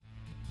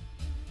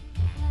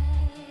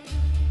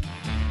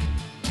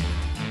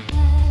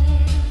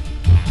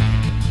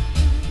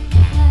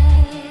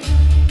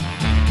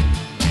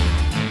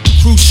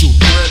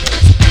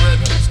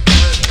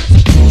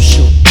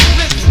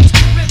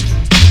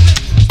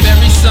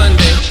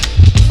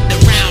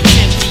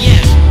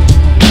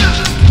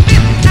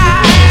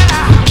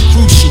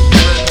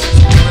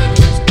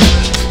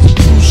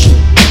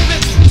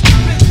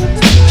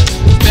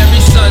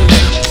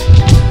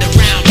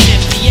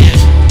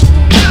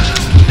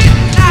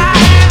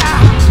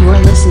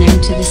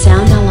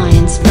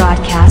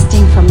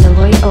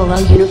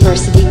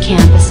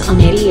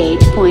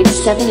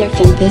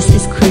FM. This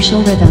is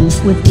Crucial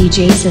Rhythms with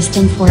DJ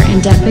System 4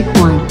 and Epic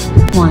 1.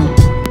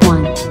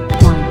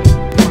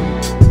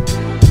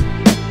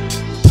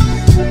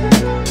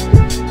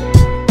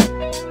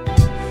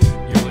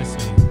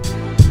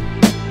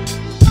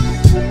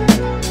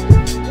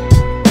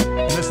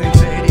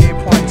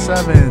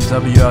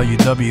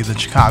 WLUW, the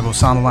Chicago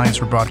Sound Alliance.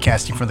 We're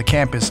broadcasting from the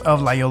campus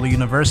of Loyola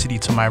University.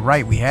 To my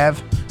right, we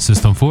have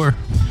System 4.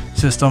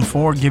 System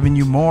 4 giving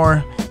you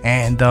more.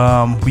 And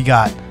we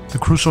got the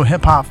Crucial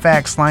Hip Hop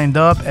Facts lined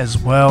up, as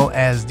well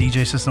as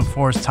DJ System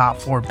 4's top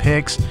 4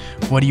 picks.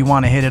 What do you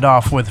want to hit it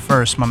off with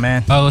first, my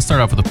man? Let's start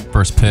off with the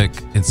first pick.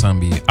 It's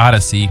going to be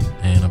Odyssey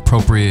and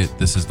Appropriate.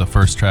 This is the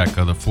first track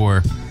of the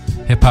 4.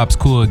 Hip Hop's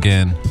cool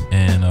again,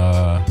 and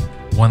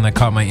one that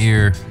caught my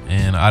ear,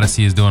 and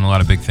Odyssey is doing a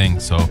lot of big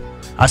things, so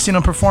I've seen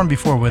him perform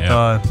before with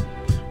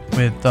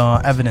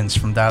Evidence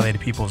from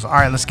Dilated Peoples. All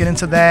right, let's get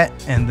into that,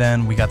 and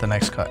then we got the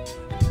next cut.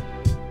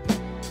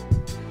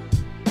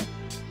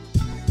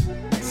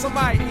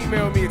 Somebody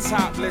email me a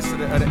top list of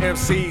the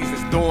MCs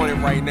that's doing it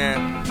right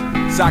now,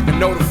 so I can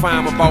notify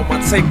them about my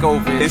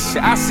takeover. It's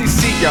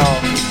ICC,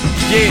 y'all.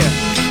 Yeah,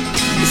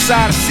 it's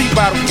Odyssey,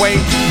 by the way.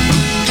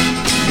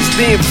 It's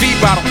DMV,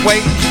 by the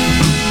way.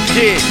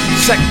 Yeah,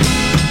 check it.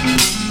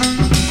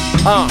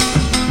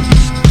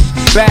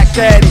 Back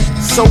at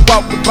it, so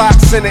out the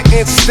box in an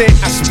instant,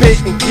 I spit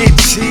and get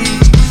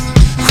cheese.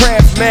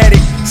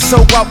 Craftmatic,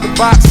 so out the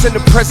box in the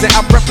present,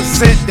 I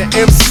represent the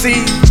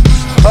MC.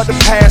 Of the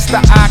past,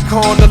 the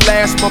icon, the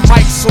last, my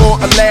mic's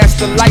on, alas,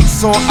 the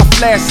lights on, I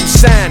flash and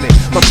shining.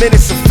 My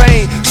minutes of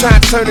fame, try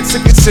and turn into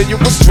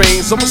continuous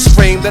dreams. I'm a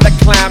stream that I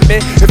climb in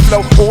and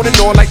flow on and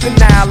on like the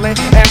Nile,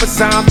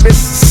 Amazon,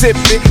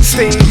 Mississippi,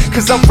 steam,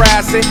 cause I'm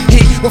rising,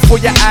 heat before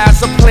your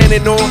eyes are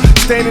planning on.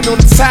 Standing on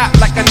the top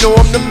like I know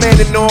I'm the man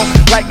and all.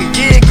 Like a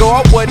year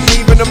ago, I wasn't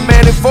even a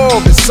man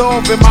involved in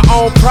solving my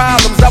own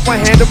problems, I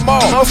would hand them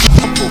all.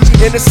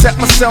 Intercept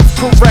myself,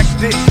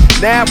 corrected.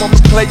 Now I'm a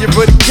player of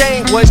the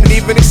game, wasn't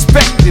even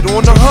expected.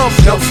 On the hump,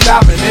 no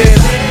stopping this.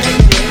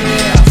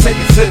 Take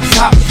it to the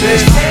top of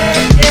this.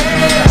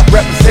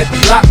 Represent the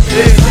block of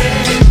this.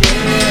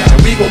 And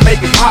we gon'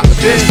 make it pop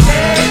with this.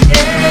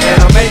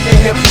 And I'm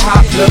making hip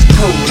hop look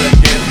cool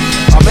again.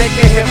 I'm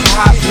making hip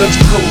hop look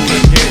cool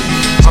again.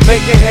 I'm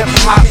making hip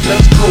hop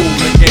look cool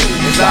again.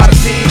 It's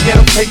Odyssey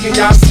and I'm taking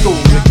y'all to school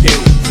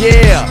again.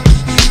 Yeah,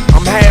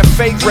 I'm half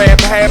fake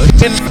rap, half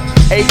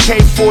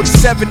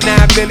AK-47,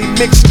 9mm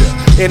mixture.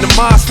 In the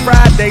mosque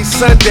Friday,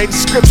 Sunday, the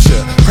scripture.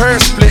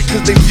 Parents split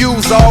cause they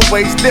views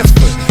always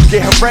different.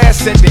 Get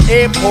harassed at the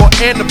airport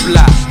and the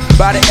block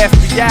by the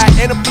FBI,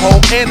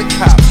 Interpol, and the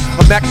cops.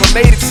 I'm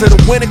acclimated to the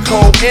winter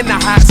cold and the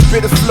hot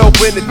spitter flow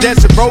in the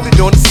desert, rolling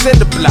on the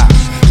cinder block.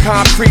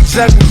 Concrete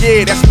jungle,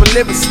 yeah, that's my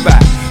living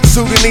spot.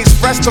 Sudanese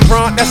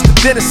restaurant, that's the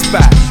dinner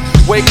spot.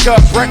 Wake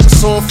up,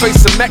 breakfast on,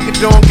 face of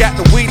Macadon, got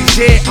the Wheaties,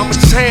 yeah, I'm a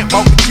champ,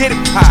 about to get it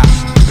pop.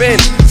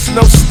 It's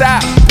no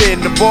stopping,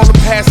 the ball is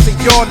passing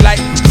your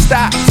life,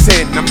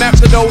 stopping. I'm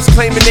after those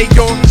claiming they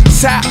on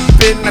top,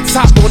 and I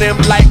top on them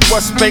like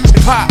what's making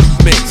pop,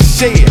 man,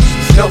 shit.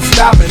 There's no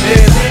stopping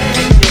this,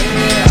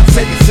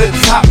 take it to the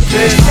top of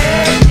this,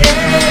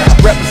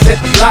 represent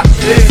the block of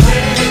this,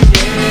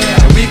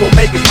 and we gon'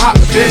 make it pop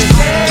with this,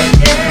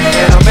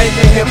 and I'm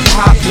making hip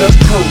hop look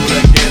cool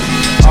again.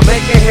 I'm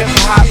making hip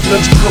hop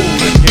look cool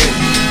again.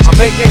 I'm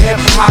making hip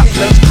hop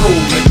look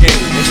cool again.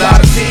 It's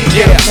Odyssey,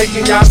 yeah, I'm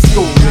taking y'all to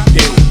school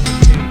again.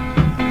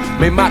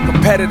 May my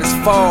competitors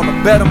fall,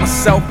 I better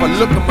myself. I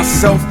look at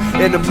myself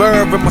in the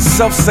mirror and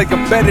myself say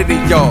I'm better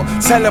than y'all.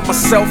 Telling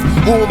myself,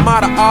 who am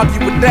I to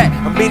argue with that?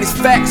 I mean it's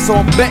facts, so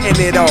I'm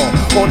betting it all.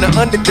 On the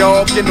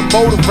underdog in the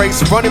motor race,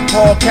 running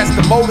Paul, catch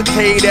the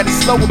motorcade at a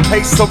slower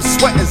pace, so the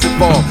sweat is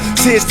involved.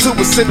 Tears too,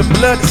 it's in the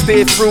blood to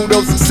steer through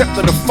those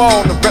accepting the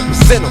fall and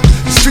represent them.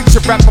 The streets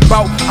you rap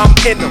about, I'm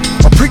in them.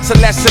 I preach a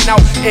lesson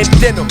out in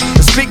denim.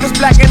 The speakers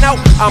blacking out,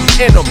 I'm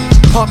in them.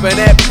 Pumping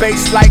that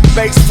bass like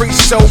bass, free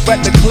show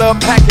at the club,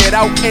 pack it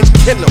out and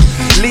kill them.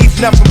 Leave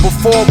nothing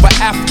before but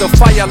after.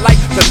 Fire like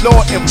the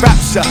Lord in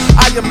rapture.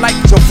 I am like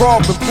the raw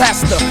and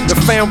plaster. The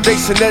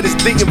foundation of this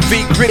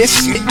DMV grit. This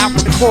shit out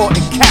with the core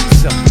and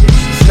capture.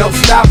 There's no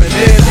stopping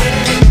this.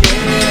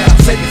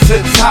 Take it to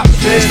the top of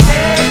this.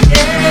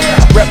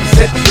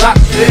 Represent the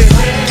block of this.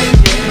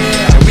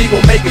 And we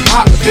gon' make it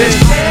pop with this.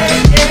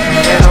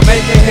 And I'm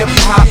making hip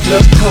hop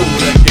look cool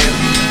again.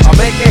 I'm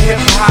making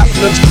hip hop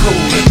look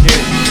cool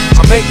again.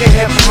 I'm making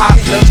hip hop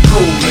look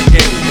cool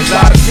again. It's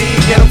Odyssey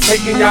and I'm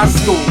taking y'all to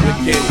school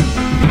again.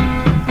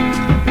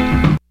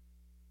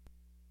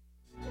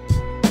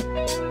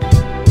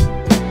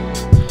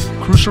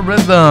 Crucial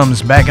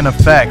Rhythms back in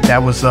effect.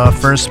 That was the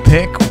first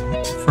pick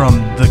from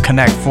the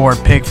Connect 4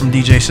 pick from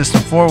DJ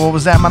System 4. What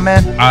was that, my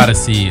man?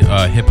 Odyssey,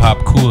 hip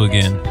hop cool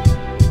again.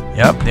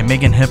 Yep, they're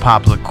making hip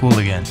hop look cool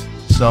again.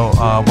 So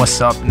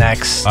what's up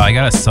next? I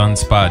got a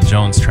Sunspot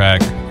Jones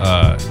track,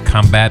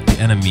 Combat the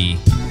Enemy,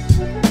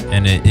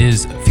 and it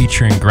is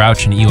featuring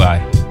Grouch and Eli.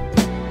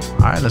 All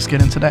right, let's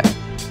get into that.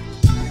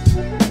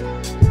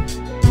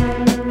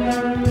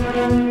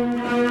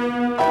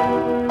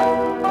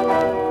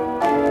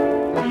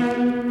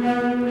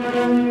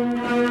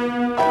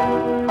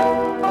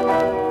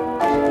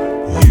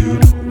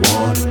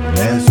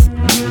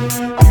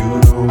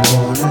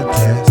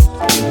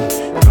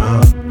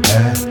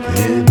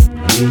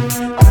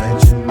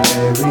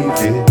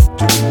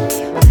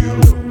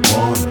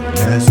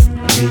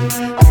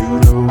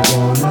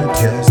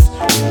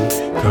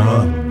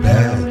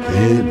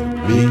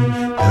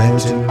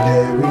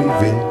 legendary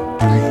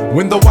victory.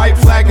 When the white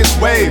flag is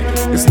waved,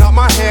 it's not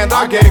my hand,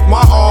 I gave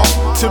my all.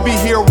 To be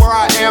here where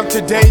I am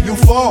today, you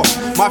fall.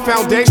 My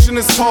foundation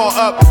is tall,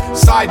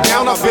 upside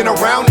down, I've been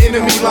around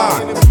enemy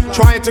lines.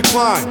 Trying to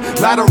climb,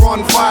 ladder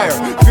on fire.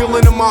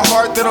 Feeling in my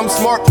heart that I'm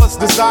smart plus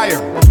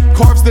desire.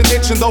 Carves the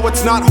niche and though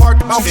it's not hard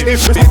to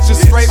it's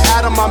just straight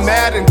Adam, I'm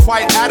mad and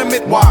quite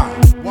adamant, why?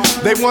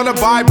 They wanna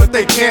buy but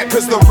they can't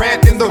cause the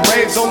rant and the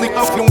raves only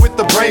fucking with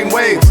the brain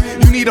waves.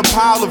 You need a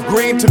pile of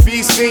green to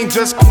be seen,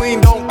 just clean,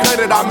 don't cut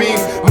it, I mean,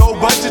 no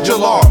budget you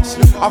lost.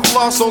 I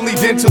floss only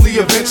dentally,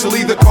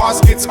 eventually the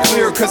cost gets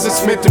clear cause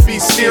it's meant to be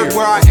steered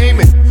where I aim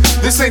it.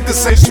 This ain't the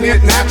same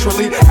shit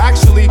naturally,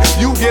 actually,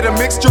 you get a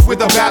mixture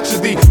with a batch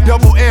of the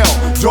double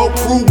L. Dope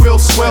crew will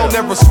swell,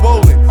 never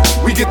swollen,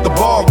 we get the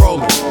ball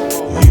rolling.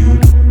 You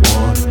don't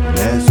wanna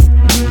mess with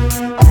me,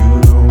 you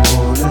don't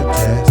wanna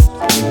test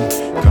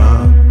me.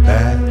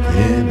 Combat the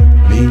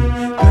enemy,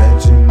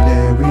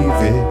 legendary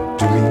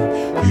victory.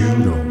 You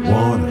don't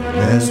wanna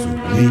mess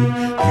with me,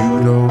 you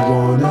don't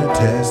wanna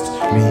test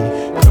me.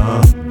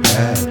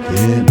 Combat the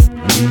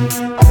enemy,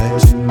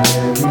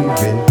 legendary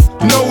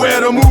victory. Nowhere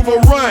to move or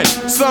run,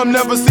 some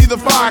never see the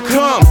fire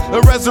come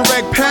and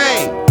resurrect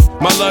pain.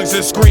 My lungs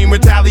just scream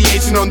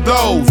retaliation on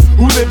those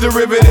who live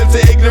derivative to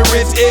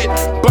ignorance. It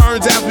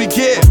burns as we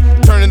give,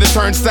 turning the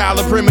turnstile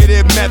of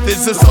primitive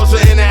methods to social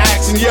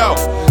interaction. Yo,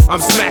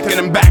 I'm smacking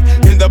them back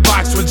in the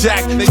box with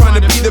Jack. They trying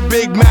to be the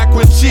Big Mac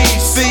with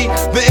cheese. See,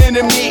 the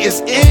enemy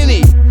is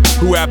any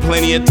who have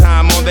plenty of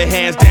time on their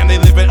hands. Damn, they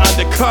living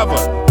undercover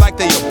like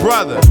they your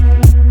brother.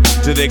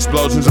 To the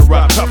explosions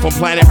erupt tough on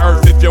planet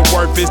Earth if your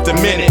worth is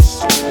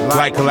diminished.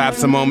 Like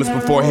collapsing moments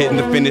before hitting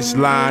the finish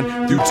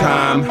line. Through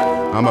time,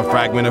 I'm a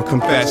fragment of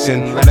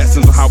confession.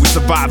 Lessons on how we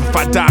survive. If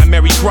I die,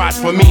 Mary cries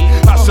for me.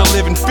 I shall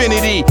live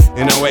infinity.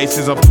 An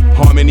oasis of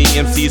harmony.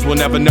 MCs will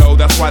never know.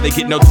 That's why they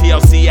get no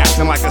TLC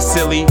acting like a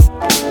silly.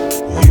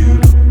 You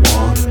don't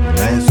wanna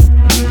mess with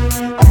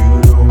me,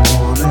 you don't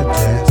wanna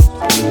test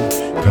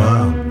me.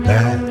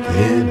 Combat the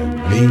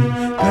enemy,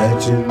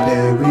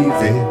 legendary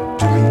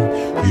victory.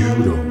 You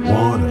don't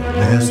wanna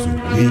mess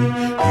with me,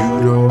 you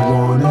don't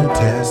wanna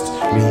test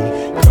me.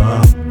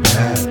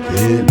 Combat the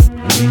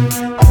enemy,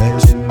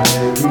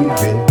 legendary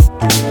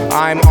victory.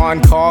 I'm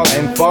on call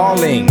and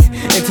falling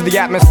into the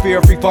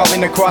atmosphere, free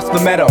falling across the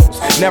meadows.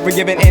 Never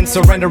giving in,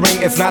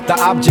 surrendering is not the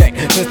object.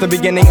 Since the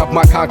beginning of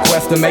my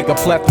conquest to make a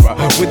plethora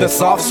with a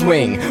soft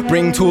swing.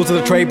 Bring tools to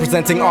the trade,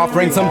 presenting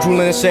offerings. I'm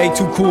drooling in shade,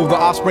 too cool, the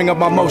offspring of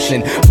my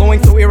motion.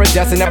 Flowing so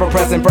iridescent, ever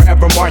present,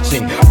 forever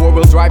marching.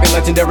 Four-wheel driving,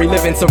 legendary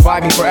living,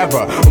 surviving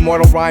forever.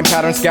 Immortal rhyme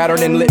patterns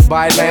scattered and lit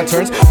by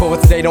lanterns.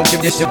 Poets today don't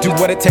give a shit, do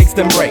what it takes,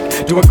 then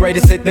break. Do a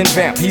greatest hit, then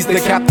vamp. He's the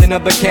captain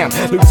of the camp,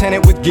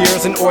 lieutenant with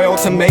gears and oil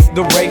to make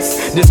the race.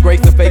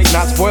 Disgrace the fate,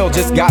 not spoiled,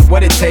 just got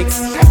what it takes.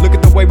 Look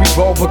at the way we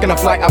roll, booking a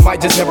flight, I might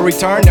just never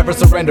return. Never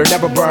surrender,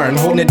 never burn,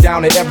 holding it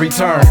down at every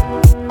turn.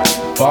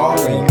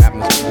 Falling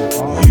atmosphere.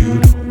 You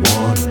don't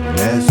wanna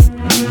mess with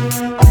me,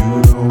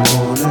 you don't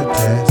wanna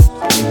test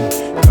me.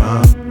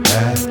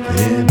 Combat the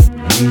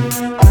enemy,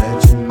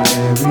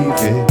 legendary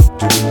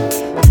victory.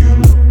 You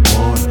don't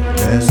wanna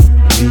mess with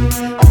me,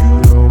 you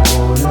don't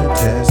wanna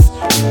test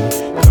me.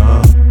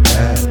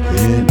 Combat the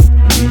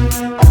enemy,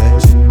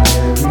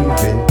 legendary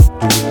victory.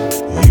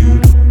 You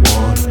don't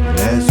wanna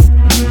mess with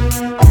me,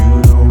 you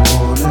don't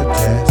wanna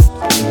test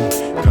me.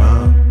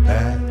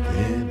 Combat the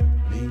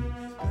enemy,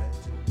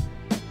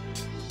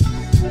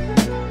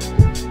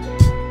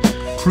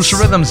 Crucial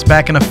Rhythms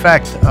back in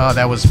effect.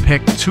 That was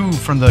pick 2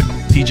 from the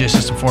DJ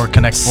System 4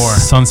 Connect 4.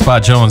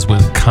 Sunspot Jones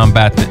with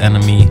Combat the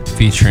Enemy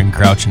featuring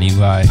Grouch and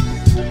Eli.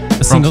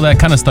 A single that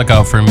kind of stuck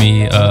out for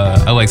me.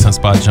 I like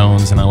Sunspot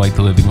Jones and I like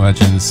the Living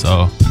Legends,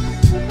 so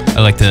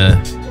I like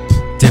to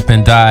dip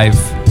and dive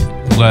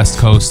West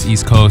Coast,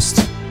 East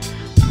Coast.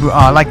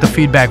 I like the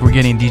feedback we're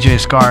getting. DJ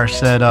Scar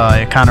said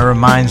it kind of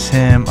reminds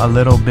him a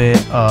little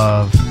bit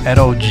of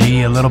Edo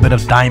G, a little bit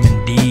of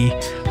Diamond D.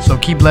 So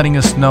keep letting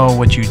us know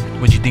what you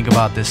think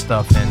about this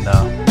stuff, and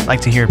like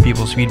to hear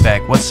people's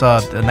feedback. What's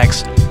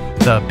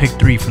the pick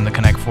 3 from the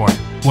Connect 4?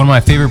 One of my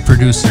favorite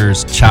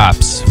producers,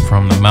 Chops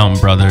from the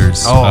Mountain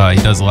Brothers.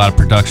 He does a lot of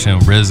production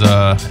with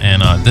RZA,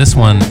 and this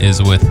one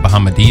is with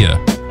Bahamadia.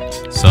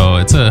 So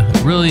it's a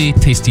really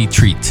tasty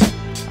treat.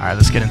 All right,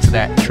 let's get into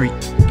that treat.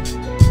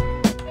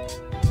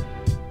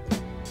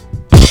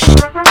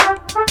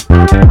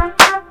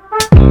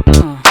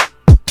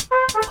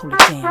 Hold it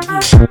down,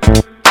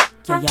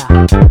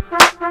 yeah.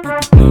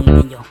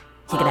 Yo.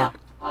 Check it out.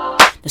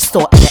 The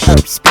sort of the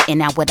earth,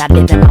 spitting out what I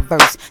live in my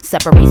verse.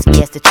 Separates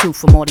me as the truth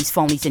from all these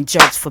phonies and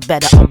jerks. For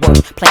better or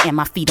worse, planting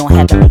my feet on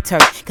heavenly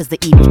turf. Cause the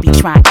evils be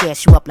trying to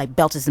gas you up like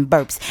belters and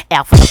burps.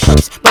 Out for the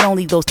purse, but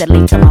only those that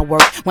link to my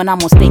work. When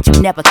I'm on stage,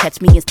 you never catch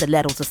me in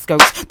stilettos or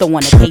skirts. Though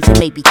on occasion,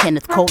 maybe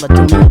Kenneth Cole or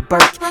do me a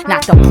Burke.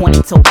 Not the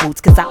pointed toe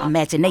boots, cause I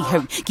imagine they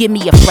hurt. Give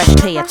me a fresh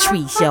pair of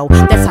trees, yo.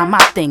 That's how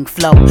my thing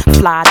flow.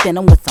 Fly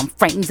denim with some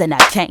frames and I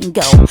can't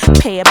go.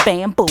 Pair of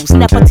bamboos,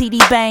 never TD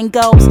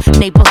bangos.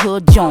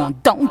 Neighborhood John,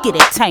 don't get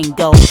it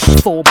tango.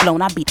 Full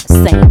blown, I be the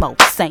same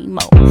old, same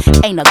old.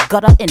 Ain't a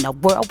gutter in the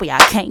world where I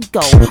can't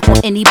go. On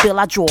any bill,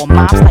 I draw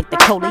mobs like the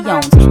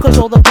Coleones. Cause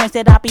all the points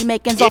that I be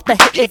making's off the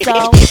hit, so.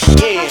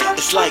 Yeah,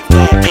 it's like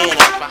that, man.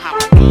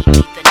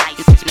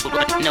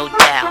 No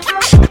doubt.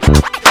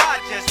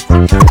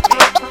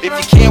 If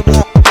you can't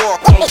walk,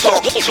 don't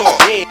talk, talk.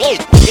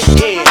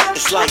 Yeah,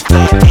 it's like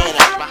that, man.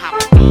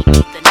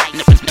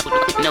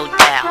 No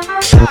doubt.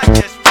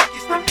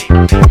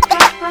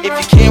 If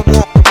you can't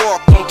walk,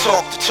 don't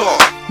talk, talk.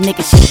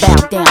 Niggas should bow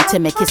down to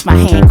me, kiss my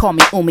hand, call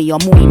me Umi or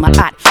Mui my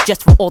aunt.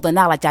 Just for all the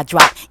knowledge I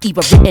drop,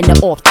 either written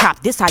or off top.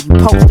 This how you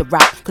post the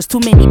rock, cause too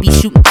many be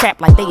shooting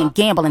crap like they in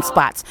gambling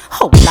spots.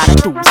 Whole lot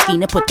of dudes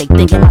scheming, put they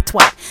thing in my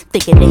twat,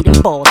 thinking they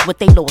them balls with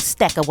they little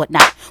stack or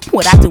whatnot.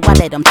 What I do, I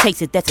let them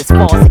taste it, that's as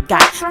far as it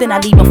got. Then I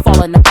leave them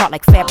falling apart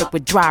like fabric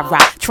with dry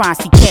rot. Try and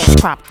see cash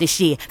crop this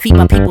year, feed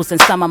my peoples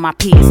and some of my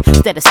peers.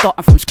 Instead of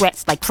starting from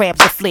scratch like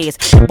crabs or flares,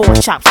 the boy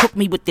Chops hooked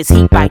me with this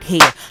heat right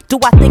here. Do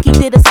I think he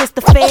did assist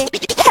the fair?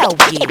 Hell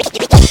yeah.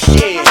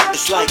 Yeah,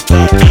 it's like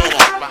that, man.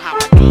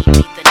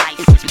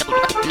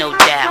 No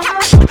doubt.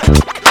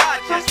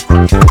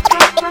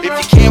 If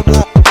you can't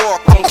walk,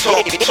 don't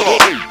talk,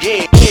 talk.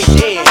 Yeah,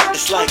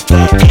 it's like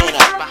that, man.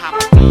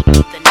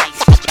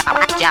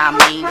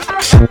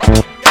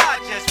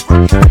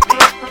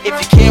 If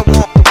you can't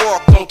walk,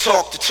 don't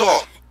talk,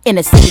 talk. In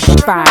a city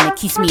confined, it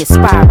keeps me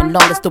aspiring.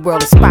 Long as the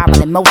world is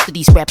spiraling, most of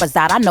these rappers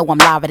out, I know I'm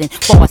liver than.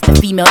 Far as the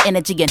female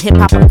energy and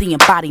hip-hop, I'm the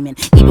embodiment.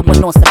 Even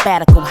when on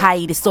sabbatical,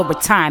 hiatus or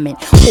retirement.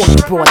 All you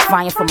broads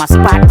vying for my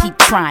spot, keep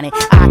trying it.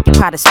 I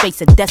occupy the space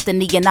of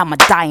destiny and I'm a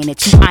dying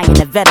it. You iron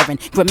a veteran,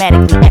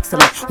 grammatically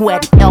excellent. Who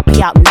had an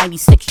LP out in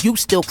 96, you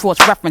still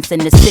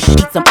cross-referencing the 6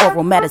 beats of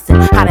oral medicine.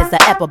 Hot as a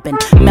epibin,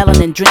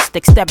 melanin drenched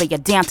exterior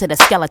down to the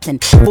skeleton.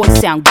 Voice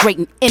sound great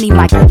in any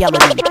mic I yell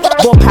at.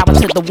 More power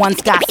to the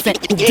ones God sent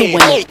who doing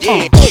it.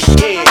 Yeah,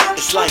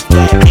 it's like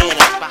that, man.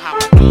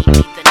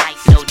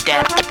 No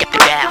doubt.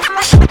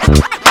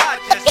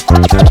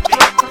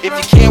 If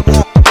you can't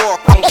walk,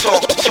 don't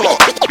talk, talk.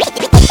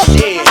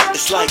 Yeah,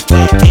 it's like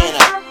that, man.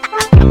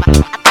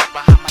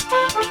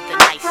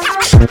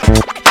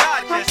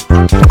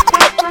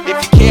 If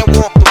you can't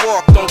walk,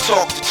 don't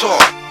talk,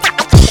 talk.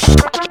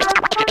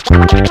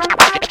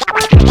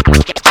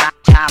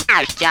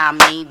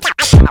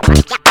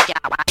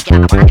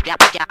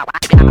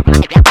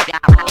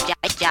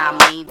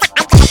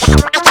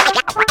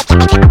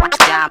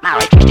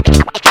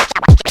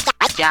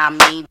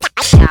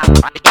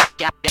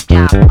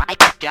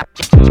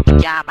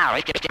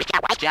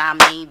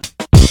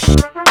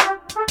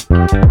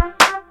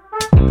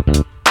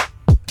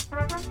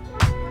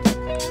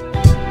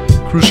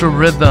 Crucial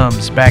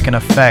Rhythms back in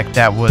effect.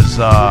 That was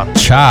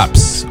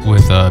Chops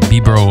with a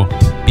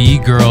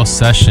B-Girl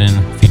session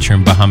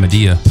featuring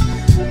Bahamadia.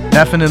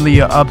 definitely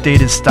an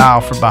updated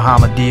style for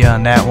Bahamadia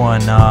on that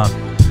one.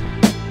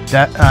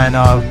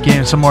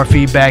 Getting some more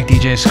feedback.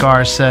 DJ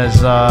Scar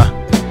says,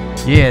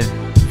 yeah,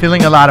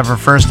 feeling a lot of her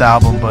first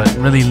album, but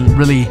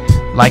really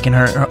liking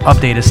her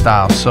updated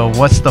style. So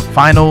what's the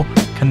final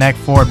Connect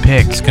 4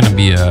 pick? It's gonna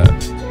be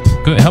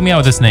help me out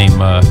with this name.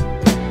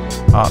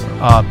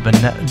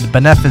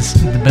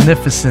 Beneficence.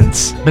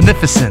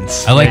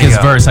 I like his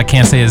verse. I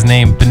can't say his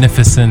name.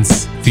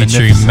 Beneficence,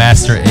 featuring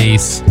Master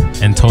Ace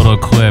and Total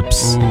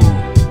Eclipse.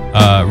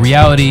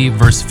 Reality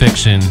versus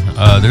fiction.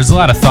 There's a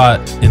lot of thought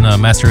in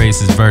Master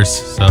Ace's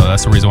verse, so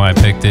that's the reason why I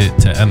picked it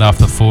to end off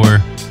the 4.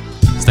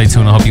 Stay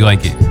tuned. I hope you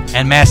like it.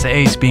 And Master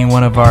Ace being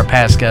one of our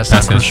past guests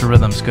on Crucial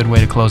Rhythms. Good way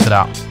to close it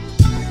out.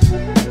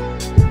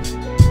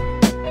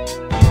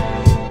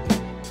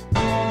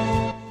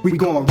 We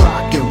gon'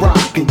 rock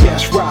and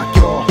yes, rock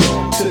y'all.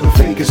 To the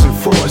fakers and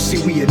frauds, see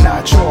we are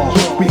not y'all.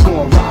 We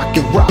gon' rock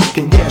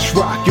and yes,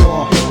 rock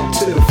y'all.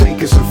 To the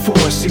fakers and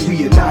frauds, see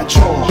we are not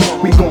y'all.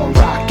 We gon'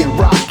 rock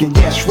and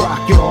yes,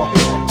 rock y'all.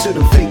 To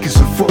the fakers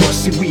and frauds,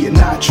 see we are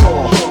not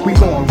y'all. We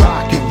gon'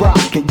 rock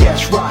and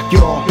yes, rock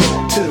y'all.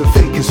 To the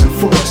fakers and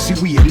frauds, see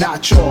we are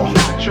not y'all.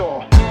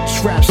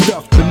 Scrap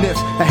stuff beneath,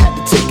 I had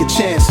to take a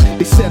chance.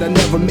 They said I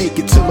never make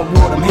it till I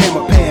wore them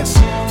hammer pants.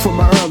 From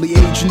my early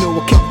age, you know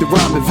I kept the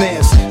rhyme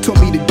advanced. Told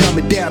me to dumb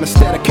it down,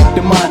 instead I kept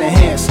the mind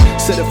enhanced.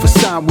 Set up a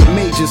sign with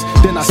majors,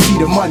 then I see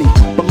the money.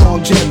 But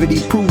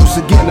longevity proves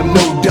again I'm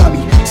no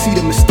dummy. See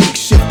the mystique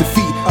shift the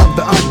feet of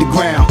the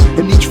underground.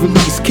 And each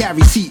release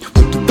carries heat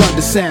with the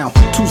thunder sound.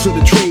 Tools of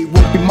the trade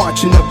won't be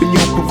marching up in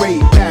your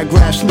parade.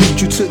 Paragraphs lead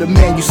you to the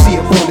man you see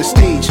up on the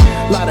stage.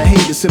 Lot of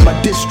haters in my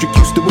district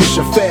used to wish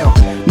I failed.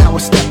 Now I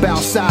step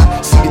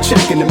outside, see the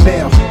check in the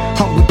mail.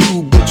 Humble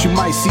dude, but you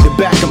might see the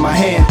back of my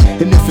hand.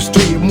 And if it's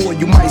 3 or more,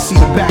 you might see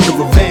the back of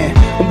a van.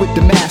 I'm with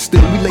the master,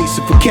 and we lace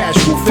it for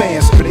casual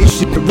fans. But they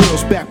shit the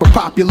reals back with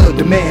popular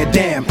demand,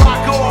 damn.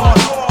 Rock on,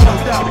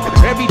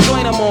 every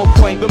joint I'm on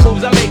point. The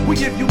moves I make, we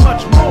give you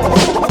much more.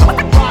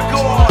 Rock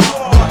on,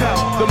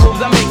 the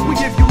moves I make, we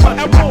give you much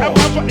more.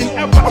 Ever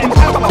and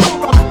ever.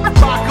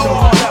 Rock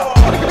on,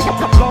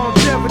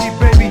 longevity,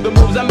 baby. The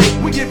moves I make,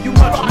 we give you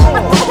much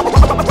more.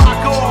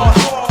 Rock on,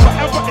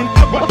 forever and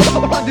ever.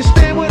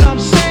 Understand what I'm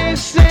saying?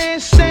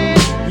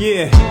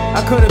 Yeah,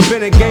 I could have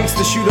been a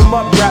gangster shoot 'em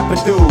up rapper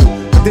dude.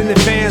 But then the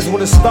fans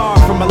would have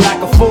starved from a lack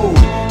of food.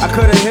 I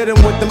could've hit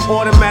 'em with them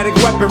automatic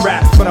weapon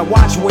raps, but I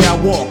watch where I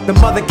walk, the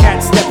mother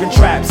cats stepping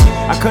traps.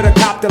 I could've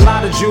copped a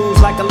lot of Jews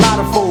like a lot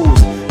of fools.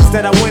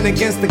 Instead I went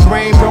against the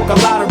grain, broke a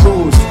lot of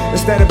rules.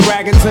 Instead of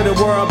bragging to the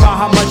world about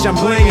how much I'm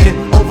blinging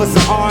over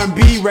some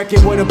R&B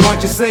record with a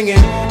bunch of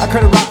singing, I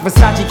could've rocked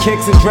Versace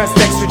kicks and dressed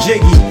extra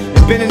jiggy,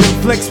 and been in them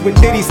flicks with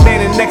Diddy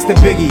standing next to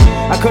Biggie.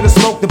 I could've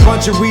smoked a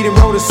bunch of weed and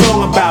wrote a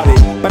song about it,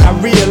 but I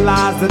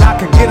realized that I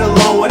could get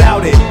along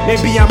without it.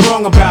 Maybe I'm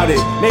wrong about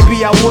it,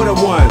 maybe I would've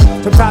won.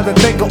 Sometimes I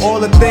think of all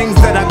the things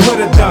that I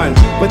could've done,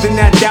 but then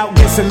that doubt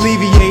gets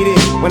alleviated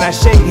when I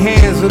shake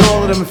hands with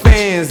all of them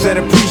fans that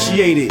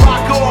appreciate it.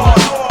 Rock on.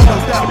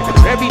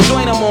 Every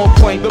joint I'm on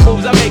point. The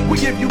moves I make, we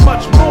give you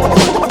much more.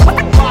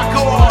 Rock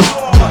on.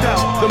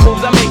 The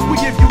moves I make, we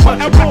give you much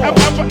more.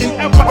 Ever and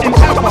ever and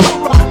ever.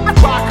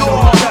 Rock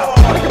on.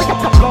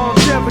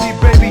 Longevity,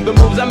 baby. The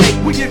moves I make,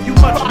 we give you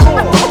much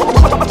more.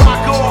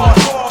 Rock on.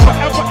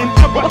 Forever and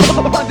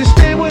ever.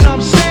 Understand what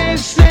I'm saying,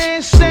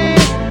 saying.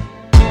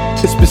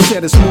 It's been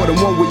said it's more than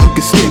one way you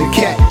can skin a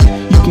cat.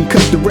 You can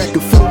cut the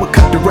record forward,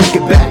 cut the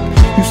record back.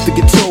 Used to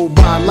get told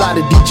by a lot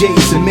of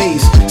DJs and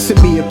Mays,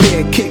 send me a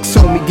pair of kicks,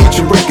 homie, get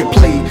your record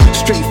played.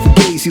 Straight for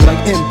Gazy like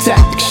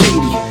M-Tactic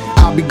Shady.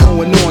 I'll be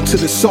going on to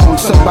the song,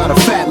 something about a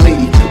fat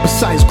lady.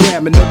 Besides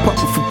grammar, no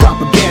puppet for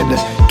propaganda.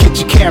 Get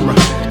your camera,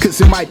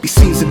 cause it might be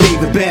scenes of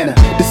David Banner.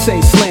 This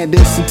ain't slander,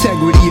 it's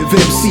integrity of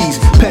MCs.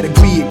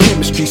 Pedigree and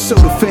chemistry, so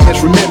the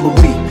fans remember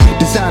we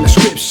design a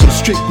scripture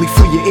strictly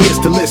for your ears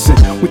to listen.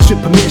 With your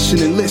permission,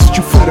 enlist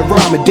you for the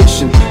rhyme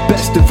edition.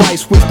 Best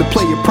advice was to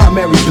play your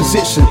primary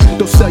position.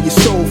 Don't sell your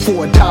soul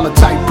for $1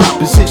 type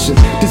proposition.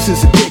 This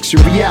is addiction,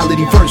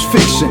 reality versus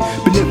fiction.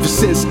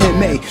 Beneficence,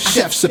 MA,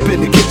 chefs up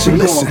in the kitchen.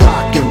 Listen,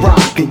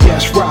 rock and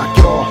yes, rock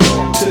y'all.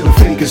 To the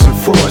fakers and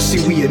frauds,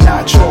 see we are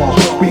not y'all.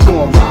 We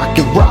gon' rock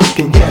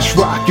and yes,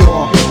 rock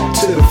y'all.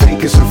 To the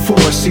fakers and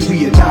frauds, see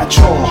we are not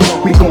y'all.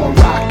 We gon'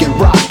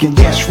 rock and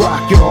yes,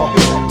 rock y'all.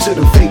 To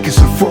the fakers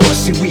and frauds,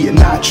 see we are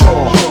not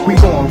y'all. We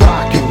gon'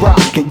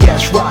 rock and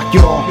yes, rock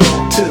y'all.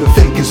 To the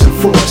fakers and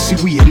frauds, see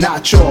we are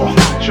not y'all.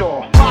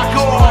 Rock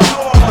on.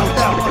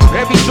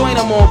 Every joint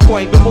I'm on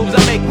point. The moves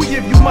I make, we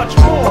give you much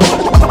more.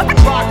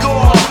 Rock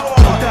on.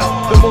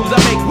 The moves I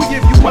make, we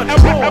give you much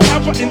more.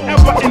 Ever and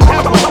ever and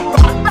ever.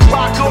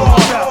 Rock on.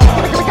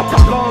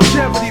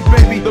 Longevity,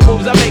 baby. The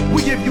moves I make,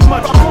 we give you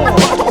much more.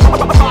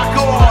 Rock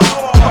on.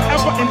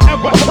 Forever and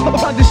ever.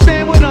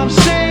 Understand what I'm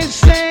saying,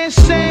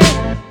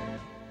 saying.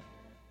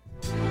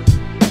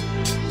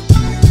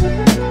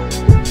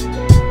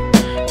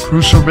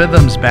 Crucial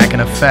Rhythms back in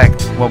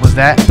effect. What was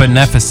that?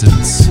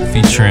 Beneficence,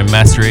 featuring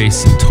Master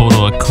Ace and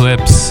Total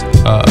Eclipse.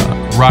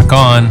 Rock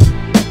On,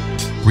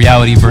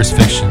 reality versus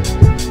fiction.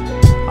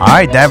 All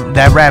right,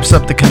 that wraps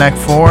up the Connect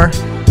 4.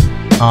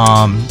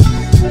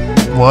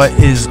 What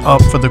is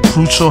up for the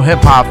Crucial Hip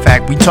Hop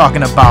Fact? We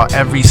talking about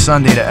every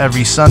Sunday to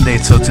every Sunday.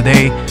 So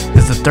today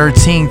is the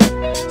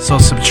 13th. So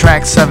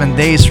subtract 7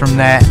 days from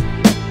that,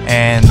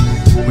 and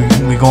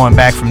we going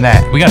back from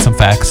that. We got some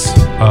facts.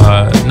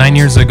 9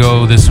 years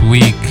ago this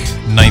week,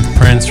 Ninth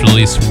Prince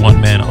released One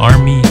Man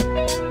Army.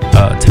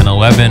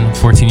 10/11.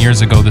 14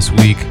 years ago this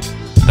week,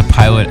 the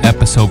pilot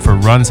episode for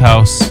Run's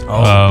House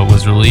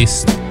was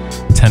released.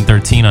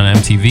 10/13 on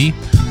MTV.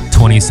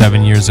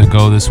 27 years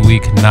ago this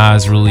week,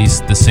 Nas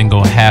released the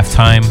single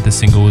Halftime. The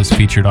single was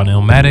featured on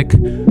Illmatic.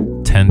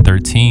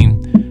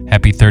 10/13.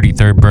 Happy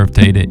 33rd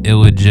birthday to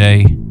Illa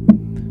J.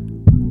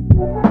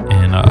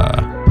 And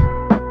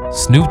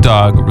Snoop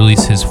Dogg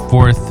released his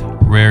 4th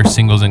Rare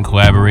Singles and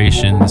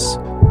Collaborations.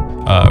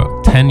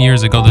 10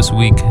 years ago this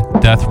week,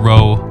 Death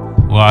Row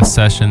Lost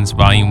Sessions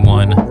Volume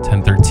 1,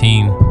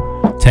 10/13.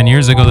 10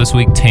 years ago this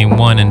week, Tame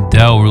One and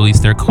Dell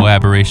released their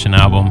collaboration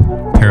album,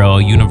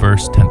 Parallel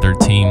Universe,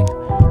 10/13.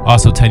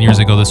 Also 10 years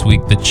ago this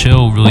week, The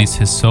Chill released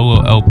his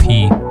solo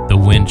LP, The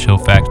Win Chill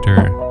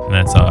Factor, and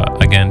that's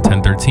again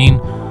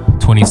 10/13.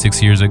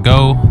 26 years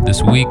ago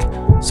this week,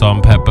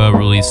 Salt-N-Pepa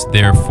released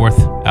their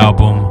 4th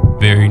album,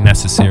 Very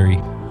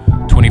Necessary.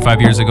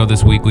 25 years ago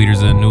this week,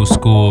 Leaders of the New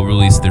School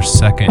released their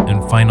 2nd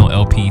and final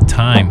LP,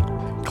 Time.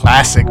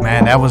 Classic,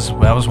 man. That was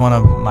one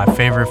of my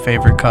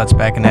favorite cuts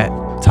back in that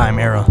time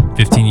era.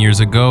 15 years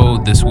ago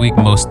this week,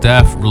 Mos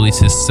Def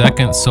released his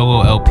 2nd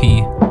solo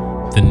LP,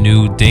 The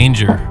New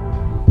Danger.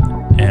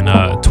 And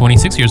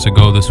 26 years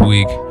ago this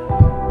week,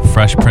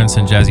 Fresh Prince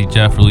and Jazzy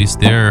Jeff released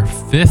their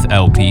 5th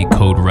LP,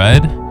 Code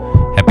Red.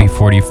 Happy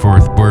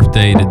 44th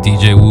birthday to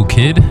DJ Woo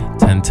Kid,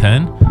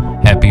 10/10.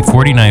 Happy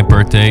 49th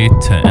birthday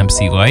to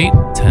MC Lyte,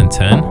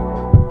 10/10.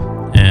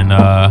 And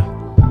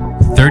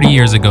 30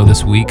 years ago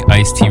this week,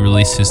 Ice-T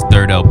released his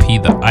 3rd LP,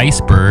 The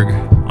Iceberg,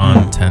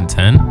 on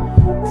 10/10.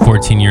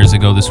 14 years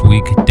ago this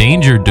week,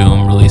 Danger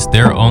Doom released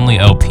their only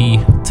LP,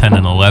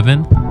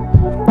 10/11.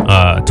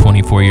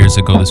 24 years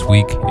ago this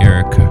week,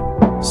 Eric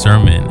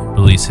Sermon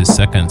released his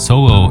 2nd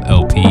solo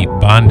LP,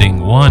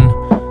 Bonding 1,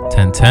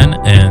 10/10.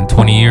 And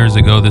 20 years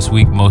ago this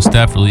week, Mos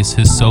Def released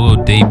his solo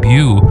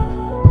debut,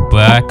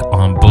 Black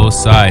on Both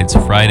Sides,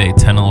 Friday,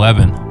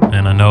 10/11.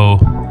 And I know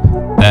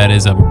that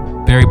is a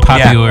very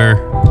popular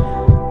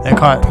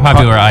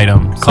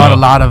item. Caught a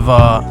lot of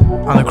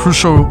on the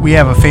Crucial. We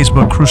have a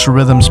Facebook Crucial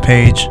Rhythms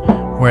page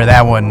where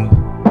that one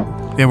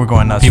they were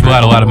going nuts. People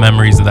had a lot of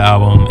memories of the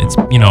album. It's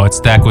it's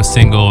stacked with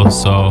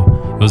singles, so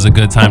it was a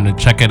good time to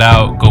check it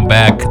out, go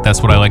back.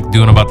 That's what I like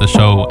doing about the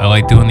show. I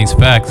like doing these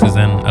facts because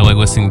then I like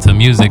listening to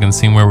music and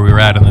seeing where we were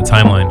at in the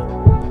timeline.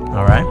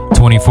 All right.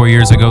 24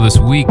 years ago this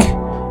week,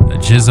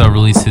 GZA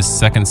released his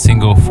second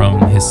single from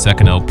his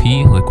second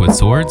LP, Liquid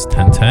Swords,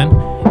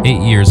 1010.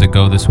 8 years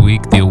ago this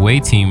week, the Away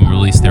Team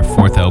released their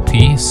fourth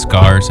LP,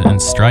 Scars and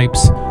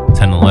Stripes,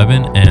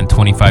 1011. And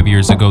 25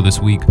 years ago this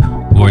week,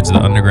 Lords of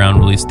the Underground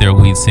released their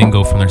lead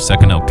single from their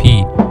second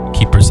LP,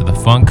 Keepers of the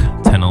Funk,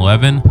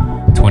 1011.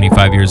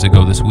 25 years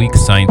ago this week,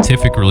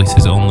 Scientific released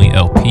his only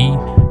LP,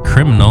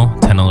 Criminal,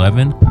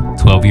 1011.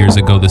 12 years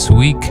ago this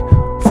week,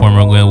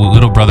 former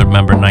Little Brother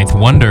member Ninth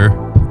Wonder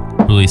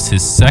released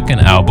his second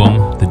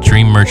album, The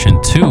Dream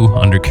Merchant 2,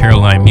 under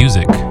Caroline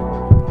Music.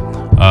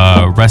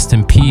 Rest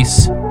in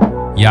peace,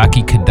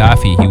 Yaki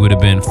Gaddafi. He would have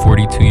been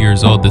 42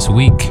 years old this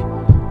week.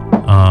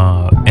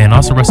 And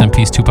also rest in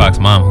peace, Tupac's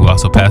mom, who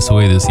also passed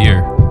away this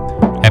year.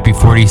 Happy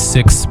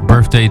 46th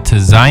birthday to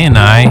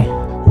Zionai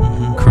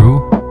Crew,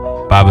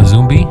 Baba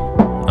Zumbi,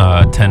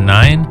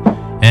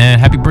 10-9.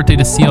 And happy birthday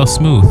to CL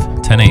Smooth,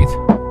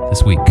 10-8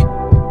 this week.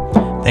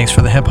 Thanks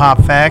for the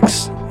hip-hop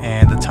facts.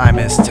 And the time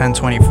is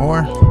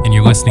 10:24. And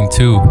you're listening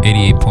to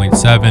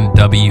 88.7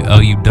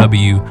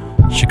 WLUW,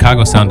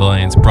 Chicago Sound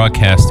Alliance,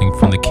 broadcasting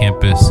from the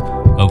campus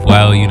of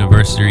Wiley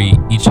University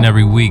each and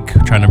every week,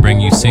 trying to bring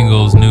you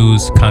singles,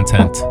 news,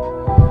 content.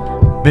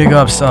 Big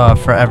ups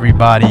for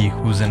everybody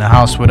who's in the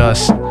house with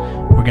us.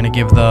 We're going to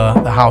give the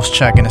house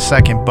check in a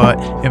second, but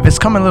if it's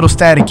coming a little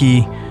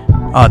staticky,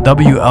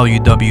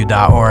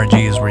 WLUW.org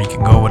is where you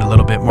can go with a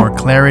little bit more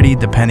clarity.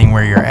 Depending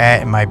where you're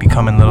at, it might be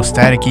coming a little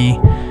staticky.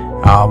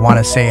 I want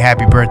to say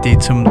happy birthday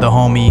to the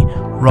homie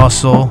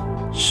Russell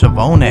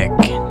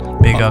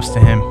Shavonek. Big ups to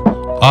him.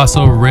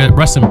 Also,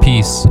 rest in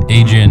peace,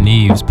 Adrian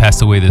Neves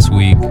passed away this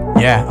week.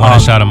 Yeah. Want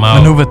to shout him out.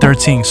 Maneuver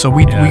 13. So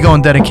we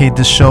going to dedicate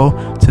this show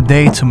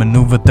today to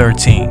Maneuver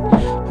 13.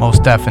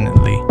 Most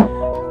definitely.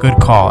 Good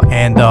call.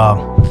 And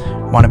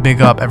want to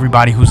big up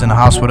everybody who's in the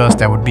house with us.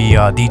 That would be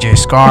DJ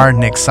Scar,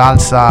 Nick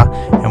Salsa,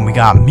 and we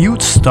got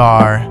Mute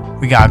Star.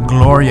 We got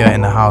Gloria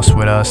in the house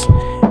with us.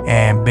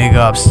 And big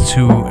ups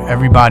to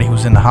everybody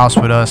who's in the house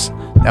with us.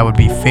 That would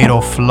be Fatal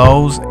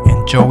Flows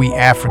and Joey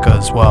Africa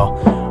as well.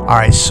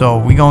 Alright, so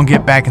we gonna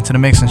get back into the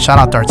mix, and shout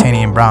out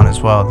D'Artagnan Brown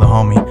as well, the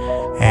homie,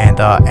 and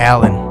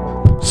Alan.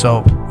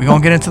 So we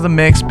gonna get into the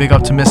mix. Big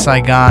up to Miss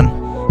Saigon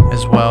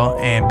as well,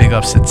 and big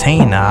ups to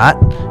Tainot.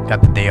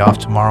 Got the day off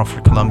tomorrow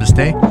for Columbus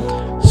Day.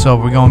 So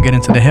we're gonna get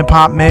into the hip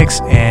hop mix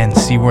and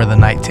see where the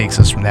night takes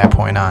us from that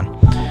point on.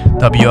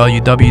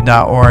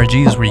 WLUW.org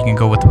is where you can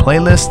go with the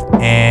playlist,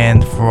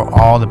 and for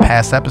all the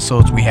past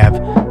episodes we have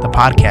the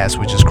podcast,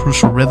 which is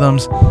Crucial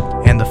Rhythms,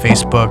 and the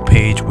Facebook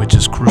page, which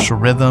is Crucial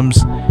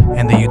Rhythms,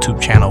 and the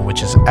YouTube channel,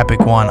 which is Epic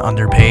One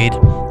Underpaid,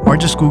 or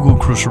just Google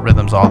Crucial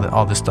Rhythms.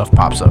 All this stuff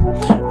pops up.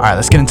 All right,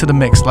 let's get into the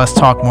mix. Let's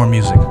talk more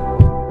music.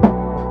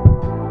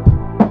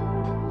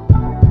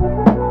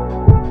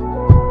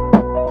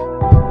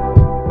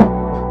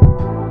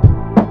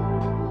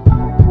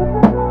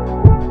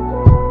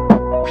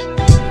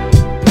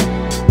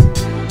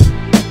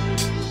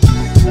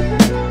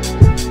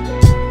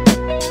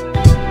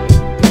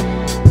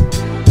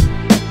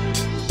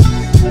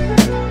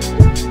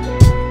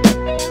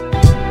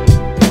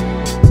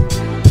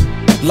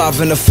 Live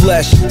in the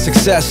flesh,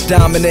 success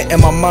dominant in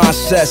my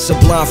mindset.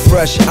 Sublime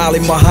fresh, Ali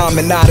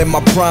Muhammad, not in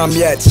my prime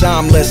yet.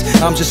 Timeless,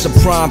 I'm just a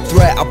prime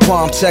threat. I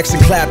palm text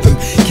and clap him.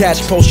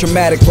 Catch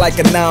post-traumatic like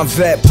a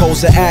non-vet.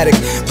 Pose an addict,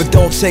 but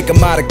don't take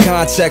him out of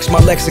context. My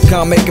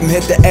lexicon make him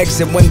hit the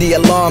exit when the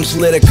alarms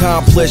lit.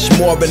 Accomplish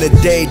more in a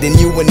day than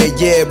you in a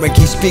year. And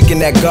keep speaking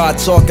that God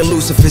talking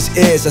Lucifer's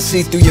ears. I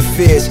see through your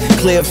fears.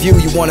 Clear view,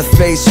 you wanna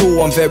face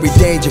who? I'm very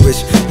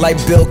dangerous. Like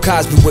Bill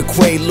Cosby with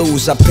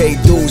Quaaludes. I pay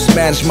dues,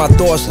 manage my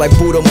thoughts like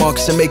Buddha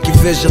monks, and make you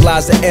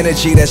visualize the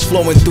energy that's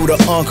flowing through the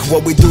unk.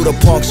 What we do to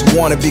punks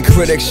wanna be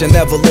critics and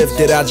never lift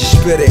it. I just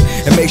spit it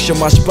and make sure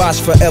my spot's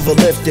forever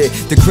lifted.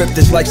 The crypt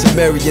is like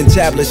Sumerian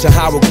tablets and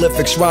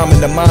hieroglyphics, rhyming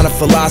the mind of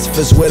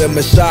philosophers with a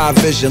Messiah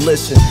vision.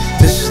 Listen,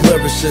 this is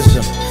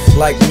lyricism,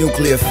 like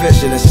nuclear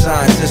fission, and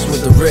scientists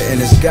with the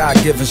written is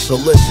God-given. So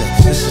listen,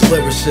 this is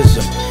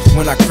lyricism.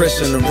 When I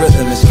christen the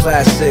rhythm, it's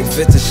classic.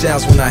 Vintage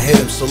sounds when I hit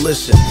him. So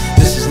listen,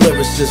 this is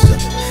lyricism,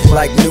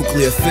 like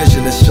nuclear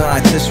fission, and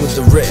scientists with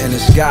the written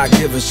is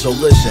God-given. So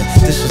listen,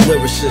 this is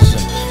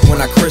lyricism.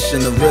 When I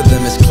christen the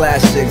rhythm, it's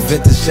classic.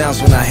 Vintage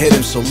sounds when I hit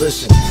him. So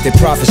listen, they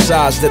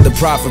prophesied that the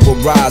prophet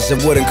would rise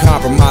and wouldn't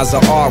compromise the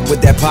art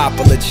with that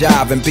popular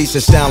jive, and beats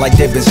that sound like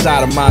they've been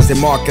sodomized. They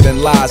marketing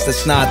lies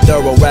that's not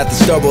thorough, rather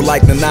thorough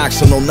like the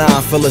Knox on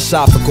 09,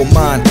 philosophical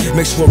mind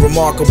mixed with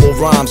remarkable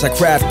rhymes I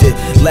crafted.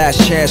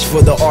 Last chance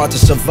for the art to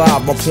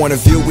survive. My point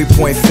of view, we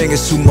point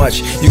fingers too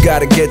much. You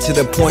gotta get to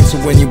the point to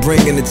when you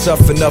bringing it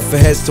tough enough for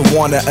heads to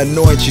wanna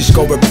anoint you.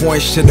 Scoring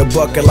points to the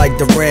bucket like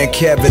Durant.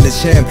 Kevin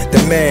is him, the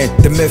man,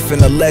 the myth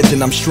and the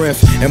legend. I'm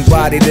strength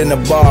embodied in a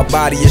bar,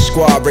 body of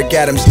squad. Rick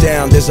Adams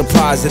down, there's a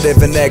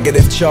positive and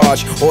negative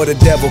charge. Or the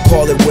devil,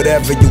 call it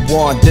whatever you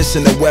want. This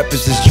and the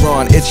weapons is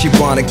drawn.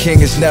 Ichiban, a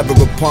king is never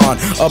a pawn.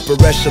 Upper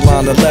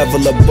echelon, a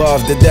level above.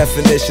 The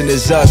definition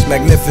is us,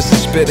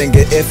 magnificent spitting,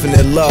 get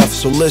infinite love.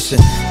 So listen,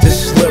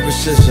 this is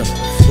lyricism,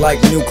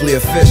 like nuclear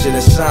fission.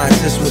 It's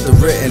scientists with the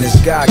written,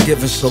 it's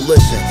God-given. So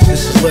listen,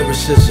 this is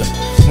lyricism.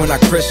 When I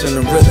christen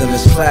the rhythm,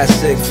 it's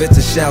classic.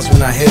 Vintage sounds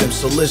when I hit him.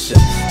 So listen,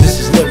 this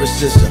is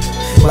lyricism,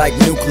 like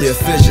nuclear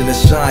fission.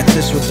 It's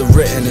scientists with the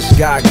written, it's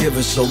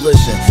God-given. So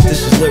listen, this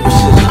is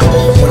lyricism.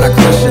 When I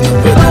christen the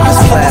rhythm, it's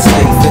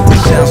classic.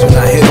 Vintage sounds when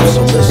I hit him.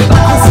 So listen,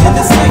 what's in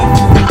this tape?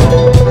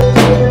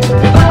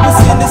 What's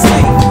in this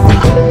tape?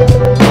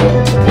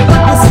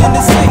 What's in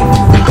this tape?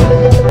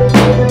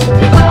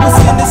 What's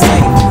in this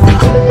tape?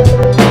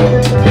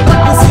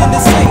 What's in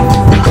this tape?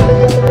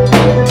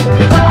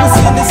 What's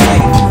in this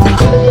tape?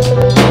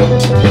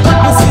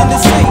 What's in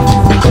this tape?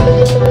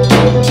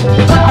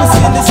 What's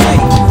in this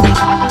tape?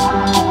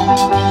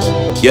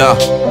 Yeah.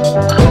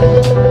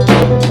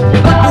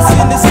 What's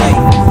in this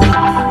tape?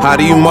 How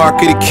do you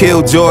market a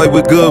killjoy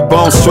with good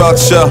bone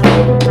structure?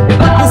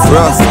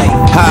 Bruh,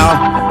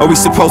 how are we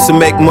supposed to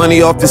make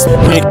money off this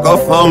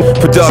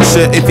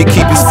production? If he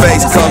keep his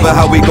face covered,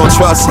 how we gon'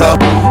 trust her?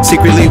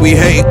 Secretly we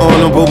hate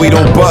on him, but we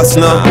don't bust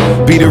none.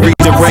 Be the reason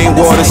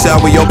rainwater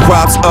shower your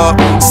crops up.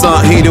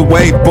 Sun heated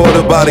wave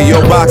border body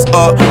your rocks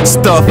up.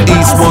 Stuff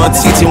each one,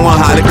 teaching one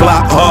how to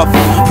Glock huff.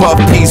 Puff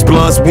peace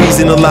blunts,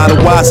 wheezing a lot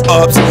of watch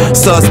ups.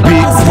 Sus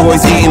big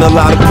boys eating a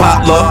lot of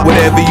potluck.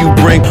 Whatever you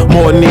bring,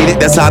 more needed,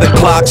 that's how the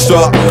clock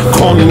struck.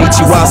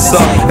 Konnichiwa, what's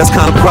up? That's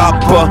kinda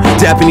proper.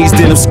 Japanese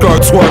denim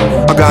skirts work.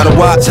 I gotta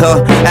watch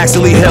her.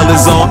 Actually, hell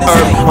is on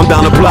earth. I'm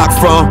down the block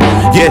from.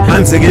 Yeah,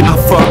 I'm taking out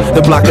from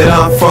the block that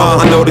I'm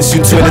from. I noticed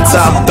you to the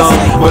top thumb,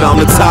 but I'm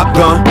the top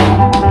gun.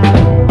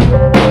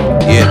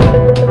 Yeah,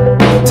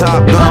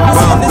 top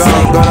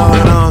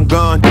gun,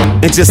 gun.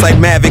 And just like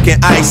Maverick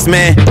and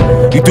Iceman,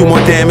 you do more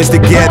damage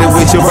together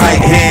with your right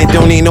hand.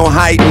 Don't need no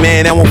hype,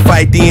 man. I won't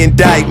fight the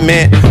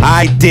indictment.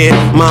 I did,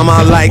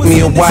 mama like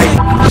me a white.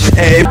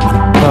 Hey,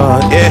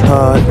 hard,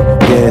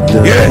 get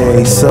the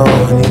queso.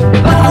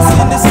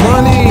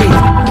 Money,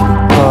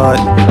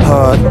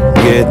 hard,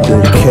 get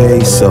the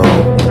queso.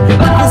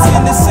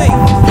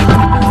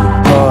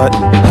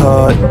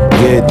 Hard,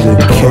 get the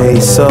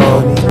queso.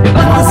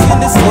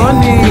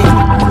 Money,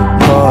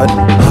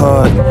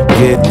 hard,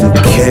 get the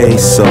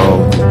queso.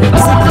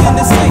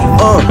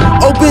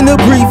 Open the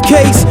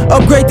briefcase,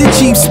 upgrade the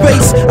cheap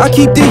space. I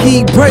keep the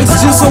heat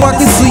braced just so I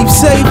can sleep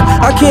safe.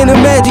 I can't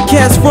imagine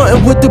cats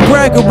frontin' with the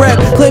bragger rap,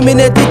 claiming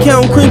that they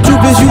count cream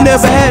tubers you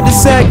never had to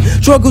sack.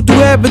 Struggle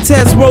through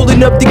habitats,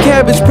 rolling up the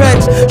cabbage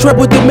patch. Trap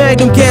with the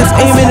magnum gas,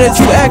 aiming at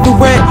you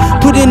accurate.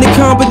 Put in the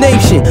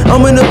combination,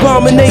 I'm an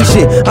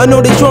abomination. I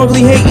know they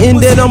strongly hating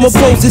that I'm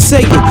opposed to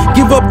Satan.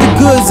 Give up the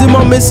goods, am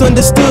I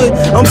misunderstood?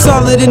 I'm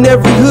solid in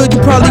every hood, you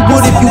probably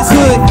would if you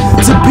could.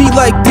 To be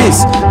like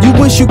this, you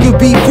wish you could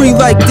be free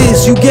like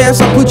this. You gas,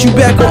 I put you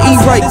back on E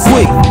right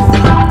quick.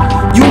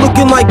 You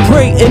looking like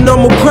prey and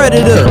I'm a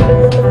predator.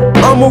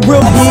 I'm a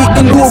real geek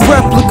and do a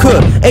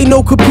replica. Ain't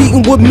no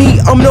competing with me,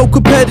 I'm no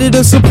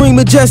competitor. Supreme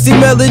majestic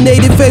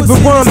melanated favorite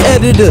rhyme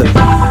editor.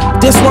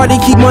 That's why they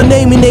keep my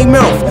name in their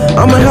mouth.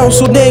 I'm a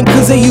household name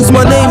cause they use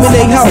my name in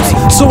their house.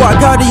 So I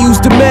gotta use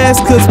the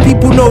mask cause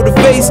people know the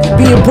face.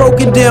 Being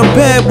broken down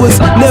bad was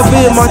never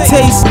in my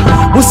taste.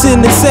 What's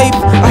in the safe?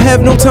 I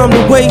have no time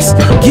to waste.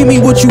 Give me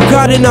what you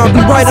got and I'll be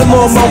right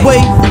along my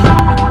way.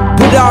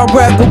 But I'd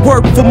rather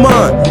work for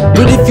mine.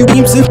 But if you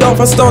deem it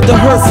off, I start to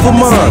hurt for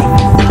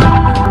mine.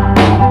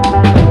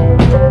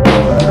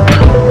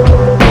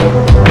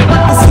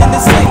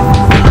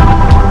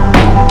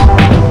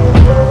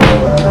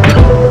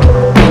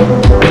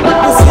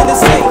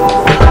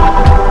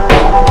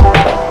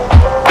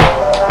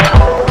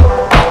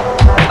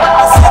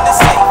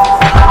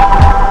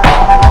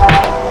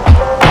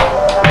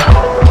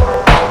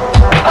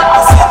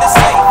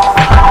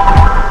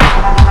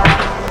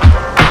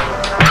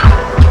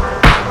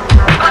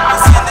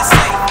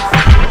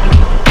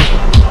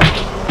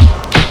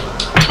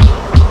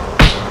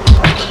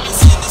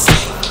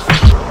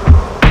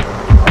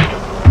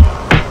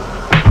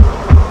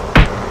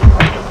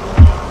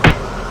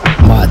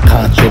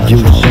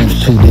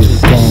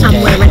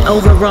 I'm wearing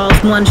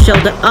overalls, one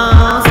shoulder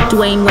off.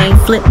 Dwayne Wayne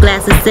flip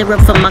glasses,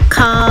 syrup for my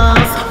cough.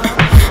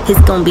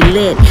 It's gonna be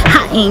lit.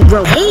 I ain't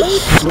broke.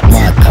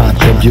 My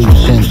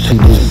contribution to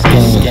this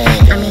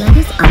game. I mean, I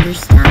just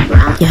understand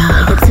rap. Yeah,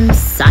 like it's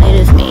inside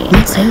of me.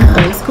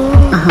 Old school.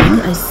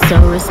 I so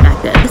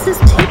respect it. This is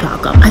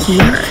Tupac on my shirt.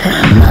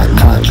 My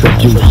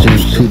contribution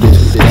to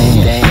this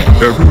game.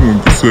 Everyone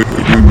can say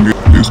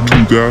it's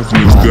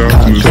 2000, it's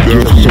 2000, it's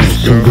 2000,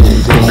 it's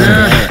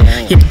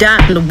 2000. You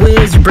dot and the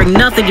whiz, you bring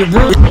nothing, you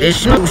ruin it.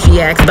 She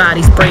acts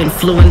body spray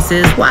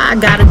influences. Why I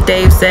got a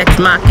Dave's Ex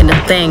mocking the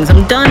things.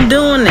 I'm done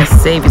doing this.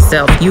 Save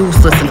yourself,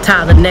 useless. I'm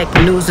tired of neck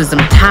nooses. I'm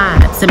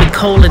tired,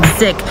 semicolon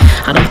sick.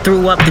 I done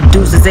threw up the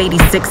deuces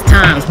 86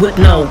 times with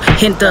no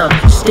hint of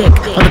stick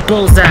on the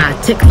bullseye.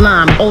 Tick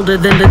lime, older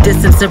than the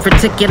distance of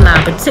reticular,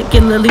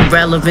 particularly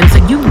relevant.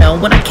 So you know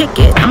when I kick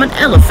it, I'm an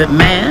elephant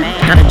man,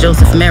 not a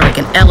Joseph Merrick,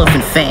 an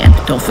elephant fan.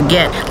 Don't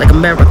forget, like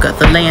America,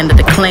 the land of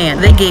the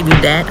clan. They gave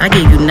you that, I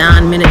gave you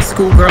 9-minute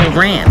schoolgirl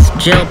rants,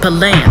 Jill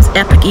Palance,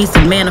 epic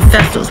Eastern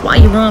manifestos.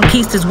 While you're on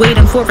keisters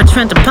waiting for a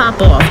trend to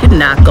pop off, you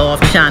knock off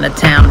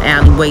Chinatown,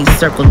 alleyways,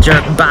 circle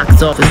jerk,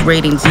 box office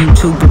ratings,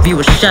 YouTube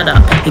reviewers. Shut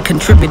up, you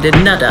contributed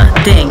another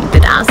thing.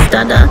 Did I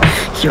stutter?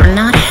 You're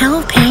not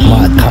helping.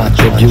 My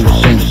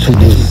contribution to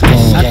this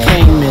game. I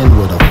came in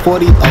with a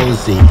 40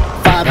 OZ.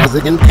 5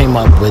 again came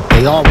up with,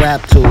 they all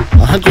rap to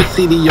 100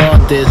 CDR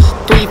discs,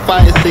 3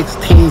 Fire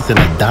 16s and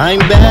a dime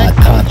bag.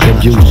 My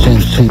contribution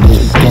to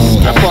this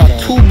game. I bought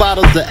 2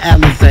 bottles of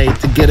Alizé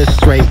to get it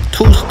straight.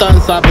 2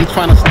 stunts I've been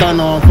trying to stun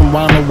on from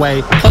round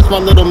away. Plus my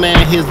little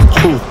man, here's the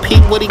truth.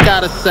 Pete, what he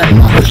gotta say?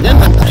 Yo, I'm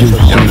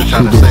just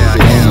trying to say I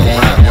can't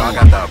rap. Yo, I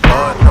got that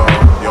bud,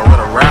 though. Yo, what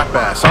a rap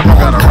ass. Someone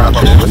gotta rap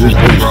up with this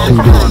beat, bro. Come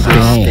on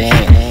now.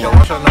 Yo,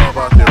 what y'all know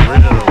about the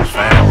originals,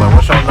 fam? Like,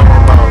 what y'all know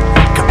about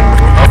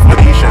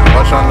Venetian?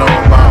 What y'all know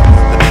about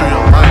the Tree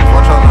of Life?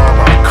 What y'all know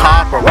about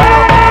Copper? What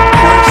y'all know about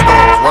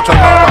Crystals? What y'all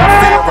know about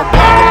Fear of a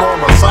Black More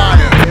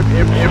Messiah?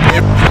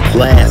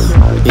 Class,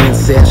 in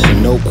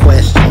session, no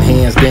question,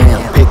 hands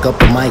down. Pick up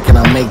the mic and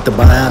I make the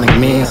bionic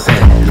man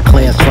sound. The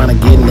clan's trying to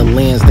get in the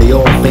lens, they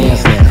all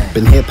fans now.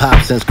 Been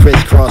hip-hop since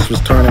Crisscross was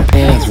turning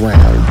pants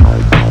round.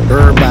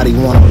 Everybody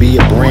wanna be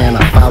a brand.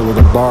 I follow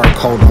the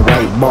barcode and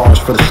write bars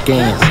for the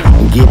scans.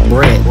 And get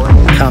bread,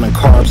 counting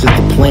carbs is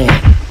the plan.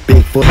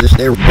 Bigfoot is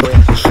their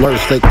slur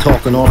slick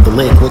talking off the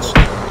liquids.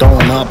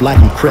 Throwing up like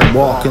I'm crip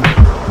walking.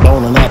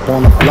 Boning up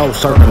on the flow,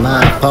 circa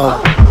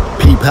 9-4.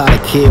 Peep how the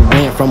kid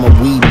went from a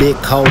wee big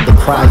cold to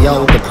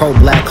cryo, the pro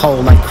black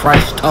hole like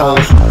Christ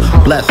toes.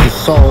 Bless his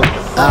soul,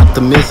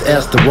 optimist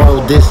as the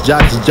road. This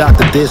jock is jock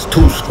to this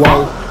 2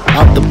 squad.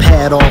 Out the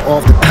pad all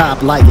off the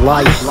top like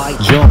lice.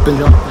 Jumping,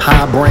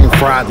 high brain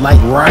fried like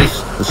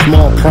rice. The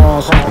small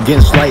prawns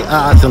against slight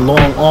odds and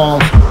long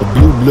arms. The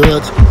blue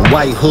bloods and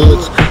white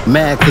hoods.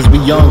 Mad cause we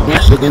young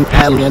looking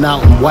alien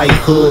out in white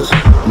hoods.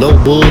 Low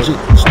budget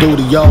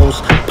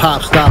studios.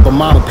 Pop stop or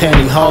mama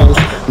pantyhose.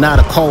 Not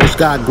a cold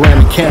Scott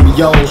Grammy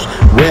cameos.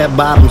 Red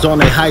bottoms on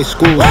their high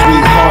school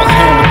sweethearts,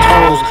 hammer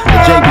toes. The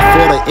J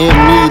before the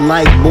ME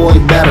like boy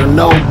better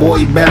know,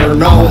 boy better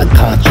know. My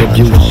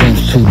contribution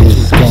to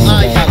this game.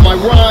 I got my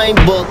rhyme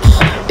books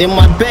in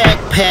my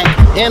backpack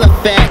and a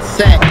fat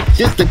sack.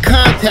 Just the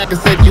contact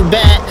and set you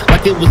back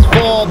like it was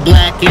fall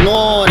black and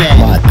all that.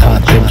 My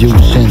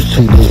contribution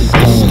to this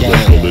game.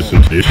 So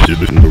listen to this shit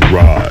in the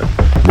ride.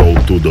 Roll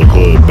through the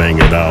hood, bang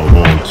it out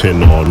on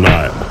 10 all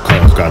night. My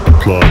cuz got the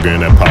plug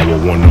in that power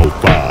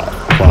 105.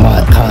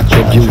 My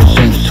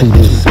contribution to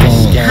this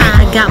game.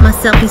 I got my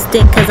selfie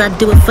stick cause I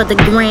do it for the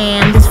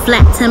gram. This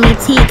flat tummy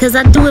tea cause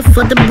I do it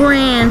for the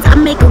brands. I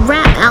make a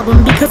rap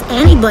album because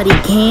anybody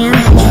can.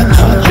 My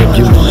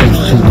contribution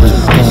to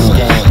this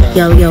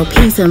game. Yo,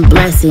 peace and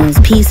blessings,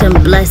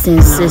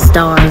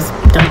 sisters.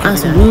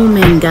 Us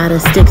women gotta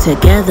stick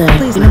together.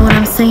 You know what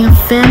I'm saying,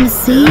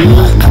 fancy?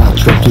 My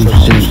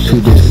contribution to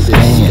this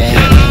game.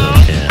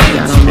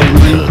 Y'all don't know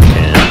me.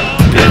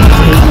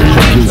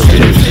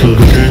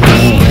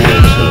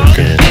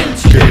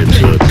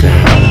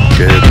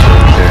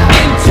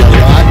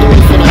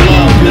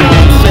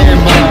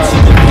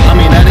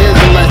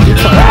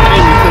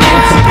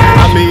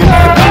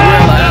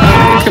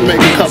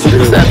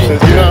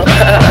 Exceptions, you know.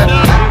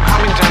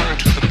 Coming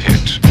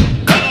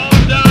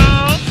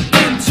down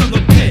into the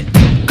pit.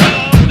 Go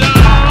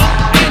down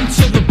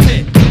into the pit. Go down into the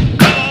pit.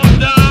 Go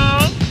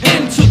down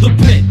into the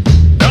pit.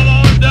 Go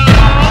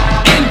down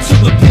into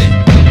the pit.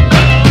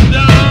 Go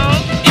down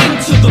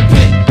into the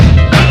pit.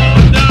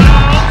 Go down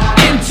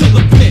into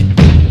the pit.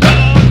 Go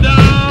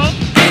down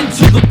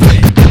into the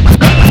pit.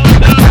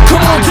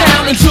 Come on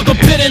down into the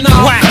pit and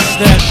I'll wax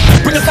that.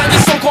 Bring us down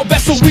your so-called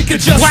best so we could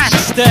just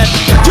wax that.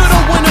 You're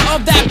the winner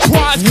of that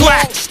prize,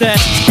 wax that.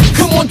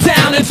 Come on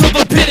down into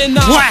the pit and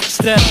I'll wax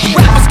that.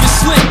 Rappers get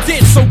slipped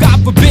in, so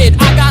God forbid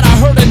I gotta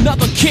hurt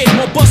another kid.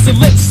 More busted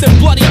lips and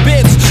bloody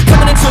bits.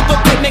 Coming into the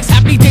pit makes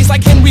happy days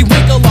like Henry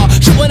Winkler.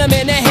 Shooting him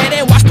in the head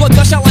and watch blood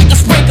gush out like a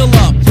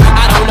sprinkler.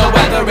 I don't know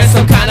whether it's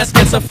some kind of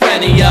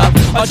schizophrenia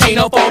or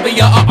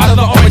genophobia or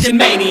other origin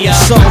mania.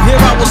 So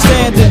here I was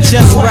standing,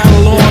 just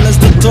rattle on as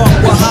the dark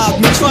will hide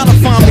me. Try to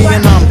find me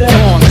and I'm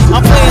gone.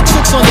 I'm playing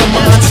tricks on your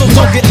mind, so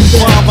don't get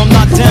involved. I'm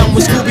not down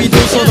with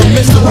Scooby-Doo, so the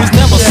mystery's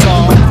never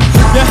solved.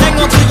 You hang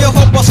on to your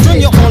hope, I'll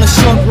string you on a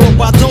short rope.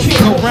 I don't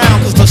look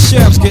around, cause the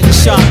sheriff's getting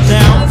shot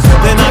down.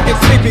 Then I get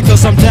creepy,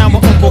 cause I'm down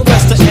with Uncle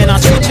Lester. And I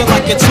treat you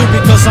like you're two,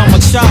 because I'm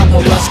a child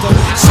molester.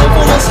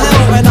 Simple as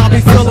hell, and I'll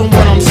be feeling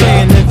what I'm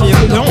saying. If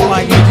you don't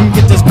like it, you can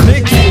get this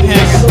big head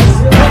hanging.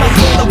 When I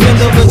feel the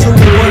individual,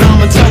 when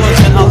I'm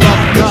intelligent, I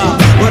love God.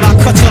 But I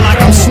cut you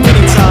like I'm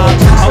Sweeney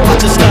Todd.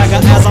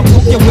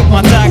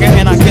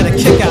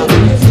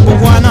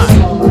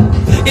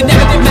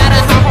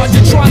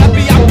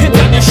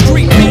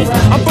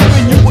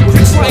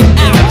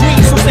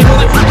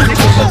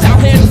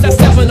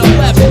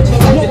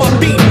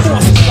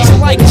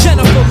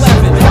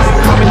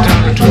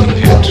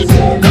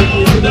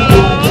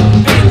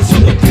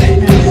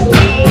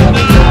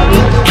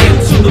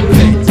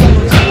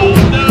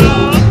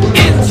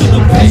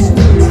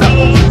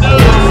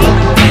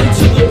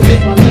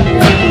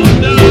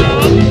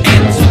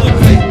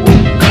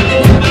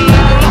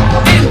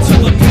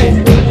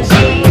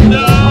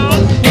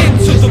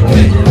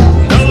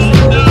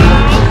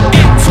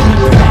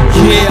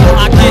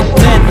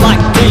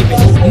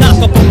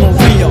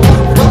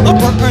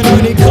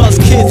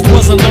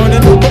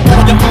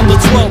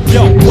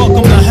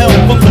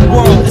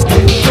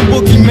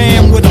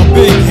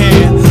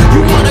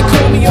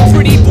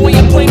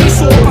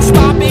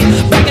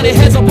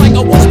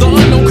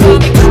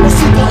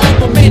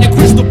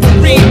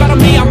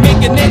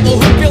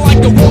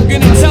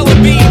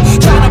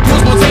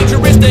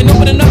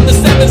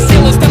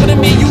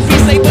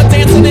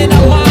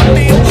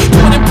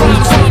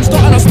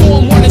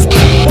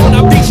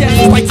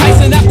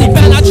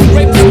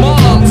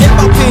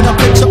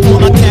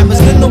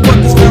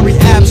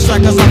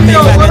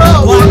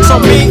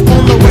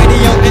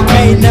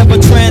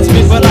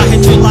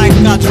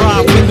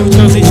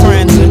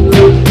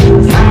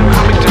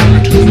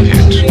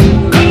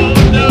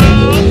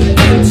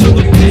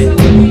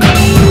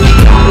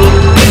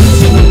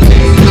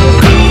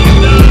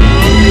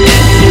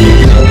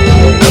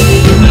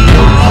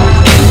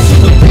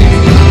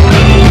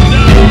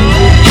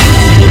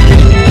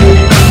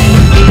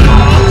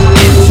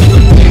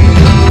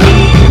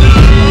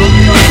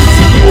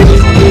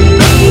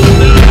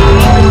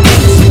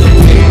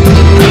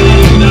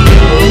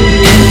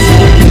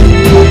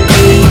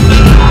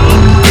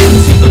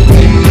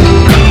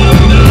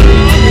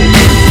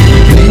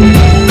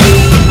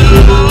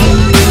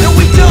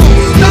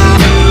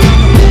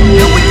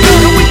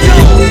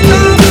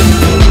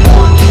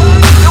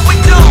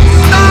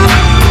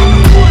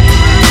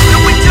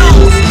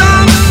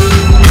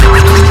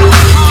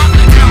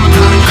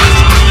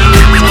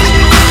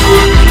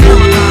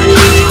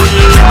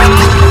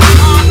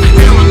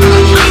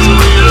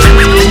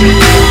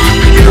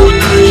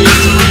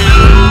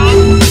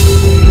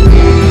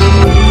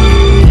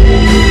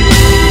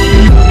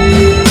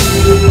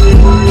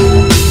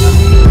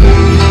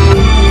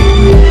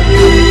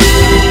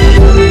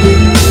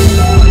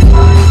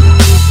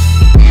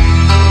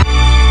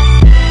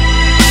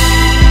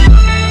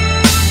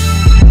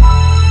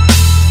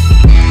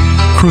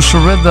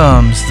 Crucial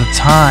Rhythms. The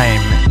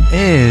time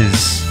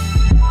is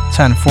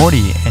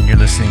 10:40, and you're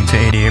listening to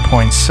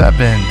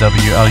 88.7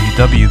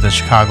 WLUW, the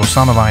Chicago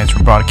Sound Alliance.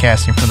 We're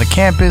broadcasting from the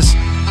campus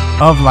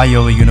of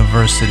Loyola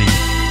University.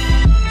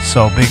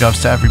 So big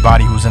ups to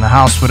everybody who's in the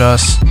house with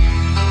us.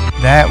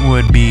 That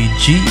would be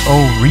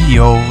G.O.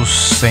 Rios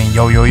saying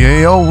yo yo yo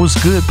yo,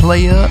 what's good,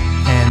 player?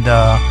 And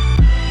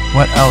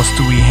what else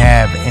do we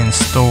have in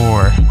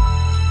store?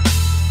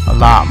 A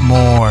lot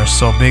more.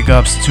 So big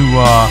ups to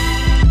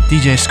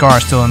DJ Scar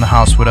still in the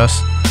house with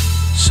us.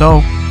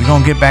 So we're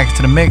gonna get back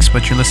to the mix,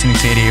 but you're listening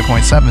to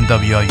 88.7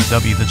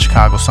 WLUW, the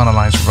Chicago Sun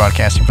Alliance. We're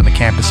broadcasting from the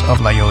campus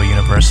of Loyola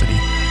University.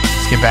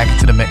 Let's get back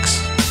into the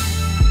mix.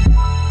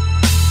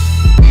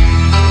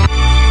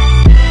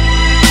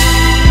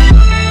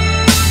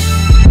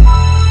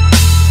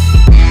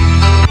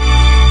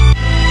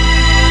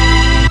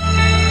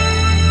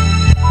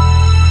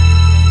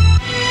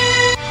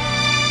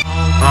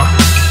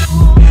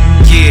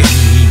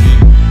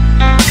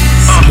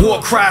 War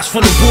cries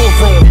from the war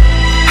room.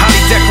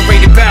 Highly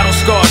decorated battle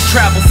scars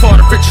travel far,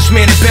 the richest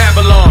man in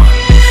Babylon.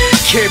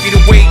 Carry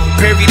the weight,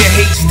 bury the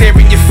hate, stare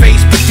in your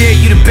face, but dare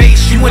you to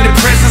base you in the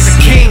presence of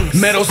kings.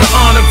 Medals of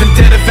honor,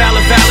 vendetta,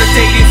 valor,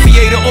 validated.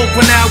 Theater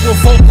open hour,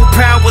 vocal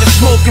power, the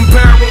smoking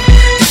barrel.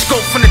 The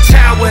scope from the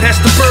tower, that's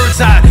the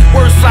bird's eye.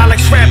 Words fly like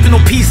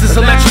shrapnel pieces,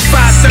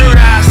 electrified third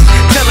eyes.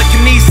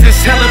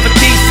 Telekinesis, hell of a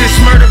thesis,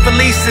 murder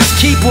releases.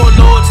 Keyboard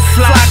lords,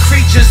 fly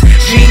creatures.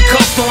 Jean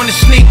cuffed on the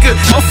sneaker,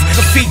 off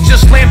the feature,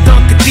 slam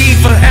dunk a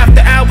diva. After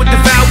hour,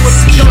 devour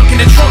junk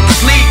in the trunk is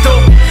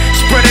lethal.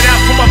 Spread it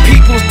out for my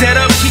peoples, dead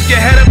up, keep your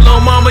head up,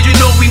 little mama, you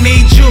know we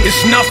need you.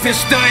 It's nothing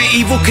stunning,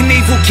 evil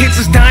Knievel, kids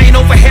is dying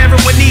over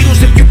heroin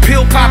needles. If you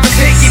pill pop and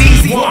take it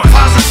easy. 1.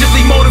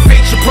 Positively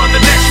motivate your brother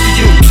next to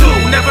you.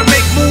 2. Never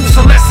make moves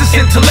unless it's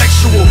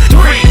intellectual.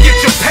 3. Get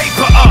your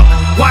paper up,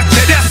 watch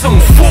it, that's on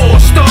 4.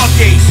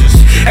 Stargazers,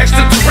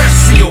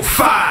 extraterrestrial.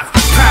 5.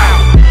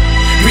 Power,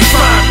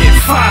 refinement.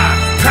 5.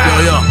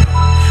 Power,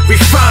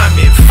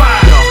 refinement.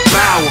 5.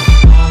 Power,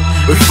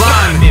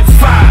 refinement.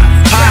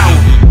 5. Power.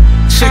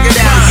 Check it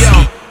out, yo.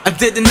 I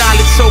did the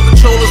knowledge show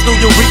controllers, New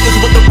Eurekas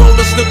with the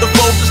rollers, slip the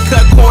focus,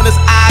 cut corners,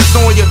 eyes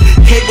on you.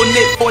 Cable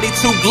knit 42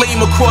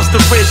 gleam across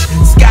the ridge.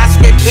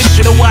 Skyscraper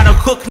issue, know how to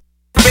cook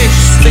fish.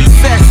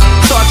 Success,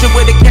 sergeant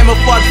with a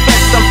camouflage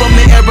vest. I'm from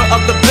the era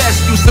of the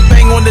best. Used to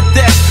bang on the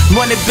desk,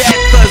 running back,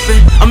 cousin.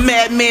 A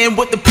madman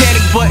with the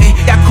panic button.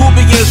 Got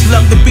Cubians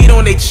love to beat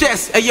on their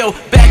chest. Hey yo,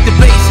 back to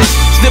basics.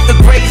 Snip the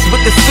grades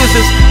with the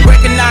scissors.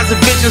 Recognize the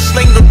vision,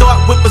 sling the dart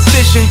with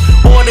precision.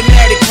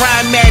 Automatic,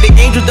 rhymatic,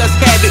 angel dust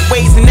habit.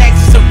 Ways and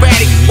axes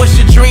erratic. What's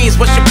your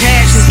dreams? What's your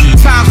passions?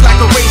 Times like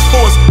a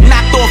racehorse,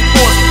 knocked off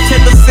course.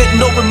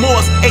 10% no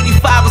remorse.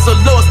 85 is a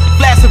loss.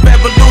 Flash of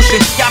revolution.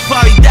 Y'all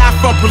probably die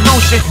from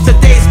pollution.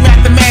 Today's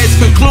mathematics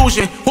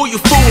conclusion. Who you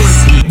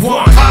fooling?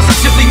 1.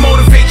 Positively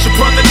motivate your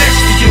brother next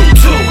to you.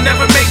 2.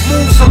 Never make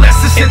moves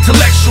unless it's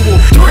intellectual.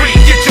 3.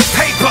 Get your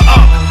paper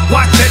up,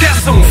 watch it,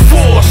 that's on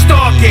 4.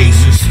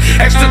 Stargazers,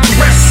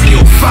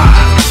 extraterrestrial. 5.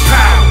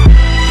 Power,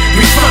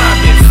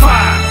 refinement.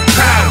 5.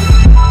 Power,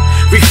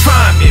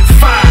 refinement.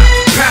 5.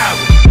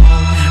 Power,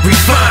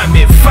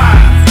 refinement. 5.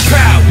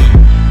 Power,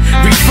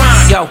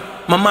 refinement. Yo,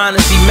 my mind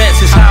is immense,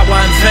 it's how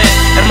I invent.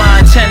 And my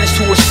intent is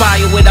to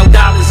aspire without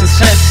dollars and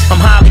cents. I'm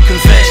highly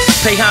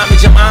convinced, pay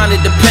homage, I'm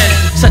honored to pen.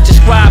 Such a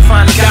scribe,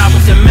 finding God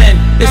within men.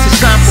 This is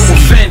time for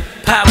within.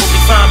 Power,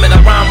 refinement, I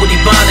rhyme with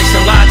ebonics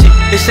and logic.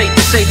 It's safe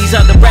to say these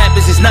other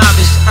rappers is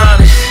novice,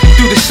 honest.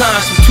 Through the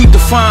signs, I'm too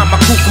defined, my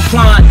crew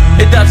compliant.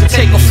 It doesn't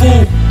take a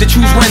fool to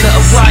choose when to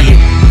apply it.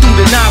 Through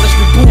the knowledge,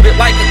 we boot it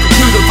like a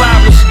computer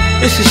virus.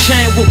 It's a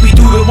shame what we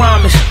do to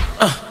rhymers.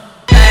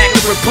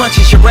 Accurate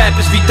punches, your rap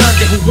is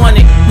redundant, who won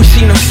it? We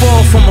seen them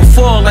fall from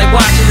afar like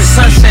watching the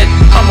sunset.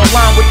 I'm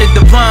aligned with the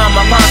divine,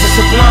 my lines are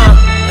sublime.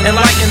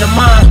 Enlighten the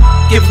mind,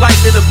 give light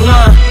to the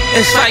blind.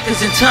 In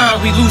cycles in time,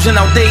 we losing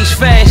our days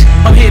fast.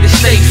 I'm here to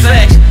stay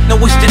fast, know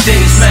it's the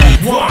days, man.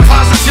 1.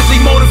 Positively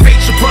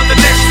motivate your brother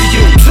next to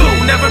you.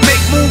 2. Never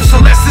make moves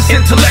unless it's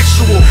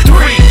intellectual. 3.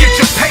 Get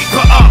your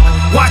paper up,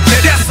 watch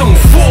it, that's on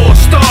 4.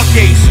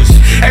 Stargazers,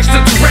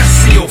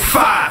 extraterrestrial.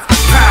 5.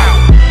 Power,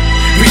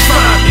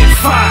 refinement.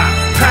 5.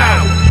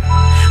 Power,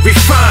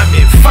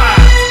 refinement. 5.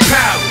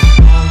 Power,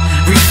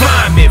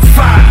 refinement. 5.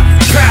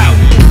 Power,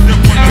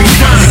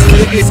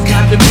 refinement. It's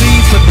got to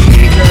bleed for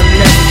me, ain't nothing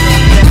left.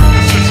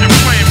 Since you're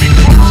playing me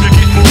close, you're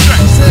getting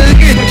checked.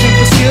 Again, looking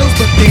for skills,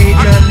 but they ain't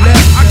nothing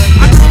left.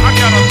 I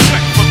got a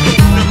check for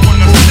those that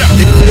wanna step.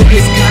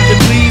 It's got to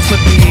bleed for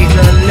me, ain't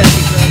nothing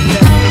left.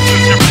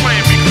 Since you're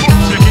playing me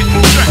close, you're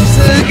getting checked.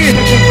 Again,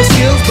 looking for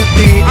skills, but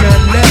they ain't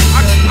nothing left.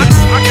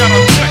 I got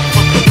a check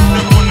for those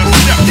that wanna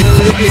step.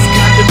 It's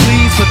got to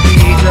bleed for me,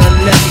 ain't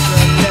nothing left.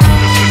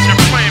 Since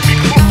you're playing me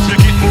close, you're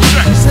getting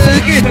checked.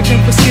 Again,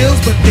 looking for skills,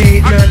 but they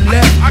ain't nothing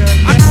left.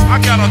 I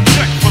got a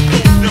check for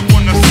those that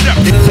wanna step.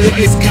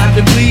 It's got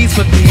to bleed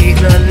for me, ain't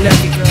nothing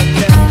left.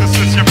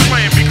 Since you're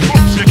playing me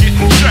close, you're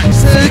getting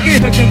checked. Again,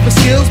 looking for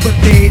skills, but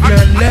they ain't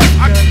nothing left.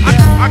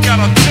 I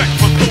got a check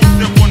for those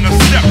that wanna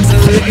step.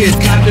 It's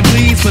got to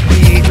bleed for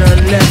me, ain't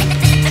nothing left.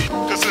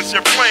 Cause Since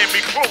you're playing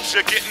me close,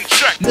 you're getting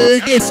checked.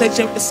 Again,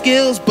 searching for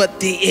skills, but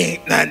there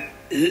ain't none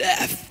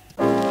left.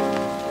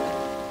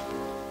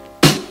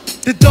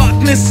 The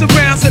darkness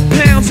surrounds and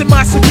pounds in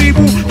my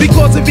cerebral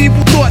because of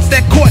evil thoughts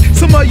that caught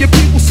some of your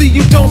people. See,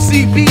 you don't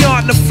see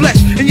beyond the flesh,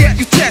 and yet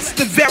you test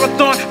the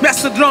Varathon,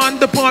 Macedon,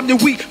 the bomb your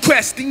weak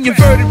quest, and your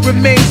verdict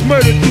remains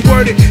murdered through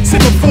worded.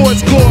 Simmer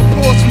forwards, gore,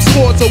 applause from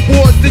scores of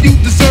wars that you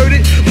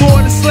deserted. More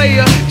than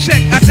Slayer,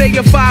 check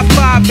Isaiah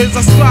 5:5 as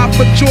I strive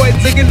for joy.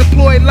 Digging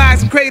deployed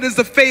lies and craters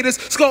of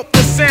faders, sculpt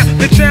the sound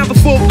that drowns the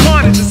full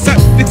carnage.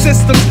 The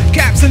systems,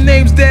 caps and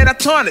names that I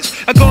tarnish.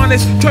 I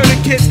garnish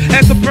tourniquets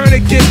as a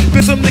tourniquet.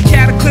 Bism the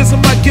cataclysm,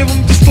 I give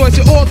them, destroys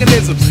your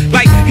organisms.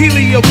 Like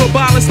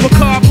Heliopolis,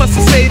 macabre plus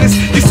a sadist.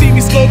 You see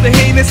me slow the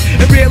heinous,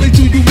 and rarely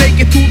do you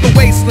make it through the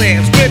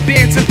wastelands. Where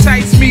bands and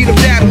tights meet a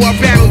battle, I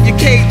rattle your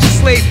cage, your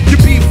slave, your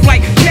beef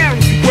like cattle.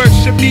 You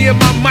worship me and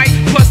my mic,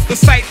 plus the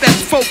sight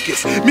that's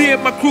focused. Me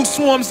and my crew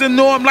swarms and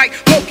norm like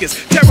locusts.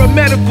 Terror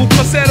medical,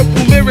 plus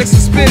edible lyrics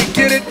and spit it.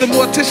 Get it? The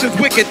mortician's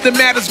wicked, the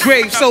matter's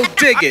grave, so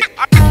dig it.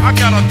 I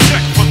got a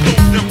check for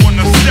those that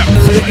wanna step.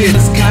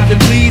 It's cotton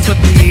please, but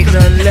there ain't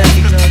none left.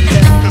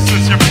 Cause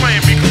since you're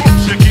playing me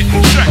close, you're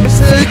getting checked.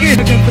 Again,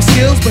 looking for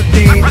skills, but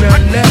there ain't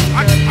none left.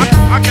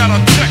 I got a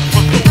check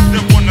for those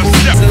that wanna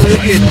step.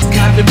 It's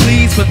cotton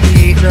please, but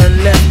there ain't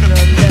none left.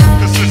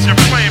 Cause since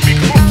you're playing me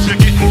close, you're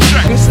getting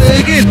checked.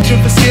 Again,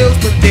 looking for skills,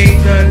 but there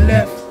ain't none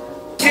left.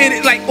 Hit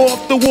it like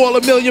off the wall,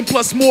 1 million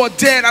plus more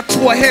dead. I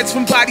tore heads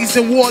from bodies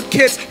and war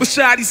kits with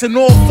shotties in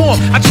all form.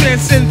 I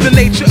transcend the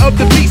nature of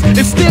the beast and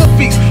still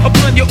feast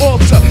upon your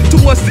altar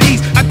towards the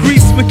east. I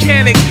grease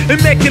mechanics and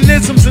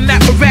mechanisms and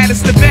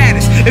apparatus the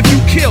baddest. If you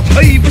kill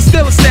or even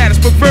still a status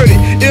perverted,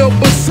 ill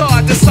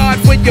bizarre, decide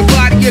when your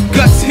body, your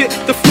guts hit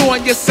the floor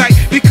and your sight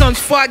becomes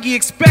foggy.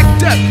 Expect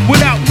death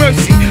without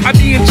mercy. I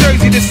be in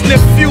Jersey to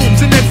sniff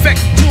fumes and infect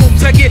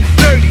tombs. I get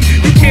dirty.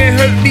 You can't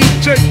hurt me,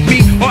 jerk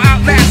me, or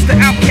outlast the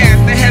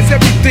outcast that has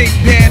everything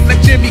bad,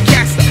 like Jimmy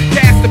Castor.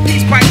 Pass the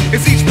peace pipe,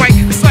 as each fight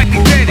is slightly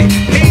dreaded.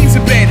 Pains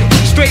embedded,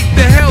 straight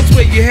to hell's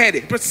where you're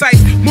headed.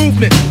 Precise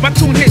movement, my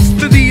tune hits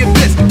to the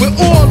abyss. Where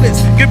all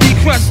this can be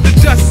crushed to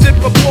dust, sip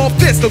of all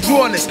fist. The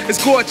rawness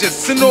is gorgeous,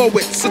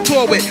 Sonorwit,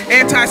 Satorwit.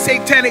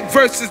 Anti-satanic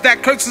verses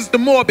that curses the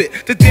morbid.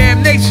 The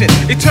damnation,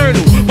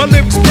 eternal. My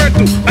lyrics burn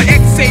through, my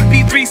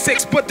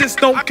XAP36, but this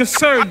don't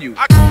concern you.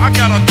 I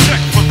got a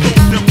check for those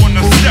that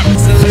wanna step.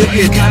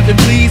 It's cotton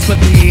please, but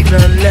there ain't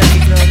none left.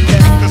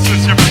 Cause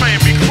since you're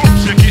playing me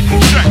close, you're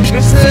getting checked.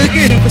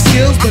 Again, for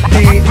skills, but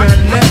there ain't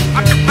none left.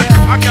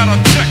 I got a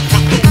check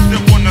for those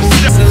that wanna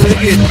step.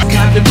 It's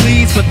cotton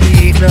please, but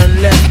there ain't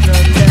none left.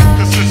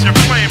 Cause since you're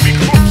playing me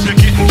close, you're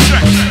getting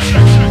checked.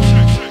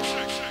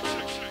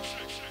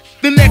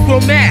 The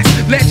necromask,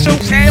 let your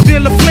hand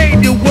feel a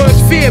flame. Your words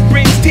fear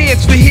brings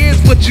tears, but here's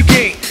what you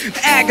gain.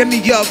 The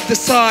agony of the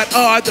sod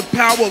are the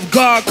power of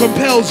God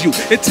compels you.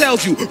 It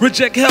tells you,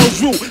 reject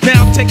hell's rule.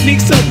 Now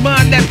techniques of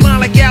mine that blind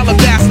like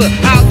alabaster.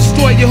 I'll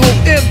destroy your whole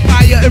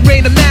empire and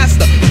reign a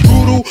master.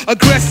 Brutal,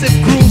 aggressive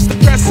grooves,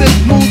 depressive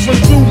moves run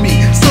through me.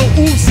 So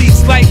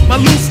Uzi's like my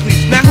loose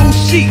leaf. Now who's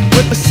she?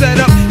 With the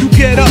setup, you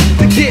get up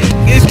to get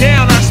it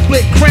down. I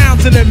split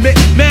crowns and admit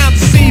mounds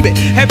to see it.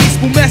 Heavy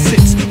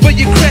spumescence for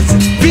your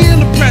crescents. Feel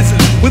the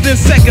presence within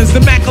seconds.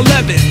 The Mac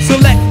 11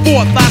 select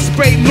forth. I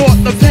spray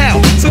north of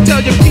hell. So tell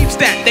your peeps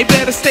that they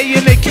better stay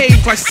in their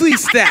caves like sleep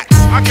stacks.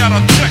 I got a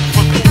check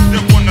for those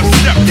that wanna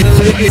step.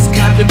 It's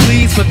cotton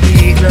please, but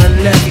there ain't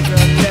none left.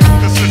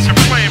 Cause since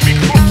you're playing me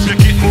close, you're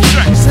getting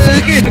checked.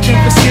 Again, looking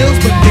for skills,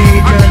 but there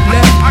ain't none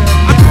left.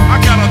 I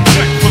got a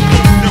check for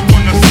those that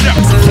wanna step.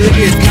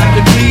 It's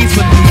cotton please,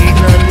 but there ain't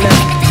none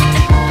left.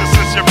 Cause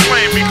since you're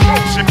playing me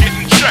close, you're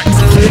getting checked.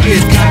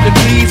 It's cotton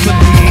please, but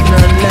there ain't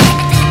none left.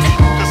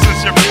 Cause since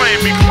you're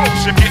playing me close,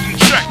 you're getting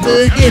checked.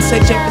 Again,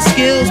 searching for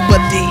skills,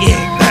 but there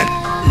ain't none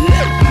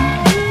left.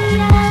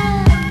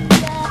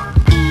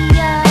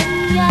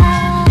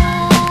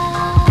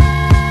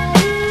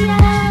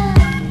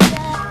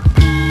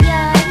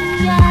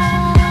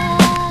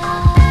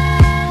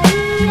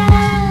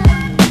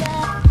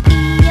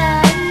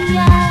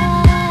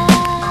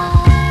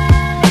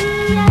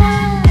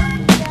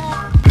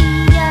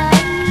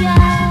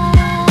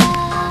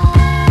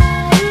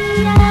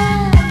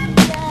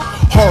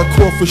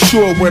 Hardcore for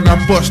sure when I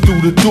bust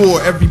through the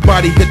door.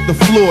 Everybody hit the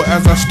floor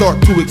as I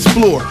start to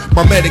explore.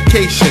 My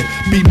medication,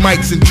 beat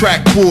mics and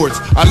track boards.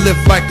 I live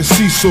like a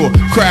seesaw,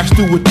 crash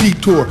through a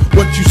detour.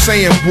 What you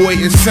saying, boy,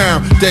 is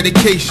sound,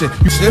 dedication.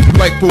 You sip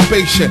like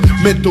probation,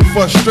 mental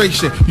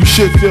frustration. You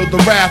should feel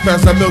the wrath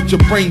as I melt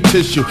your brain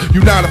tissue.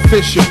 You not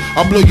official,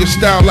 I blow your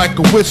style like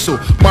a whistle.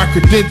 My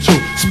credential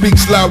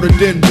speaks louder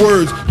than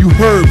words. You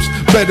herbs,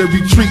 better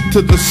retreat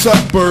to the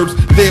suburbs.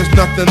 There's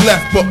nothing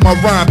left but my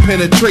rhyme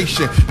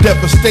penetration.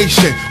 Devastation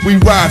patient. We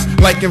rise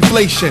like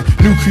inflation.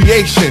 New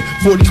creation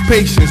for these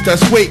patients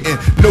that's waiting.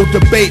 No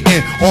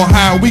debating on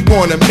how we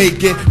gonna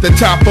make it. The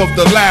top of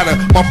the ladder.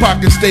 My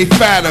pockets stay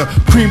fatter.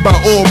 Cream by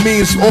all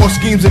means. All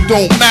schemes it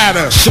don't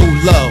matter. Show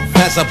love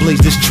as I blaze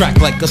this track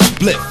like a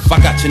spliff.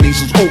 I got your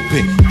nasals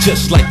open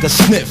just like a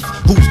sniff.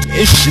 Who's the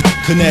issue?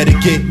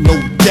 Connecticut, no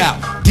doubt.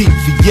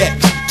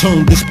 DVX,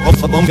 turn this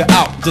motherfucker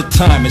out. The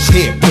time is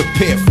here.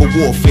 Prepare for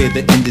warfare.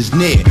 The end is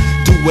near.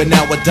 Do it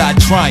now or die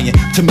trying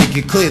to make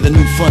it clear. The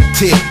new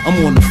frontier.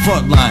 I'm on the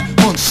front line.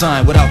 Hunt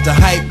sign without the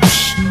hype.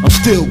 I'm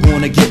still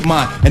gonna get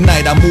mine. At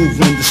night I move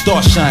when the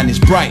star shine is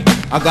bright.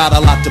 I got a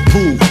lot to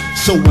prove.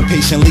 So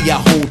impatiently I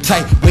hold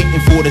tight,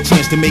 waiting for the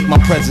chance to make my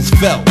presence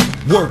felt.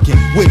 Working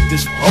with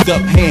this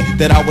up hand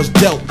that I was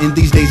dealt in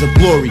these days of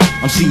glory.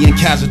 I'm seeing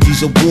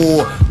casualties of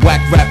war.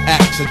 Whack rap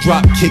acts, a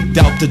drop kicked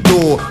out the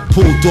door.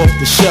 Pulled off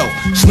the shelf,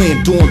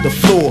 slammed on the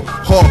floor.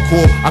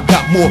 Hardcore, I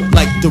got more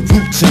like the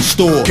roots in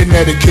store.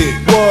 Connecticut,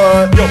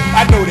 what? Yo,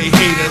 I know they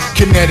hate us.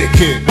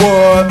 Connecticut,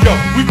 what? Yo,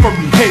 we from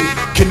New Haven.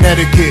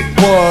 Connecticut,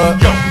 what?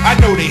 Yo, I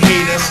know they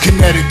hate us.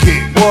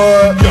 Connecticut,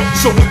 what? Yo,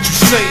 so what you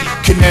say?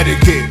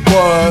 Connecticut,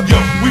 what?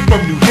 Yo, we from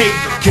New Haven.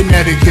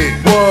 Connecticut,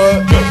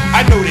 what? Yo,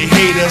 I know they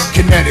hate us.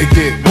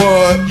 Connecticut,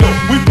 what? Yo,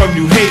 we from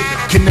New Haven.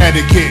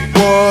 Connecticut,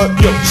 what?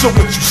 Yo, so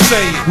what you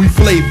say? We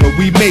flavor,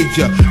 we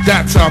major,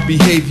 that's our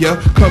behavior.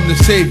 Come to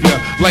save ya,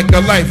 like a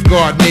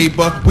lifeguard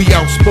neighbor. We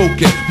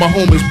outspoken, my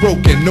home is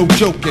broken, no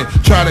joking.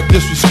 Try to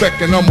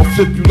disrespect and I'ma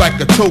flip you like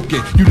a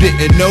token. You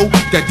didn't know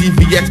that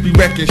DVX be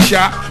wrecking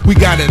shop? We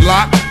got it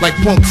locked, like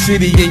Punk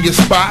City in your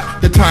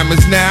spot. The time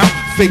is now,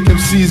 fake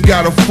MCs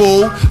got a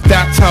fool.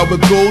 That's how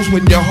it goes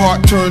when your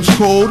heart turns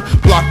cold.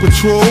 Block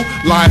patrol,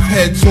 live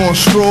heads on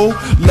stroll.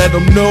 Let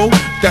them know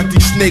that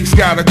these snakes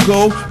gotta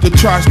go. The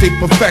tri-state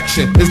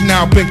perfection has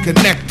now been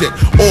connected.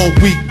 All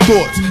weak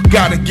thoughts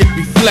gotta get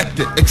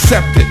reflected.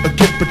 Accept it or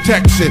get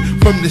protection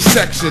from this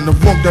section, the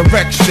wrong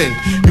direction.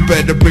 You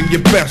better bring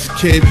your best,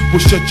 kid. We'll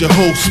shut your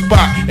whole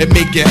spot and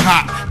make it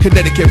hot.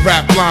 Connecticut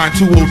rap line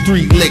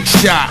 203 Lake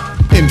Shot.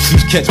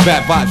 MCs catch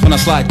bad vibes when I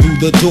slide through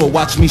the door.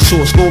 Watch me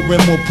soar,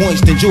 scoring more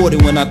points than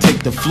Jordan when I take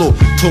the floor.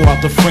 Tore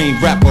out the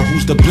frame, rapper,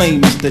 who's to blame?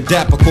 Mr.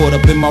 Dapper, caught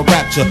up in my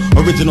rapture.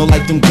 Original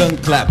like them gun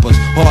clappers,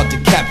 hard to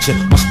capture.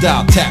 My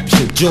style taps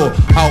your jaw.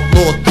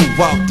 Outlaw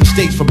throughout the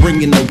states for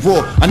bringing the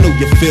raw. I know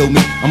you feel me,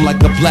 I'm like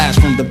a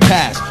blast from the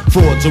past.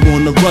 Frauds are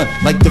on the run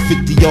like the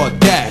 50-yard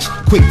dash.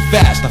 Quick,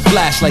 fast, I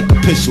flash like a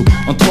pistol.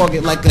 On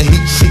target like a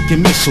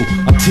heat-seeking missile.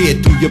 I tear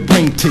through your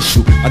brain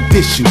tissue. I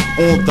dish you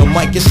on the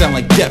mic, it sound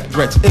like death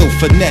threats. Ill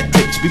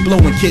phonetics, be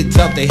blowing kids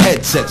out their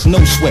headsets. No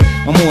sweat,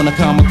 I'm on a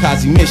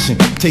kamikaze mission.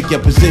 Take your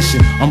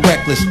position, I'm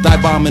reckless.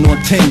 Die bombing on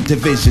 10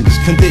 divisions.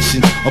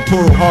 Condition of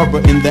Pearl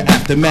Harbor in the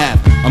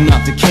aftermath. I'm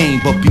not the Kane,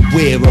 but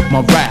beware of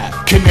my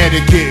wrath.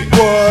 Connecticut,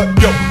 what?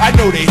 Yo, I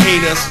know they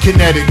hate us.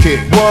 Connecticut,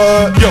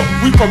 what? Yo,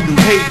 we from New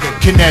Haven.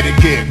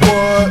 Connecticut,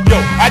 what? Yo,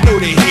 I know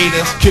they hate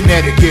us.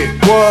 Connecticut,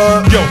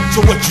 what? Yo,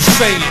 so what you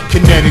saying?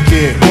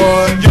 Connecticut,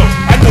 what? Yo,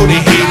 I know they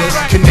hate us.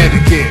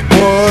 Connecticut,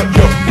 what?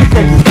 Yo, we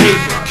from New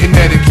Haven.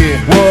 Connecticut,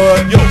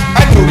 what? Yo,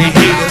 I know they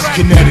hate us.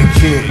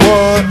 Connecticut,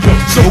 what? Yo,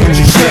 so what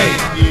you say?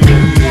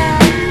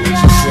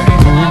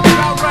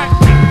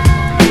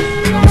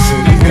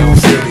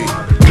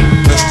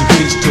 Rest in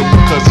peace to my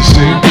cousin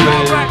Shane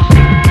Plan.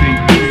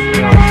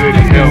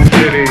 Elm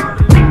City.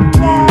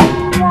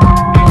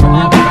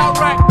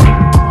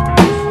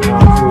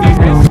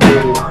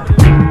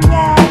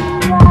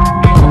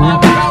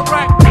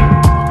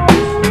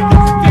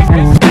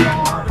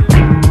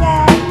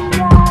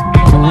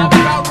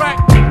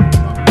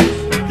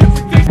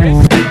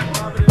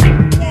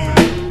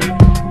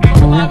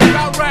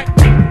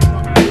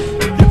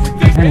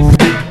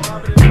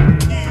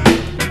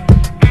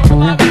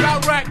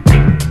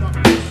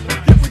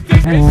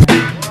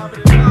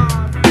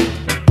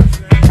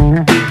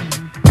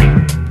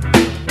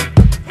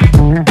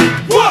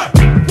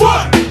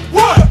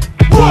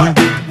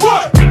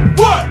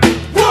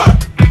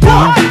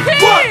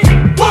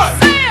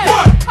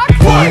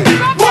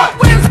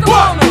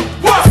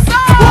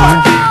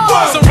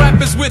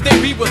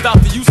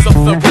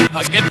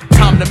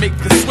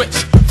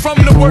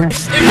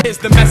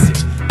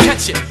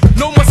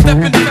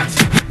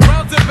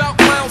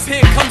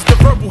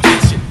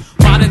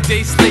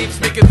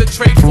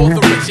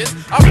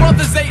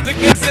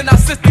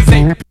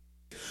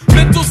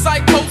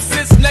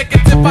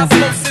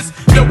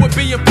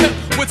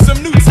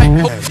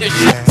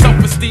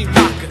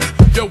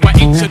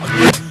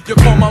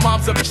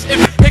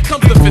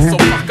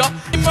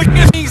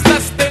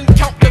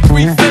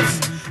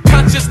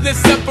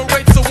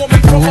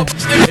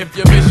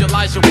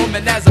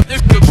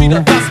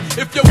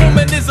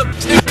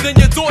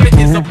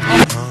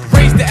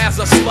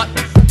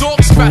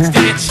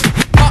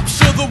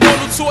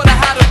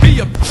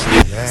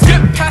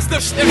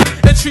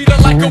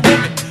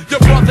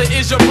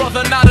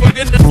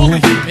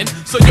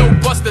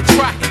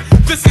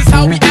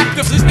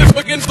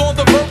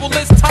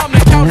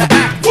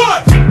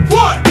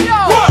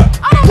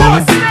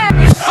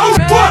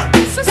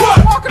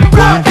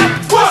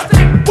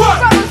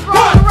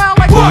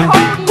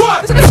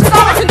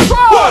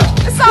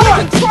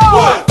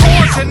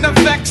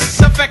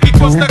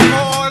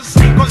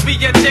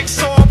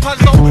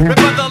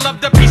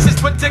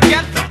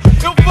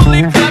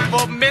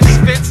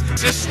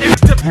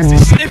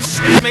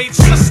 It's made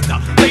sister,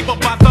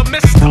 labeled by the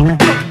mister,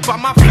 broke by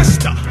my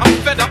fister. I'm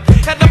fed up,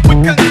 head up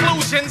with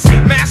conclusions.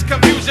 Mass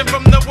confusion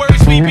from the words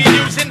we be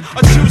using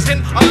or choosing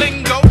a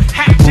lingo.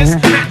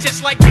 Hatches,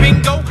 matches like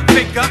bingo.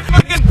 Figure,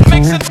 fucking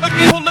makes it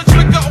fucking pull the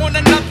trigger on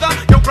another.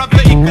 Your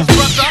brother equals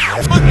brother.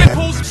 Fucking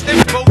pulls in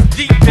both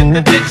deep in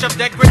the ditch of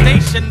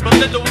degradation.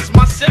 Belittles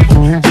my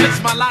civil, splits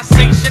my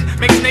lisation,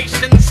 makes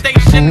nation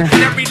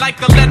stationary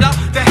like a letter.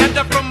 The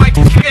header from my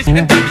is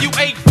in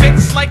W8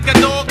 fits like a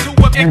dog to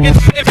a chicken.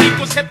 If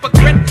equals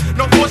hypocrite,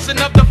 no forcing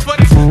of the foot.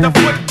 The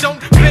foot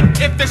don't fit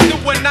if it's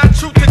new and not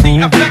true to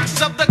the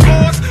effects of the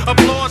cause.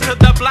 Applause to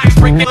the blacks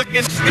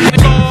breaking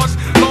laws,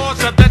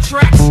 laws of the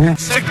tracks.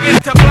 Sick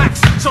into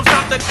blacks, so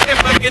stop the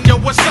again. Yo,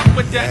 what's up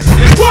with that?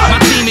 My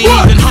team ain't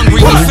even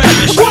hungry, we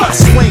famished.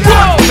 Swing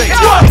on the face,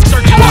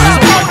 searching for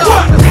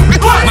sword.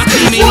 My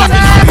team ain't even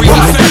hungry, we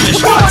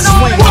famished.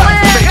 Swing on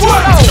the face,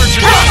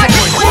 searching for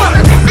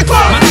sword.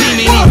 My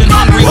team ain't even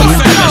hungry, we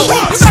famished.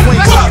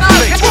 Swing on the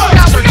face,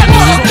 searching for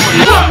sword. My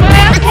team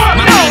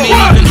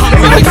ain't even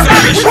hungry, we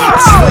famished.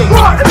 Swing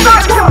on the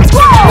face,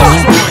 searching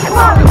for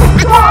sword.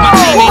 My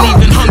team ain't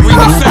even hungry,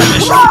 we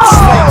famished.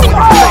 Swing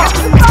on the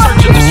face,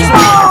 searching for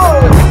sword.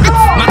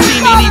 My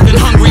team ain't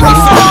even hungry,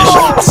 we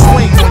famished.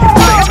 Swing on your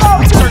face,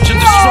 search and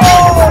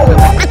destroy.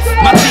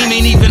 My team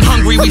ain't even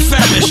hungry, we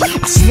famished.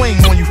 Swing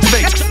on your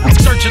face,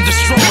 search and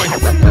destroy.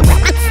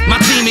 My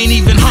team ain't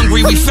even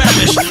hungry, we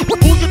famished.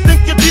 Who you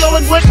think you're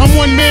dealing with? I'm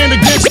one man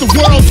against the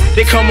world.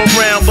 They come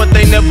around, but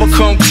they never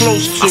come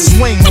close to. I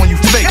swing on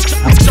your face,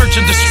 search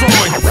and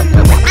destroy.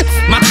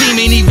 My team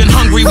ain't even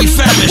hungry, we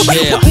famished.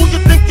 Yeah. Who you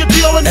think you're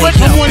dealing with?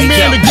 I'm one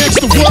man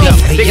against the world.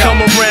 They come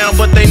around,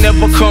 but they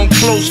never come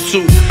close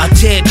to. I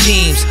tear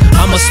teams,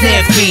 I'm a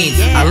snare fiend.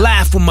 I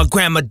laugh when my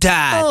grandma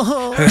died.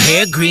 Her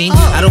hair green,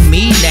 I don't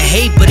mean to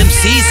hate, but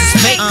MCs is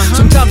fake.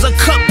 Sometimes I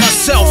cut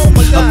myself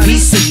a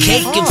piece of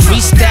cake and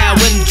freestyle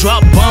and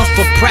drop bombs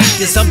for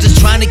practice. I'm just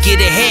trying to get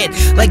ahead,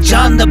 like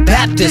John the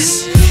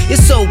Baptist.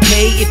 It's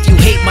okay if you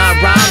hate my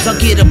rhymes. I'll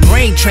get a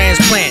brain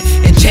transplant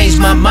and change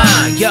my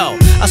mind. Yo,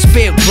 I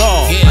spit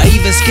raw, I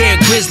even scared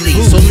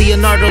grizzlies. So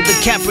Leonardo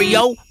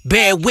DiCaprio,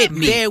 bear with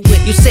me.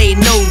 You say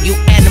no, you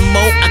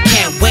animal, I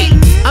can't wait.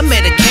 I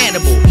met a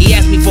cannibal, he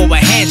asked me for a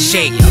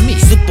handshake.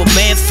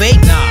 Superman fake?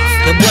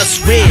 Then what's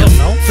real?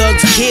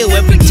 Thugs kill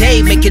every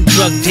day making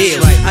drug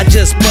deals. I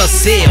just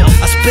bust ill,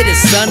 I spit it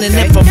son, and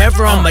if I'm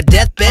ever on my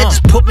deathbed,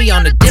 just put me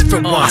on a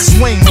different one. I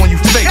swing on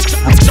your face,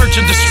 search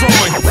and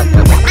destroy.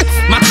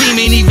 My team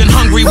ain't even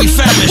hungry, we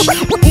famished.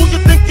 Who you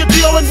think you're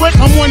dealing with?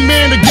 I'm one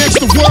man against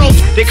the world.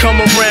 They come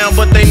around,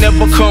 but they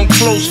never come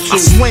close to. I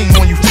swing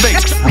on your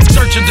face,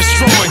 search and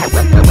destroy.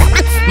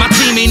 My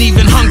team ain't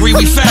even hungry,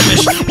 we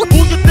famished.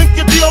 Who you think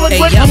you're dealing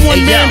with? I'm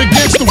one man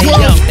against the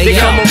world. They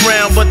come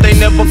around, but they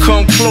never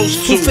come close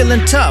to. Who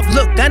feeling tough?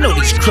 Look, I know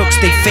these crooks,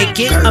 they fake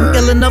it. I'm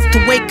ill enough to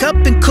wake up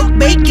and cook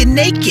bacon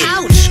naked.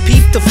 Ouch,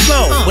 peep the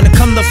flow. When it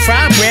come to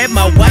fry bread,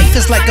 my wife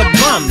is like a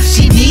bum.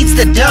 She needs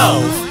the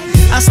dough.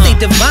 I stay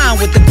divine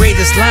with the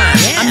greatest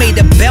lines. I made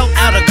a belt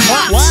out of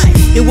clots.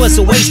 It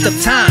was a waste of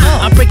time.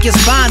 I break your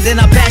spine,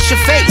 then I bash your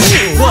face.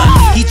 What?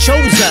 He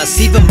chose us.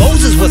 Even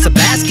Moses was a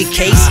basket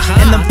case.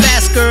 And them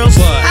fast girls,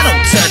 I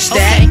don't touch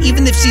that.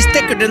 Even if she's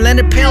thicker than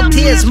Leonard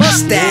Peltier's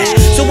mustache.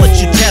 So what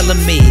you telling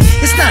me?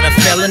 It's not a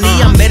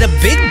felony. I met a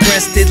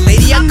big-breasted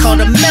lady. I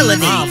called her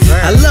Melanie.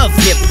 I love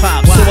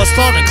hip-hop, so I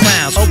slaughter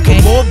clowns.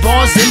 Put more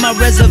bars in my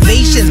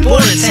reservations,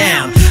 border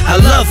town. I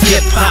love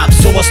hip-hop,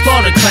 so I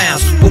slaughter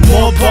clowns. With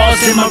more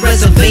bars in my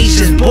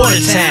reservations, border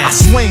town. I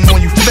swing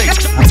on your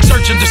face,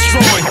 search and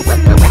destroy.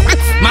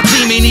 My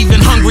team ain't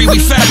even hungry, we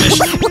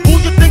famished. Who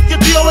you think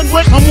you're dealing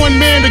with? I'm one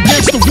man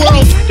against the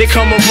world. They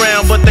come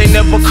around, but they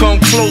never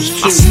come close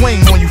to. I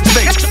swing on your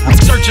face,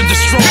 search and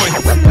destroy.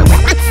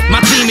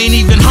 My team ain't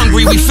even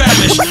hungry, we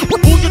famished.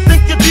 Who you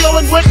think you're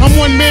dealing with? I'm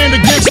one man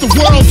against the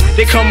world.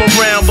 They come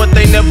around, but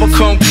they never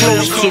come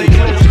close to.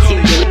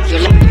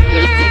 You're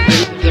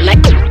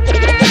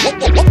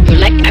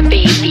like a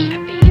baby.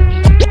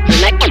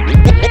 You're like a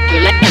baby.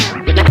 You're like a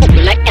baby.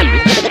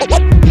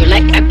 You're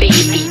like a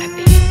baby.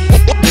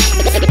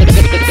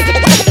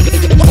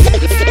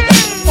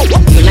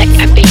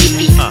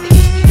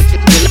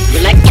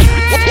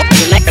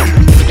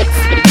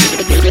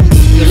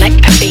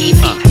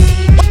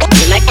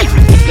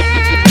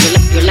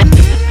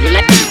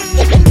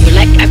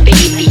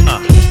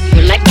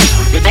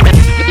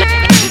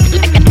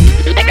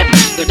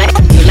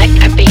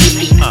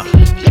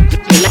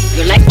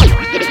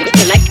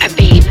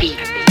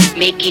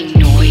 Making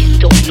noise,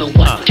 don't know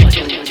what to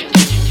do.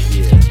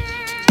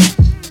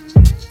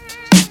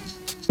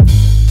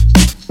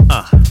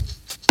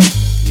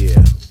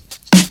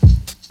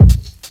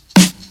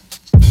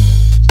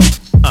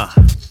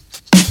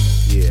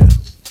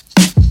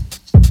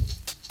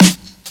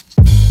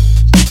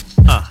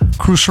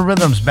 Crucial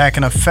Rhythms back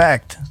in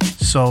effect.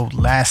 So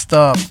last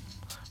up,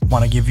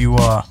 want to give you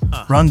a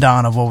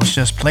rundown of what was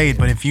just played.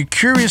 But if you're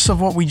curious of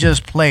what we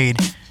just played,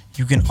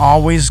 you can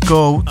always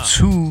go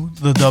to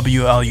the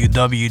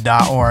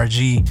WLUW.org.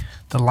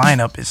 The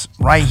lineup is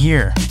right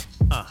here.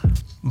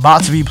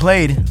 About to be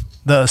played.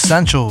 The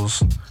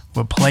Essentials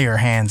with Player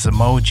Hands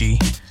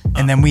emoji.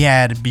 And then we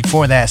had,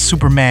 before that,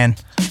 Superman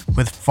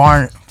with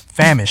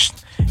Famished.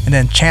 And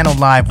then Channel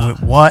Live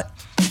with What?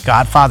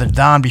 Godfather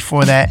Don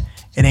before that.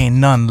 It Ain't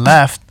None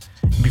Left.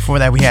 And before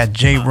that, we had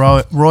Jay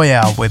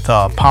Royale with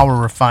Power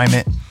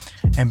Refinement.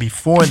 And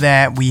before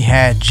that, we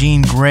had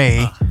Jean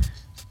Grey.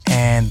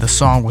 And the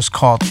song was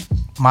called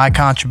My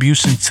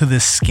Contribution to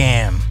This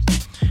Scam.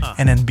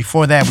 And then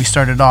before that, we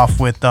started off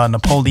with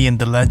Napoleon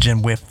the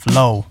Legend with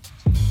Flow.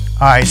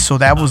 Alright, so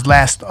that was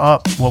last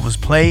up what was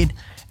played.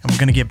 And we're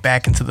going to get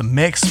back into the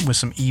mix with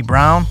some E.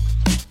 Brown.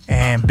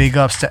 And big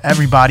ups to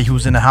everybody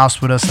who's in the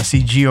house with us. I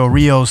see Gio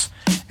Rios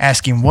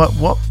asking,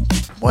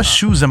 what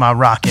shoes am I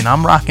rocking?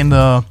 I'm rocking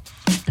the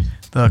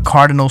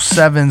Cardinal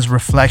 7's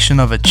Reflection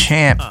of a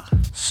Champ.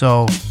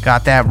 So,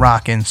 got that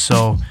rocking.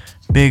 So,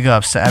 big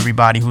ups to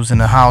everybody who's in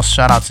the house.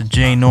 Shout out to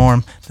J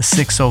Norm, the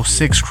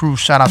 606 crew.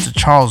 Shout out to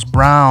Charles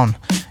Brown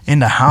in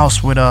the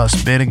house with us.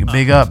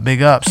 Big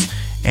ups.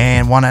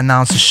 And want to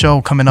announce a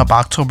show coming up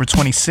October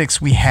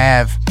 26th. We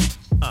have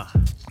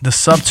the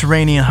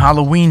Subterranean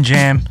Halloween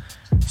Jam,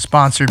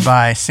 sponsored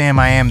by Sam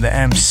I Am the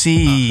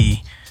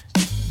MC.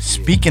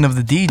 Speaking of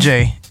the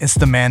DJ, it's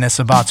the man that's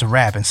about to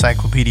rap,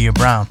 Encyclopedia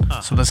Brown.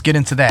 So let's get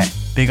into that.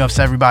 Big ups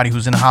to everybody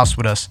who's in the house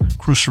with us.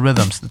 Crucial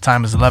Rhythms. The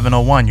time is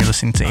 11:01. You're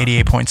listening to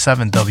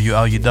 88.7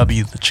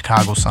 WLUW, the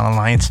Chicago Sun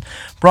Alliance,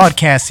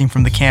 broadcasting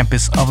from the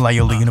campus of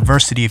Loyola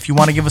University. If you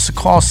want to give us a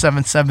call,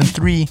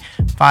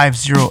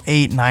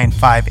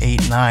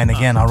 773-508-9589.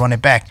 Again, I'll run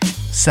it back.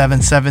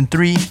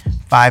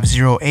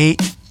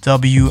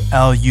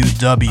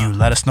 773-508-WLUW.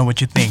 Let us know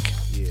what you think.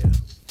 Yeah.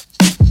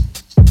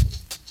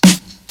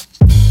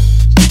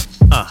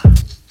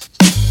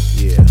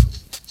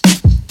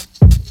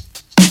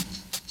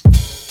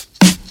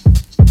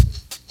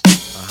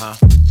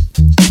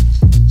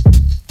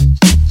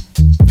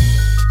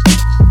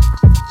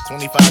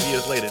 25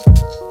 years later,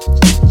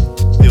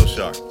 still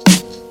sharp.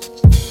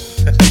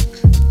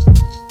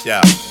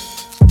 Yeah,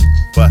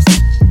 bust.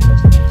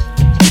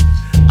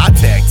 I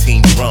tag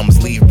team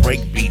drums, leave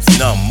break beats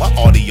numb. My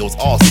audio's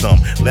awesome,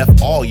 left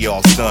all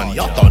y'all stunned.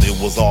 Y'all thought it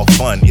was all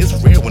fun. It's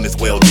rare when it's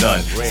well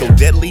done. So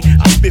deadly,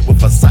 I spit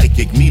with a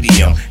psychic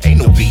medium. Ain't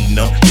no beating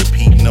them,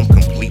 repeating them,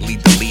 completely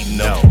deleting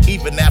them.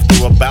 Even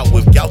after a bout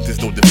with gout,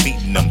 there's no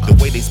defeating them. The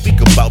way they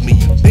speak about me,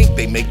 you think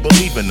they make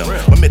believe in them.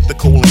 My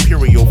mythical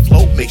imperial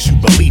flow makes you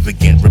believe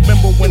again.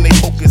 Remember when they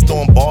focused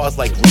on bars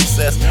like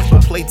recess?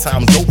 But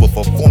playtime's over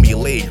for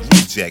formulaic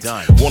rejects.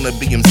 Wanna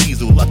be MCs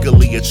who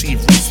luckily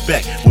achieve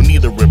respect will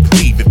need a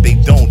reprieve if they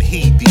don't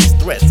heed these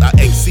threats. I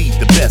exceed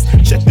the best.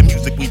 Check the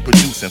music we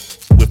producing.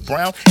 With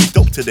Brown, it's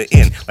dope to the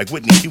end, like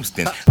Whitney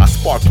Houston. I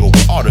sparkle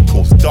with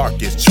articles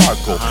dark as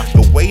charcoal.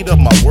 The weight of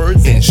my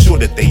words ensure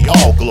that they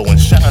all glow and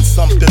shine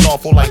something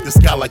awful like the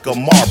sky, like a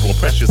marble.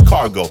 Precious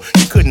cargo,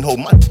 you couldn't hold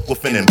my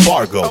with an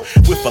embargo.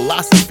 With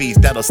philosophies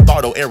that'll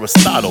startle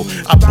Aristotle.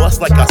 I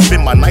bust like I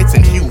spend my nights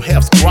in Hugh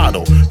Hef's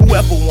grotto.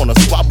 Whoever wanna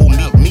squabble,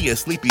 meet me at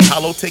Sleepy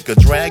Hollow. Take a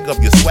drag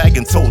of your swag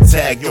and toe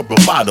tag your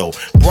bravado.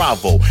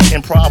 Bravo,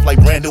 improv like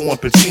Brando and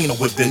Pacino.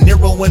 With De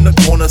Niro in the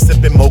corner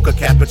sipping mocha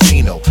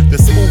cappuccino. The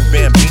smooth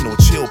Bambino,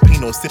 chill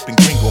Pino, sipping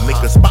gringo.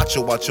 Make a spot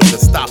you out your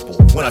Gestapo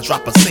when I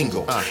drop a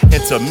single.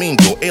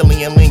 Intermingle,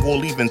 alien lingual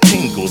leaving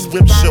tingles.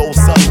 Whip shows,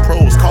 sun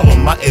pros, call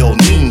them my El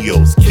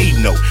Ninos.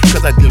 Keynote,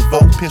 cause I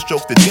devote pin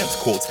strokes to dense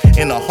quotes.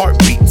 In a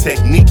heartbeat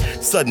technique,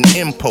 sudden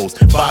impulse.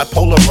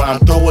 Bipolar rhyme,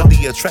 thrower,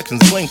 the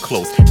attractions blend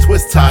close.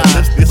 Twist tie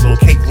lips,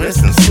 dislocate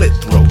wrists and slit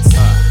throats.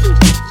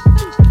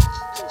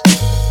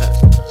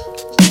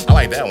 I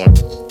like that one.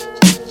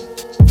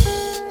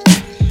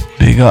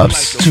 Big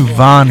ups to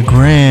Von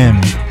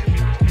Grimm.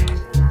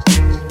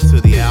 To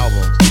the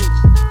album.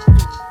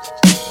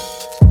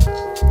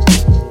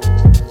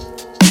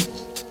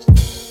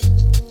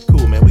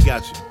 Cool, man, we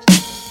got you.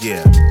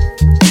 Yeah.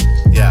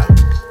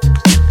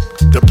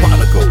 The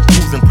prodigal,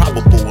 who's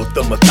improbable with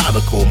the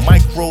methodical.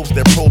 Microbes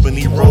that probe and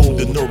erode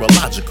the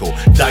neurological.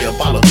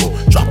 Diabolical,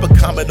 drop a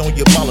comment on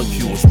your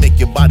molecules. Make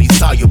your body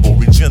soluble,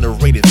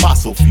 regenerated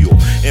fossil fuel.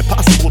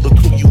 Impossible to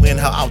clue you in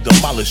how I'll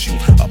demolish you.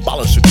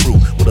 Abolish a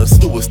crew with a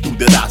slew of stew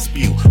that I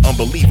spew.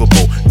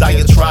 Unbelievable,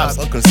 diatribes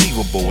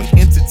unconceivable. An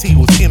entity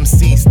whose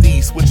MC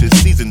Steve switches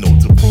seasonal.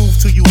 To prove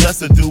to you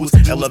lesser dudes,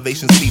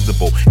 elevation's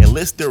feasible.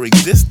 Enlist their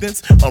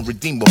existence,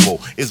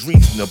 unredeemable. It's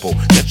reasonable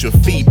that you're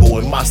feeble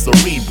in my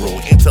cerebral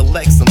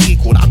intellect. Some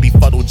equal, I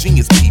befuddle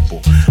genius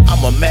people.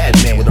 I'm a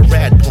madman with a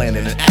rad plan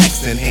and an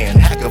axe in hand.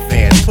 Hacker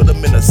fan, put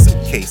them in a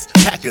suitcase.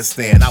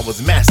 Pakistan, I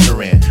was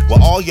mastering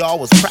while all y'all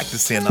was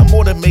practicing. I'm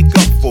more to make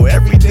up for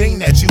everything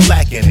that you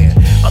lacking in.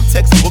 I'm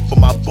textbook, but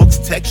my book's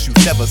text effects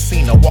you've never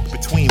seen. I walk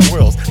between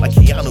worlds like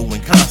Keanu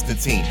and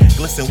Constantine,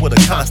 glisten with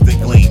a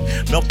constant gleam.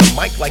 Melt the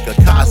mic like a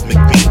cosmic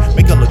beam,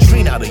 make a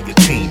latrine out of your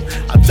team.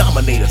 I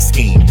dominate a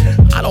scheme.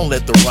 I don't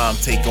let the rhyme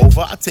take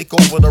over, I take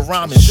over the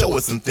rhyme and show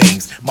it some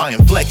things. My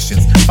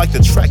inflections fight the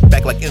track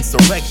back like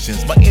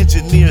insurrections. My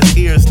engineers'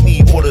 ears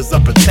need orders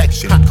of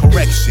protection.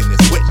 Correction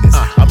is witness.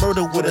 I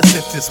murder with a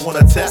sentence. Want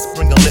a test?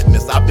 Bring a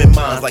litmus. I've been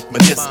minds like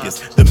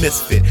meniscus, the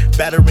misfit,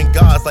 battering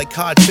gods like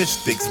codfish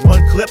sticks.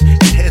 One clip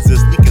and heads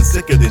is leaking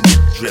sicker than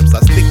drips. I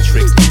stick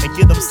tricks and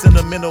get them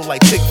sentimental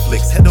like chick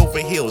flicks. Head over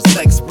heels,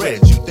 neck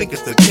spread. You think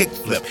it's a kick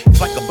flip?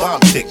 It's like a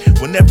bomb tick.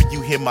 Whenever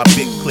you hear my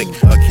big click,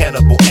 a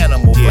cannibal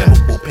animal,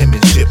 flammable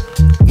penmanship.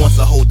 Once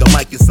I hold the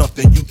mic, it's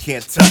something you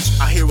can't touch.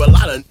 I hear a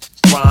lot of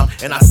rhyme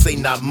and I say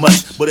not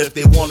much, but if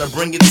they wanna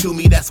bring it to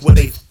me, that's where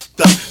they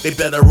f***ed up. They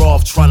better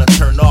off trying to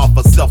turn off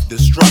or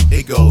self-destruct.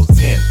 It goes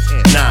 10,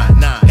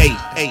 9,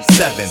 8,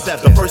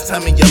 7. The first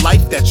time in your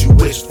life that you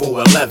wished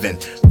for 11.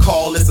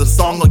 Call this a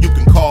song or you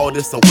can call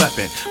this a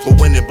weapon, but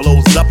when it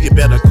blows up, you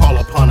better call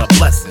upon a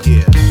blessing.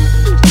 Yeah,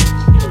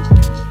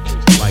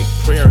 like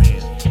prayer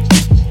hand.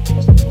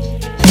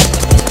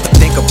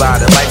 Think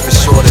about it, life is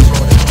short.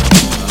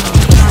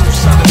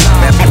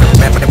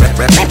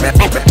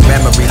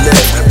 Memory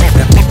live.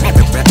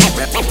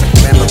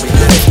 Memory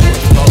live.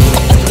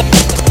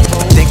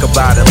 Think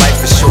about it,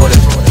 life is short.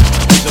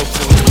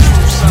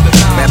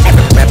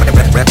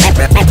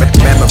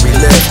 Memory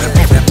live.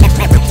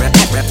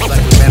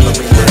 Memory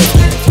live.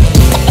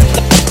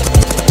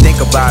 Think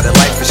about it,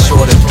 life is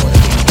short.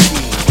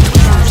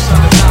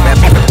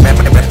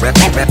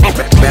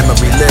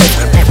 Memory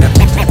live.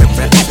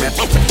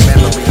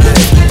 Memory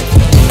live.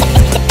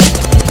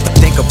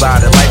 Think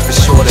about it, life is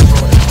short.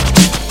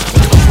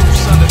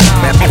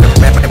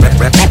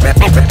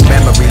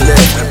 Memory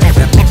live.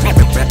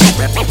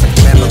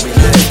 Memory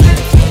live.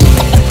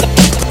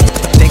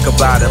 Think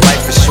about it,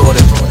 life is short.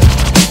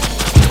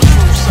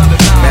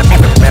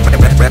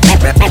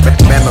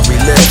 Memory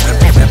live.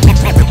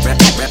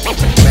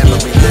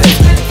 Memory live.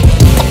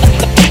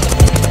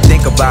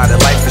 Think about it,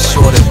 life is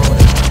short.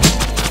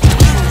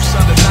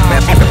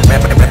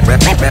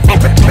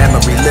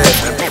 Memory live.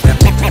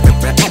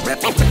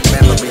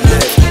 Memory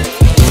live.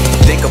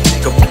 Think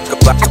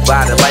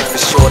about it, life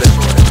is short.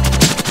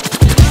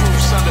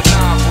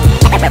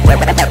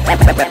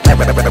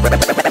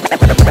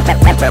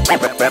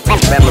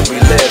 Memory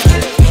live.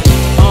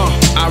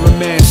 I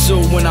remain so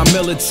when I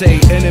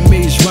militate.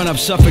 Enemies run up,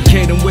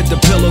 suffocating with the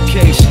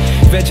pillowcase.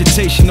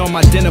 Vegetation on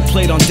my dinner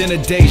plate on dinner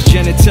days.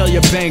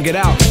 Genitalia bang it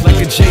out like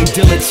a J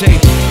Dilla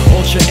tape.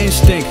 Ultra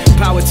instinct,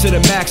 power to the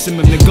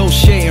maximum.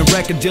 Negotiating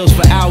record deals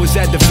for hours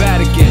at the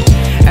Vatican.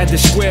 At the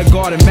Square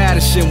Garden,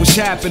 Madison, what's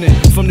happening?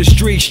 From the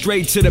street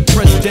straight to the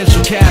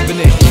presidential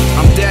cabinet.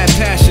 I'm that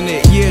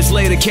passionate, years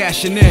later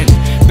cashing in.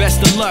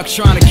 Best of luck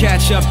trying to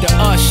catch up to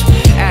us.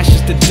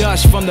 Ashes to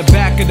dust from the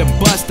back of the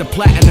bus. The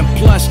platinum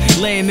plus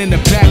laying in the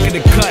back of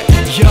the cut.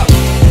 Yup,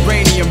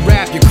 uranium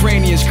rap, your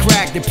cranium's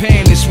cracked. They're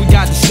paying this, we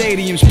got the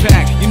stadiums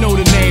packed. You know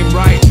the name,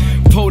 right?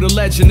 Poe the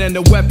legend and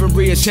the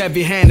weaponry is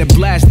heavy-handed.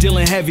 Blast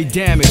dealing heavy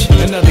damage,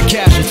 another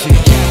casualty.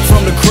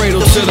 From the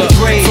cradle to the,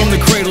 from the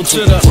cradle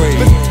to the,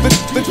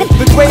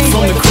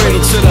 from the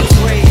cradle to the,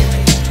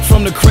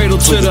 from the cradle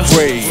to the,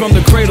 from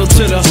the cradle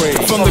to the,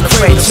 from the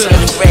cradle to the,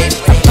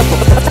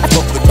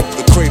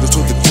 the cradle to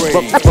the grave,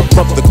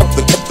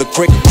 the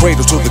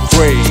cradle to the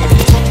grave,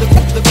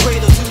 the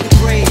cradle to the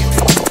grave,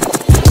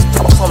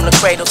 from the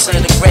cradle to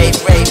the grave,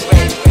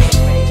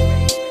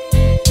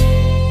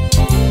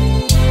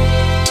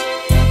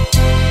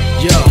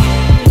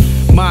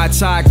 my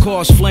tie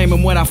course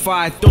flaming when I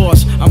fire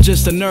thoughts. I'm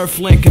just a nerve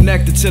link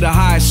connected to the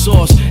highest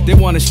source. They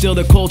wanna steal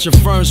the culture,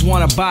 firms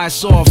wanna buy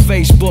us off.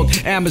 Facebook,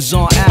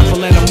 Amazon,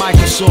 Apple, and the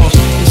Microsoft.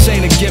 This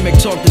ain't a gimmick,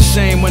 talk the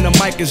same when the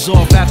mic is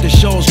off. After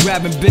shows,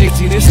 grabbing big,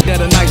 see this that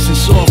are nice and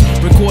soft.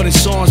 Recording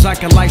songs I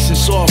can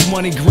license off.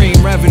 Money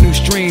green, revenue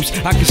streams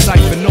I can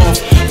siphon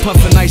off.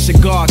 Puff a nice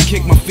cigar,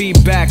 kick my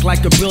feet back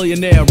like a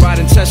billionaire.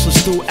 Riding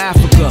Teslas through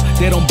Africa,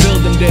 they don't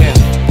build them there.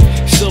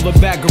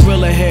 Silverback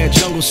gorilla hair,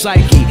 jungle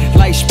psyche,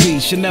 light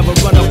speed, should never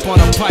run up on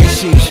a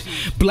Pisces.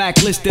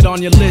 Blacklisted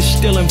on your list,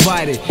 still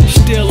invited.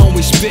 Still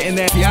always spitting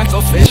that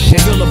Fiaco fish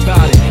and feel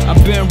about it.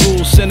 I've been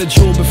ruled, send a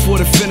jewel before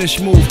the finish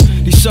move.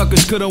 These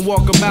suckers couldn't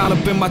walk them out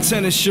up in my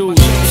tennis shoes.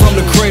 From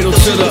the cradle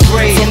to the,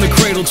 from the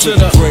cradle to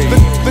the,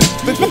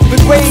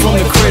 from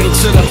the cradle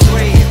to the,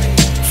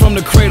 from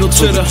the cradle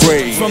to the,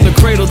 from the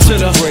cradle to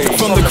the,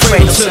 from the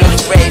cradle to the,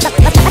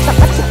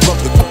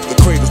 the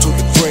cradle to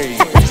the grave.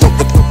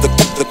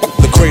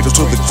 The cradle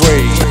to the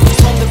grave.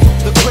 From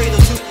the cradle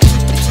to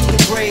the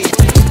grave.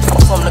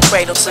 From the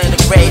cradle to the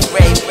grave,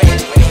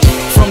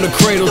 From the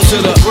cradle to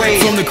the,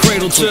 from the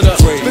cradle to the,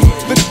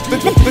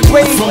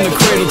 from the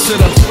cradle to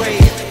the,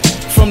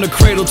 from the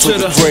cradle to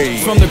the,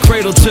 from the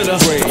cradle to the,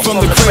 from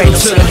the cradle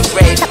to the,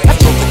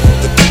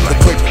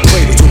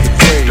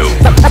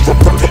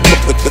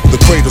 the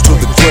cradle to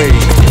the grave.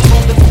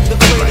 The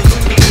cradle to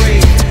the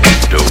grave.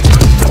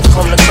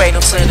 From the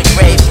cradle to the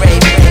grave,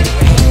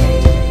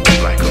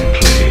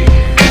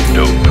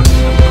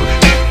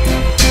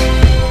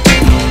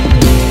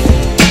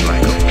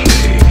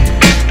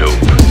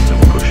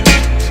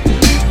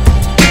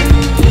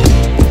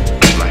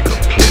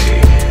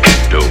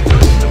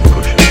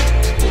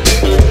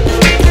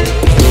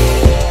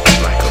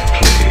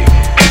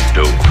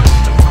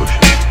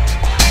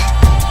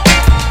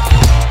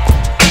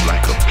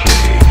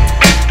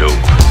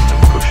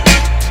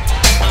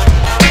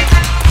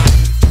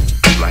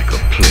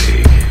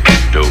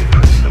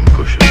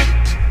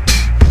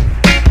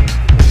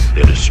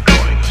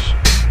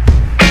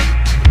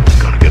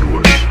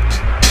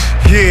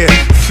 Yeah,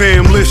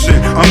 fam, listen,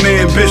 I'm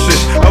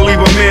ambitious. I leave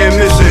a man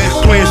missing,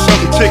 playing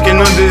something ticking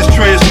under his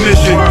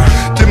transmission.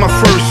 Did my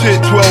first hit,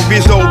 12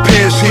 years old,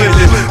 pants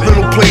slipping.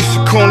 Little place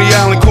in Coney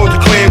Island called the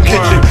Clam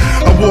Kitchen.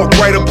 I walk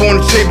right up on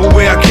the table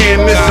where I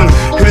can't miss him.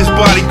 Hit his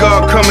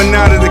bodyguard coming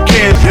out of the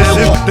campus.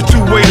 The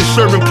two-way the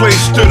serving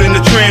place stood in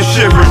the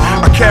transshipment.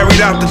 I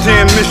carried out the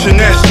damn mission,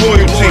 that's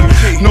loyalty.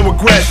 No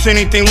regrets,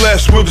 anything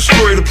less will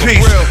destroy the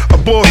peace. A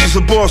boss is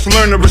a boss,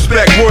 learn to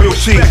respect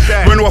royalty.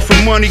 Run off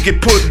with money, get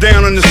put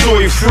down in the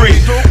soil free.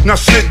 Now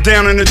sit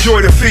down and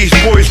enjoy the feast,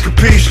 boys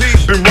capiche.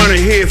 Been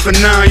running here for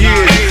 9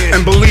 years,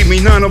 and believe me,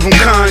 none of them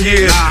con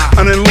years.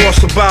 I done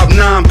lost about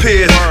 9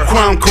 pairs.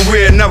 Crime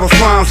career, never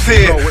find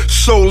fear.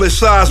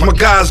 Soulless eyes, my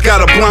guys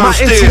got a blind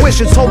stare. My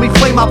intuition told me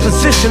play my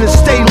position and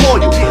stay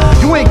loyal.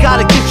 You ain't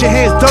gotta get your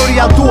hands dirty,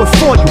 I'll do it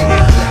for you.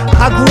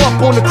 I grew up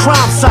on the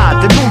crime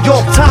side, the New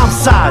York Times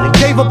side, and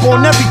gave up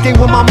on everything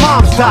when my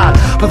mom's died.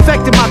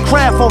 Perfected my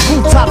craft on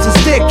rooftops and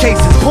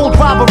staircases. Pulled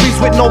robberies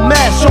with no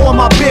mask, showing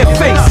my bare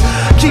face.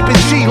 Keeping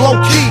G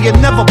low-key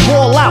and never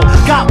ball out.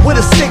 Got with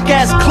a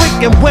sick-ass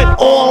clique and went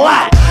all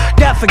out.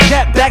 Can't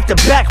forget, back to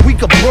back, we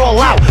could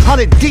brawl out.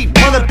 100 deep,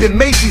 run up in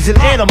Macy's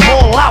and air them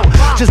all out.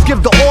 Just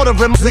give the order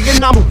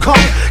and I'm who come.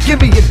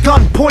 Give me your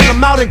gun, point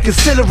them out and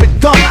consider it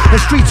done. The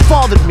streets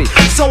fathered me,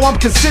 so I'm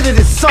considered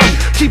his son.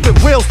 Keep it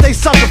real, stay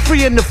sucker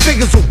free and the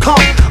figures will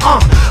come.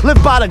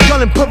 Live by the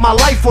gun and put my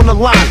life on the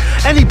line.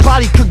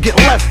 Anybody could get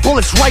left,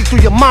 bullets right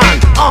through your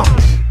mind.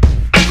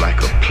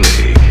 Like a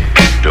plague,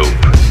 dope,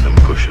 them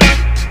cushions.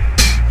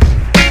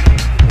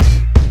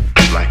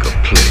 Like a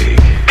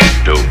plague,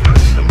 dope,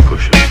 them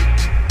cushions.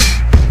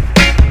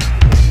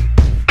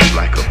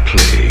 Like a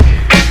plague,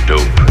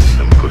 dope,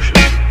 them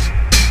cushions.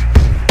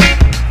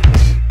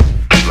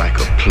 Like a plague, dope, them cushions. Like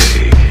a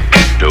plague,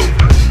 dope,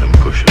 them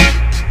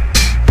cushions.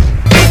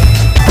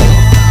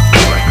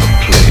 Like a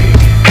plague,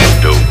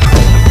 dope,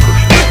 them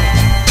cushions.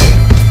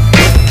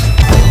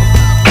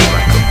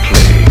 Like a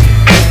plague,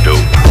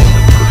 dope,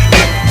 them cushions.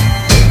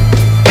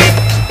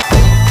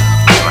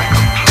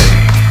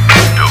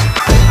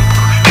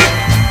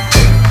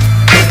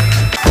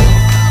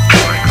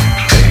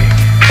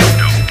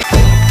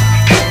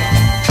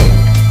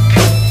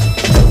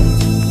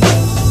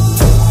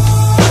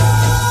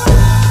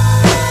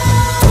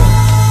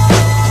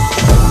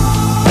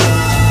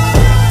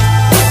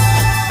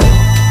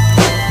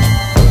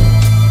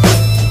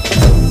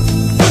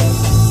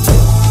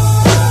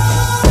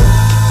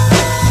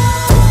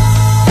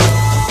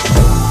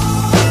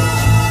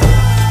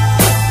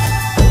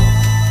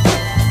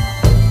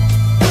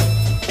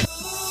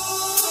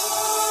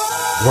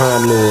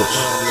 Rhyme Lords.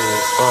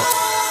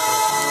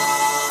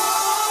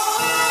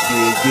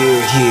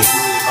 Yeah.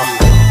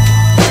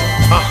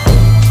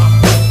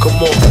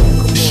 Come on.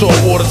 Salt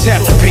water,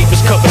 tapping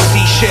papers, cover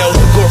seashells,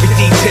 the gory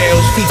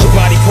details, feature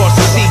body parts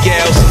of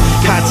seagulls,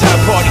 high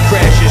tide party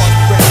crashes,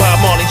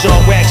 Bob Marley, John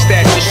Wax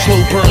statues, slow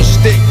burn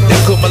stick, that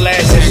good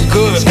molasses,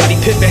 good.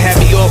 Scotty Pippen had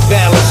me off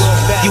balance.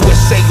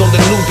 USA on the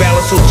New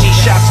Balance, OG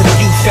shots to the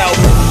youth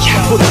album. I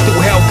put it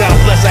through hell, God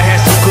bless, I had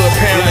some good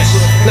parents.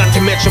 Not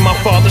to mention my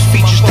father's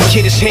features, the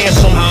kid is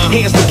handsome.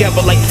 Hands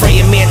together like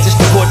praying mantis,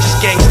 the gorgeous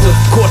gangster.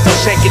 Of course I'm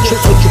shanking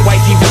trips with your wife,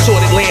 he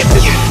resorted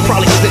Atlantis.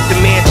 Probably slipped the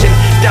mansion,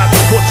 died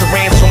before to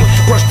ransom.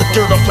 Brushed the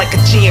dirt off like a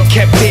G and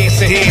kept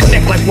dancing.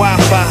 Connect like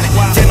Wi-Fi,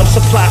 denim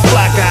supply,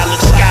 fly guy,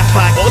 look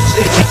sky-fi.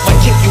 I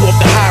kick you off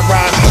the high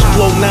rise,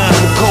 blow 9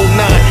 with cold 9.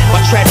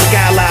 My tragic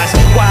allies,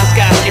 wise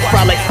guys get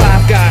fried like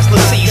 5 guys.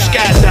 Let's see you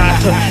skydive.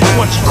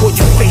 Once you caught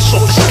your face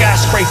off the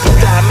skyscraper,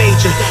 die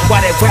major.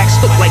 Why that wax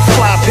look like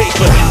fly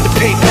paper? The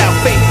PayPal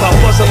vapor,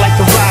 buzzing like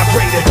the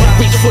vibrator.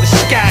 Reach for the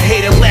sky,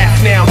 hater, laugh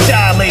now,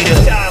 die later.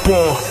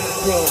 Born.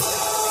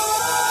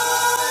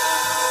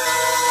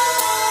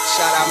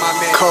 Shout out my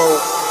man Cole.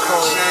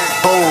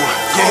 Boom.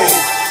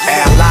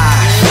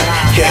 Allies.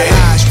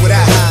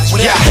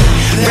 Yeah.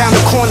 Round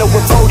the corner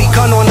with Bodie,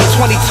 gun on the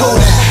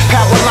 22s.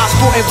 Power line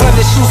sporting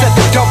running shoes at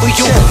the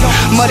W.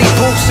 Muddy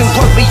boots and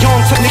Berkeley on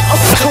to Nick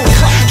tooth.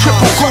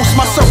 Triple goose,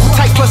 my circle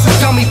tight plus a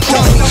dummy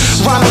proof.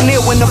 Ronald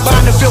Neal in the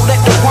Bonneville,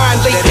 let the wine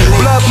late.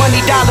 Blood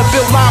money, dollar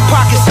bill, line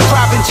pockets and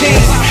robbing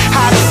jeans.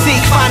 Hide and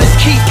seek, finest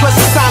key plus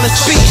a silent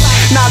speech.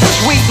 Knowledge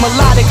weak,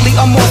 melodically,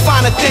 I'm on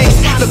finer things.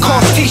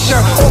 Lacoste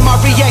t-shirt, all my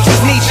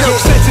reactions need jerk.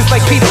 Senses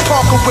like Peter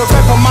Parker,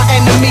 wherever my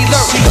enemy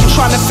lurks.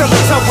 Trying to fill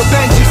it up with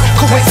vengeance.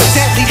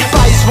 Coincidentally,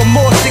 buyers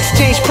remorse,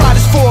 exchange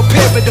products for a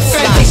pair of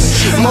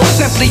defenders. Most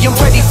simply, I'm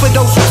ready for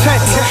those who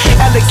tempt me.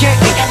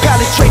 Elegantly,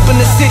 palace draping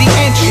the city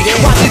entry.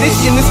 Watching this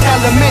in this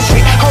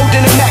elementary,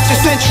 holding a max of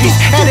centuries.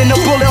 Adding a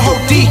bullet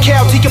hole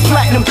decal to your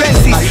platinum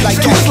Benzies.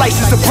 2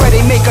 slices of bread,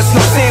 they make us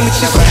no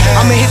sandwiches.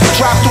 I'ma hit the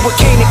drive through a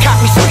cane and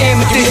cop me some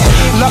amethyst.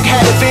 Luck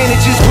had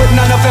advantages, but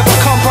none have ever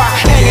come by.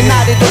 Hanging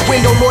out of the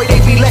window, Lloyd, they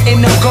be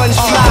letting them guns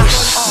fly.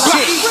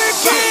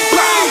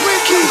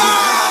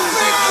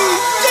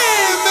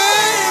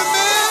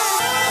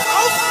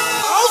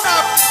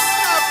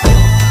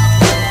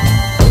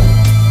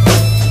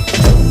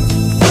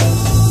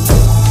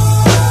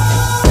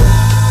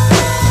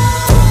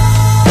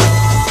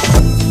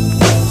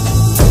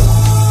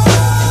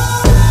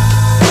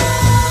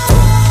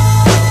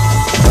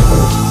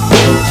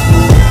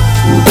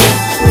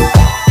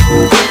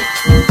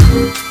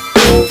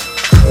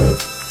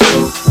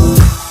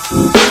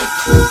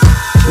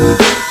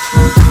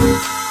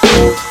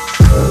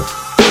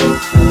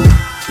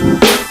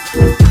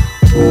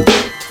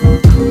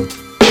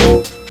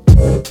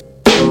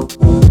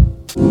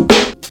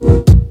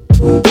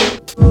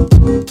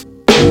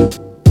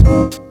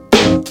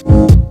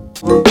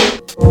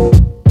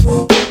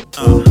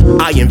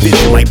 I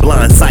envision like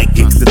blind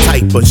psychics, the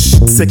type of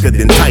shit sicker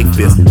than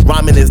typhus.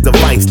 Rhyming is the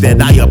vice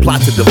that I apply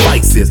to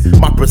devices.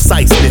 My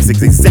preciseness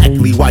is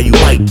exactly why you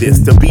like this.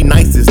 To be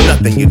nice is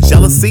nothing, your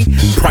jealousy,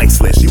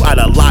 priceless. You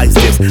idolize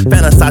this,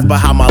 fantasize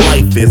about how my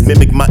life is.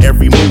 Mimic my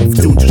every move,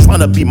 dude, you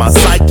tryna be my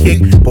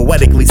sidekick.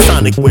 Poetically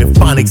sonic with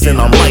phonics and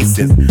I'm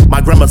licensed.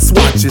 My grammar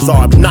swatches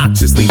are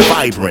obnoxiously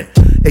vibrant.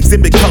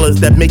 Exhibit colors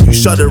that make you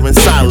shudder in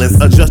silence.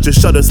 Adjust your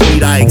shutter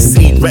speed, I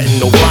exceed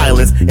retinal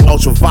violence. And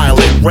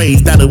ultraviolet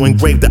rays that'll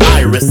engrave the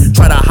iris.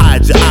 Try to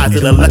hide your eyes,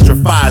 it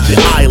electrifies your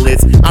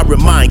eyelids. I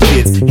remind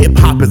kids,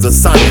 hip-hop is a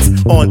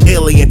science. On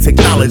alien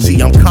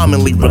technology, I'm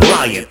commonly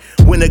reliant.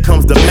 When it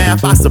comes to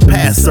math, I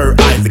surpass Sir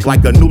Isaac.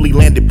 Like a newly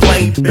landed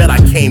plane, bet I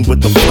came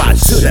with the fly.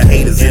 To the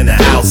haters in the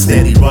house,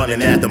 steady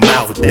running at the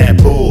mouth with that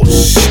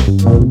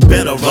bullshit.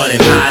 Better running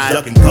high,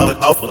 ducking cover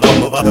up for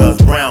them of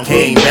us. Brown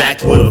came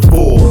back with a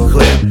full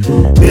clip.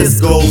 This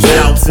goes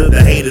out to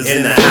the haters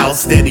in the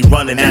house, steady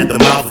running at the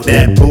mouth with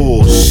that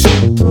bullshit.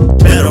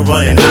 Better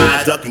running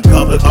high, ducking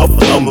cover up for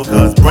them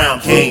because Brown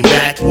came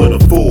back with a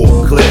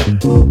full clip.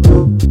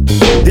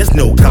 There's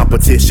no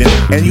competition,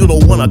 and you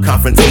don't want a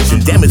confrontation.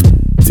 Damage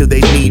till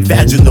they need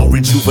vaginal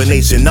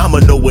rejuvenation. I'ma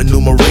know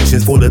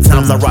enumerations for the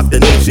times I rock the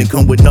nation.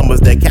 Come with numbers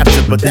that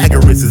capture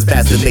Pythagoras'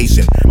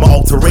 fascination. My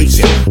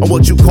alteration, or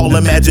what you call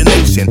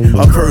imagination,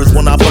 occurs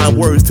when I find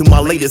words to my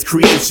latest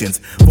creations.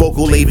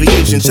 Vocal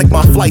aviation, check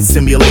my flight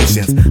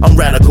simulations. I'm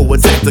radical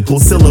with tactical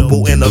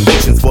syllable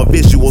innovations for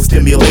visual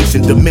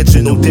stimulation,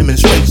 dimensional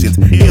demonstrations.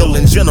 Ill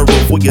in general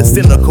for your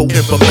cynical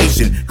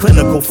information.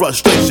 Clinical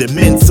frustration,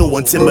 mental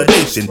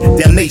intimidation,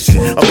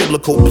 damnation, a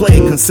biblical play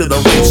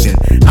consideration.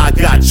 I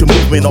got your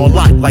movement on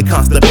lock like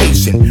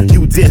constipation.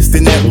 You dissed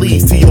and that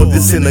leads to your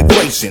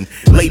disintegration.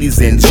 Ladies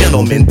and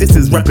gentlemen, this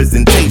is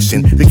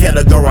representation. The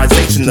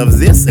categorization of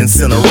this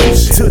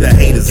incineration. To the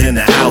haters in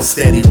the house,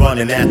 steady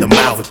running at the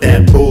mouth with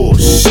that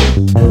bullshit.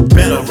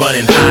 Better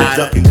running high,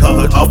 ducking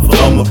cover up for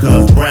them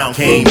because Brown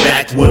came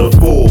back with a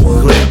full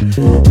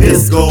clip.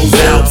 This goes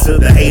out to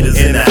the haters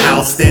in the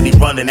house, steady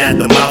running at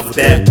the mouth with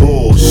that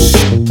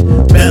bullshit.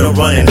 Better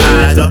running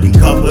high, ducking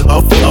cover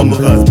up for them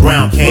because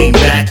Brown came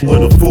back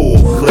with a full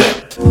clip.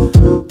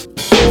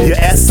 You're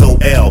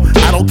SOL,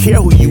 I don't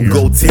care who you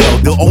go tell.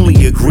 They'll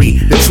only agree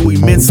that you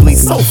immensely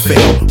so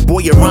fail. Boy,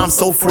 your rhyme's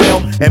so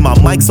frail, and my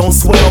mic's on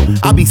swell.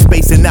 I be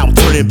spacing out,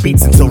 turning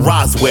beats into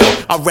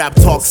Roswell. I rap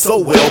talk so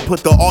well,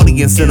 put the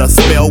audience in a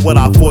spell. What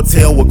I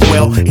foretell will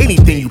quell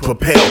anything you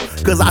propel.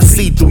 Cause I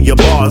see through your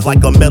bars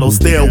like a metal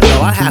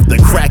stairwell. I have to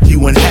crack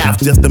you in half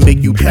just to make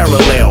you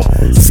parallel.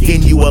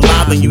 Skin you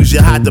alive and use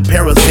your hide to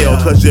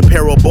parasail. Cause your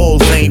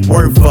parables ain't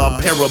worth a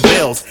pair of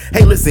bells.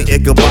 Hey listen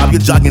Ichabod,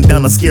 you're jogging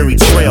down a scary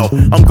trail.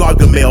 I'm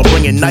Gargamel,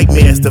 bringing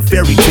nightmares to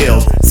fairy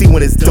tales. See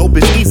when it's dope,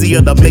 it's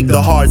easier to make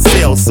the hard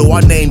sell. So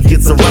our name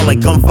gets around like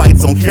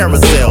gunfights on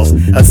carousels.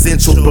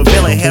 Essentials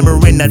prevailing,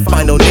 hammering that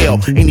final nail.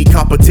 Any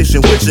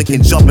competition with you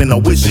can jump in a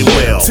wishing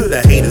well. To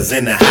the haters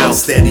in the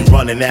house, steady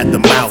running at the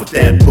mouth with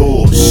that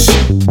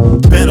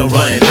bullshit. Better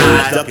running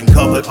high, ducking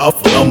cover up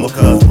for them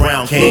because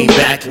Brown came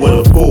back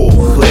with a full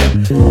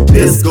clip.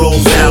 This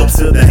goes out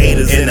to the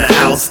haters in the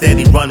house,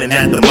 steady running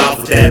at the mouth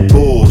with that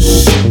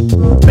bullshit.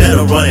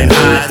 Better running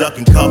high,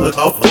 ducking cover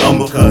up for them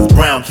because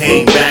Brown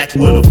came back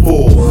with a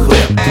full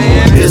clip.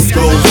 This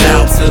goes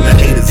out to the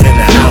haters in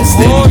the house,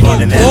 steady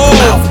running at the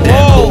mouth with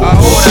that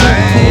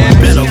bullshit.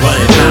 Better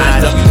running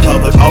high, ducking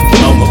cover up for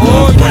them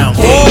because Brown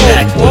came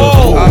back with a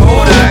full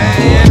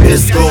clip.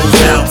 This goes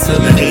out to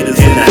the haters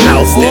in the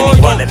house,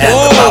 steady running at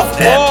the mouth with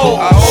that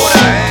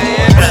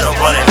bullshit. Better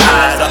running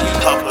high, ducking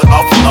cover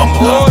up for them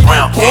because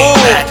Brown came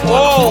back with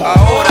a full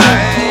clip.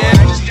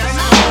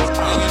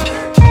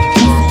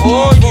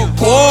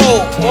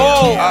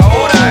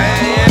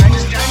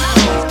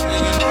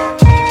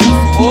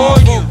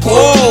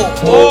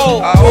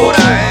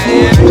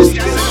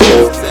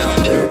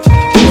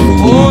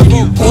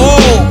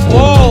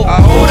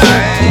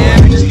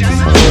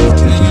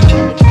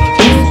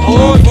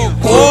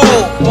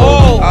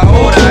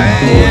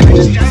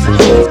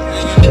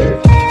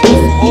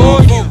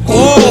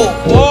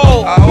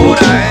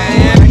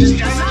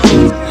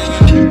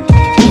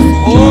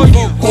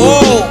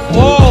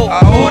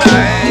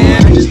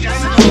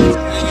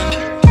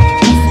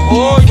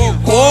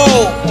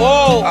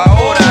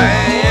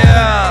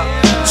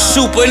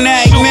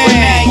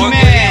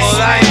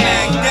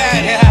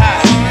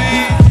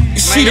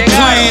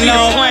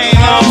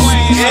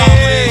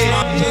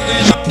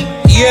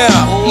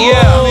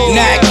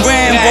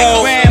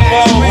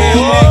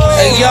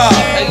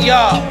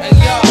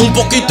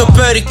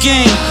 better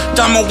game.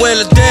 Dama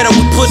Wella Data,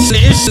 we pushing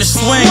the ish in the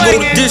swing. Go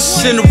the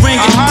distance in the ring,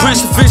 get the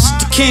prince of visit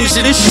the king.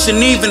 Shit, this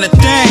isn't even a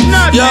thing.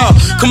 Yo,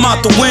 come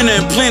out the winter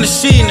and plant the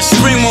seed in the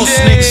spring. Most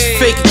niggas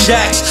faking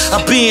jacks.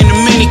 I be in the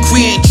mini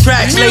creating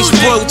tracks. Lazy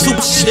boy with two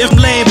shit, I'm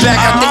laying back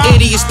out the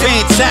idiots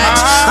paying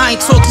tax. I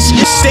ain't talking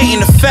shit, stating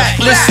the fact.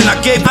 Listen, I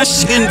gave my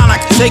shit and I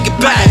can take it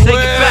back.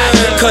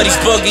 Cuddy's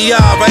buggy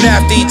y'all right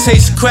after he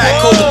tastes the crack.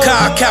 Cobra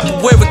Kai,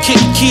 capoeira, kick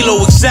a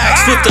kilo exact.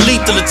 Flip the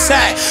lethal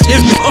attack.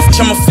 If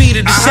I'ma feed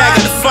it, the sack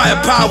of the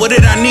firepower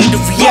that I need to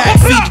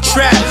react. Feed the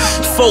trap.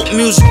 Folk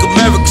music,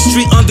 America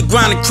Street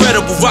Underground,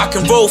 incredible rock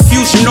and roll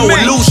fusion, no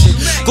illusion.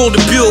 Golden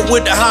Buick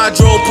with the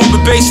hydro,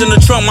 pumping bass in the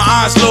trunk, my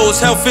eyes low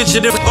as hell,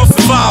 fidgeting off the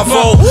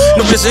 5-0.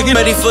 No bitch ain't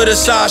ready for the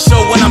side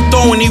show. When I'm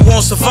throwing, he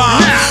won't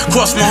survive.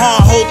 Cross my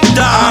heart, hope to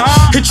die.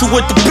 Hit you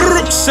with the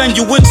brrr, send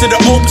you into the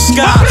open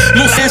sky.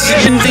 No sense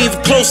in even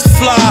close to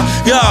fly.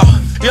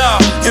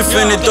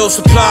 Infinite dose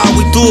supply,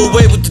 we do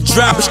away with the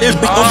drop. If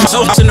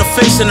in the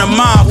face and the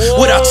mob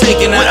without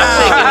taking an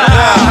eye.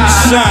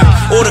 Son,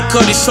 all the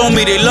cuddies told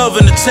me they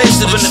loving the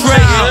taste of the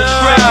track.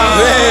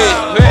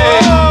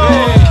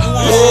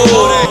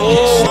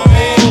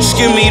 Just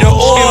give me the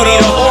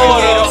order.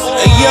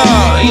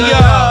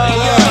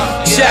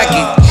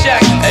 Jackie.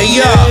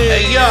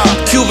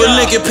 Cuban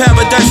Lincoln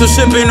paradise, so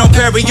sipping on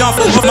Perignon.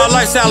 For my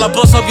lifestyle, I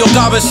bust up your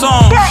garbage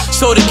song.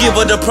 So to give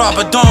her the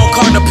proper dome,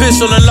 caught the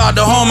pistol and locked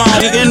the home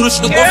out. The English,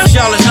 the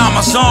official is not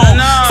my song.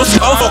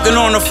 I'm fucking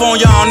on the phone,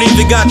 y'all don't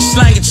even got your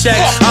slanging check.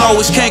 I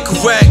always can't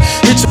correct.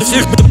 Hit your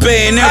the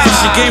bay and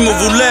it's a game of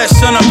roulette.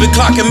 Son, I've been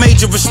clocking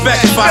major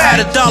respect. If I had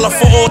 $1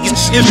 for all these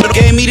shit, but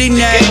gave me the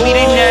neck.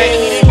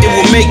 It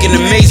will make an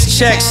amazing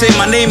check. Say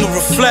my name and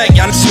reflect.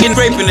 Y'all skin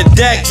raping the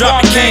deck.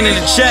 Drop the cane in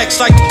the checks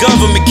like the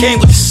government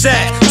came with the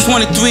sack.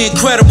 23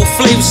 incredible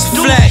flavors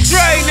of flex.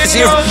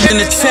 Zero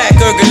in attack,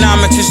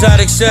 ergonomics,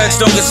 exotic sex.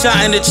 Don't get shot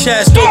in the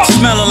chest. Dope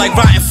smelling like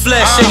rotten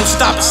flesh. Ain't no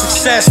stopping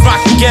success.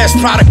 Rockin' gas,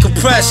 product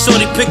compressed. So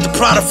they pick the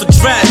product for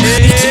dress.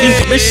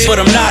 But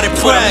I'm not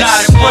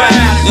impressed. You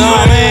know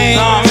what I mean?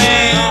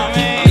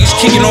 He's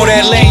kicking all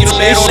that lame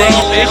shit, bro.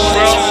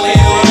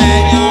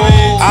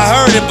 I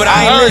heard it, but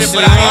I ain't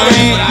listening. You know what I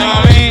mean?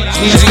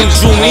 These niggas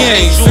drew me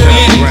in.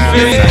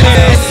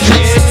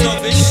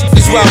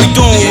 This is why we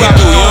doing what we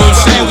do, you know what I'm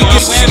saying? We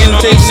get chicken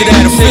taste of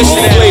that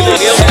official flavor.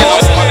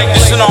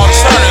 It's an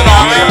alternative,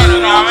 you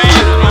know what I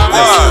mean?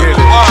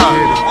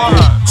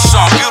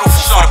 Something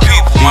beautiful for the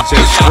people. DJ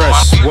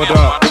Stress, what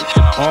up?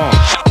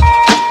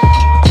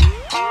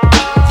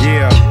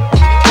 Yeah.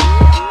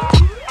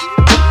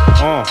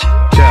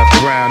 Jeff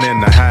Brown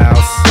in the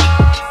house.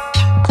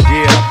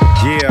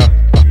 Yeah. Yeah.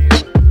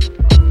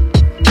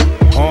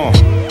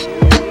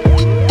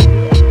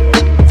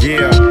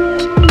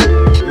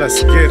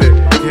 Let's get it.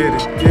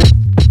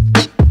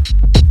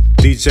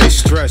 DJ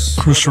Stress.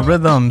 Crucial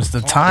Rhythms. The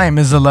time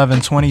is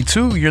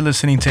 11:22. You're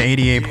listening to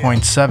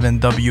 88.7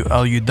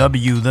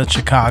 WLUW, the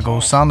Chicago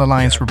Sound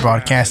Alliance. We're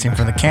broadcasting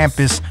from the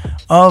campus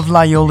of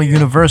Loyola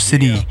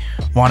University.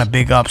 Want to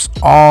big ups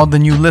all the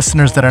new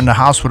listeners that are in the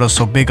house with us.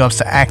 So big ups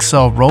to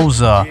Axel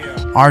Rosa,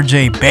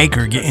 RJ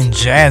Baker getting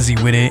jazzy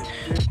with it.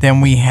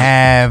 Then we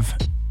have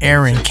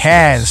Aaron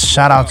Kaz.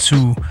 Shout out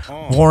to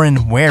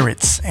Warren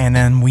Weritz. And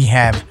then we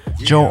have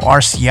Joe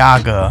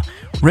Arciaga,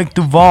 Rick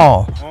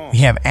Duvall. We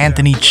have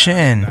Anthony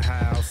Chin,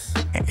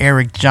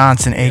 Eric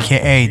Johnson,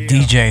 aka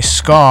DJ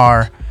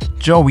Scar,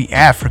 Joey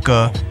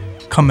Africa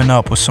coming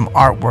up with some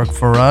artwork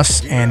for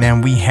us. And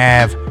then we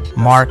have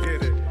Mark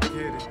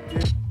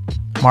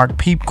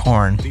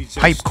Pipecorn.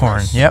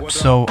 Yep.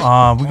 So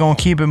we're gonna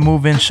keep it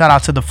moving. Shout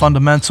out to the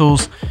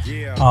Fundamentals.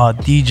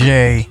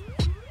 DJ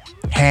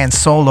Han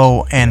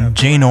Solo and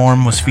J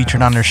Norm was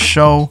featured on their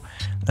show.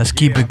 Let's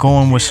keep it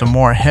going with some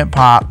more hip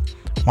hop.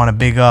 Want to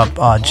big up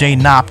Jay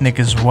Knopnick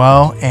as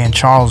well and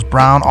Charles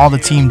Brown, all the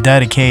team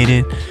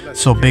dedicated.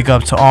 So big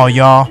up to all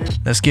y'all.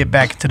 Let's get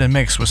back into the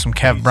mix with some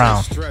Kev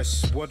Brown.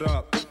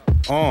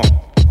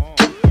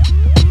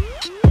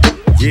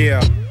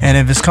 Yeah. And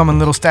if it's coming a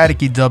little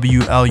staticky,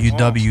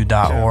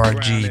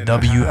 WLUW.org.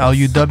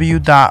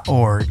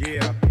 WLUW.org.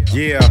 Yeah.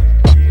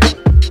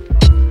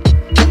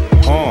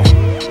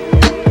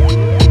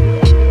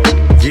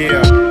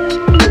 Yeah.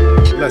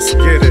 Let's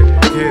get it.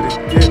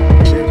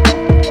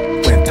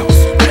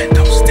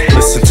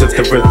 Listen to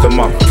the rhythm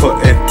I'm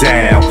putting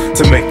down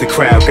to make the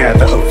crowd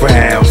gather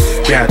around,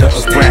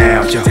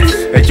 yo.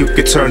 And you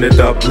can turn it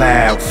up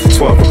loud.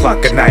 12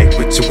 o'clock at night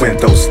with your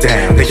windows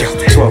down, yo.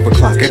 12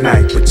 o'clock at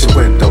night with your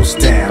windows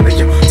down,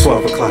 yo.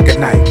 12 o'clock at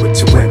night with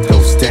your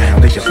windows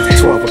down, yo.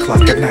 12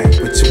 o'clock at night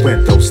with your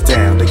windows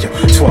down, yo.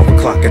 12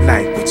 o'clock at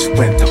night with your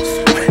windows down.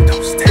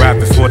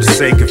 Rapping for the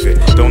sake of it,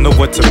 don't know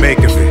what to make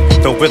of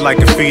it. Throw it like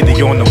a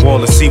graffiti on the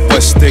wall and see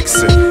what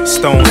sticks it.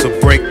 Stones will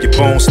break your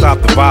bones,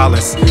 stop the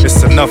violence.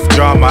 It's enough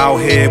drama out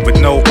here with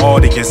no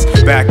audience.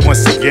 Back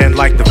once again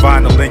like the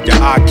vinyl in your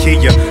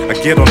IKEA. I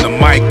get on the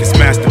mic, it's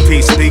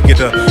Masterpiece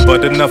Theater.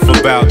 But enough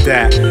about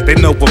that. They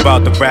know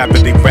about the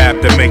rapidly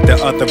rap that make the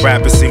other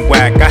rappers seem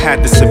whack. I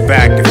had to sit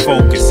back and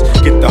focus,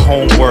 get the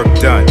homework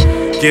done.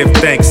 Give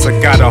thanks, I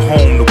got a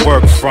home to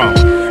work from.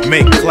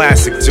 Make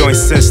classic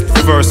joints since the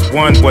first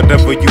one.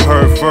 Whatever you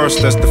heard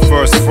first, that's the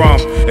first from.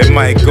 It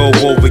might go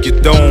over your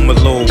dome a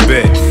little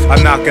bit.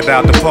 I knock it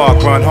out the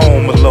park, run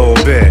home a little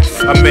bit.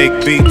 I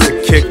make beats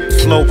and kick the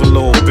flow a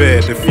little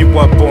bit. If you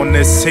up on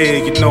this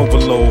here, you know a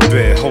little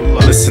bit. Hold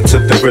up. Listen to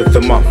the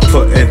rhythm I'm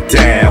putting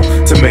down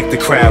to make the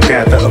crowd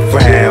gather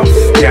around,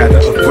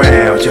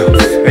 yo.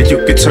 And you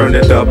can turn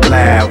it up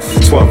loud.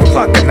 12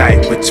 o'clock at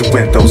night with your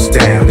windows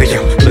down. Hey,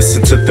 yo,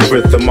 listen to the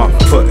rhythm I'm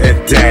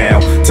putting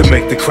down to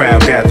make the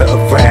crowd gather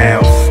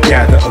around,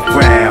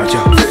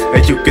 yo.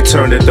 And you can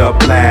turn it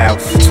up loud.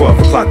 12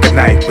 o'clock at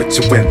night with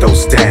your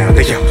windows down.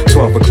 Hey, yo,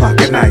 12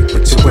 o'clock at night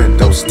with your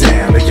windows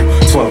down. Hey, yo,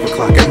 12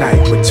 o'clock at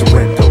night with your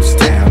windows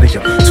down. Hey,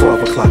 yo,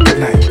 12 o'clock at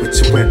night with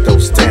your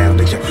windows down.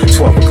 Hey, yo,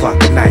 12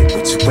 o'clock at night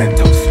with your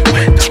windows down.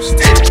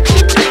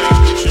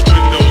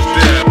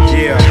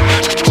 Yeah.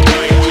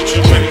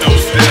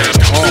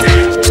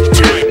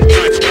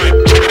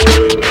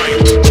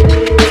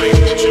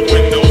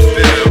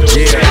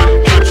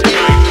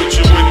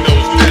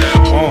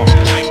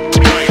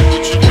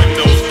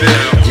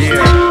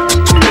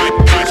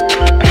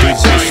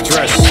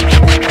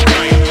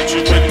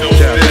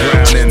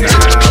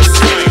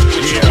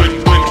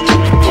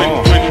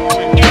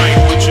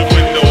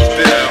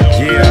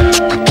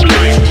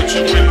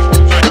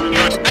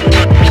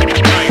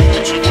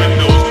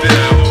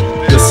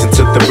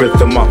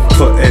 Rhythm I'm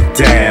putting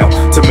down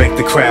to make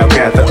the crowd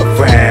gather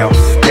around,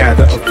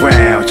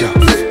 yo.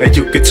 And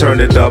you can turn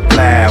it up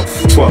loud.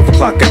 12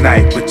 o'clock at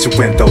night with your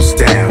windows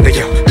down. Hey,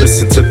 yo,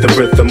 listen to the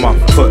rhythm I'm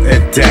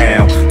putting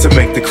down to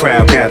make the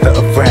crowd gather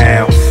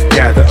around,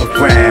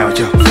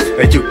 yo.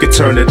 And you can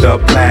turn it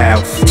up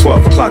loud.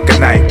 12 o'clock at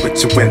night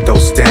with your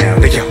windows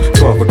down. Hey, yo,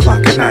 12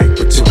 o'clock at night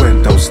with your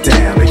windows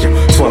down. Hey, yo,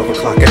 12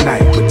 o'clock at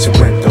night with your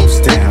windows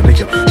down. Hey,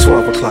 yo,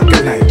 12 o'clock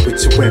at night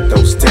with your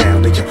windows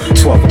down. Hey, yo,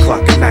 12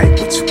 o'clock at night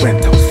with your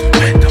windows down.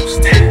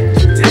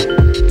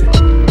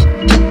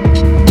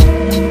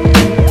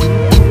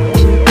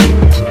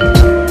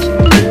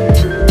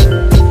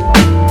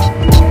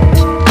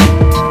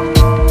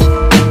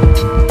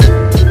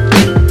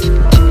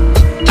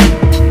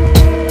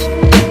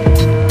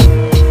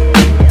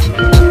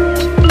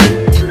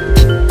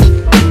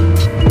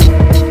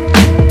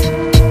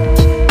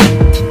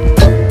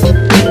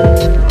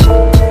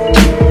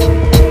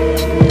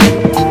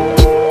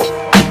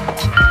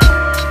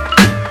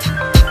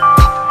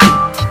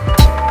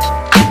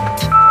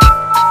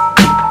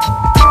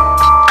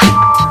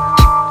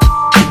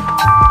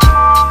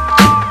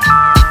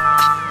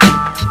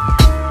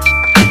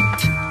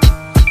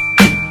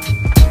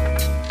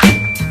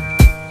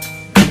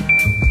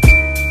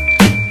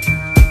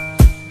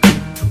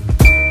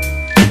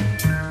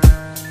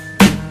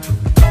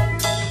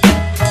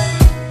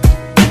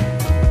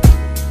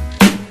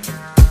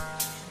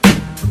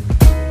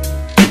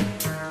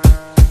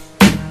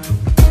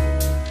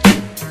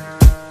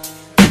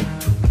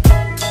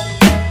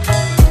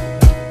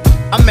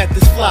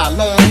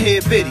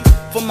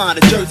 Out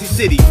of Jersey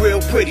City,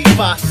 real pretty,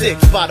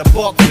 5'6", by the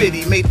Buck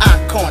 50, made eye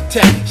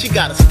contact. She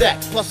got a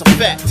stack plus a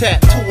fat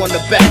tattoo on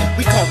the back.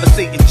 We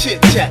conversating, chit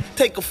chat,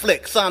 take a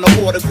flick, sign an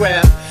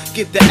autograph,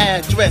 get the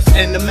address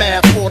and the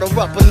map, order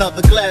up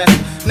another glass.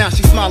 Now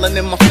she smiling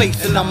in my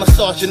face and I'm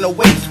massaging her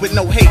waist with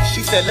no hate.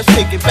 She said, let's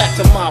take it back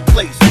to my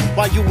place.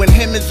 While you and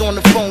him is on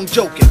the phone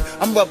joking,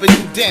 I'm rubbing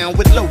you down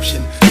with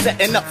lotion,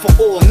 setting up for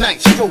all night,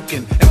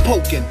 stroking and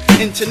poking,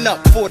 inching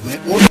up for it.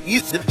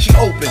 She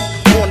open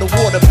on the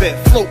waterbed,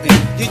 floating.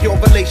 Yeah, your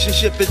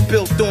relationship is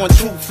built on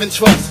truth and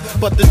trust,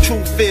 but the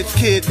truth is,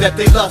 kid, that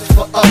they lust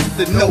for us,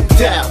 and no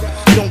doubt.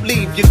 Don't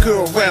leave your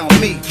girl around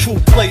me, true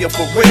player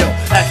for real.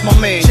 Ask my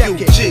man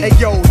UG. Hey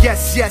yo,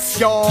 yes,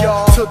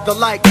 y'all. To the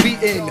like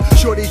beating,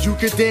 shorties you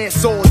can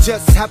dance or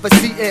just have a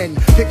seat in.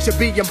 Picture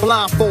being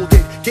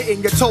blindfolded,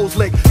 getting your toes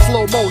licked,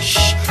 slow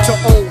motion to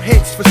old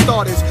hits for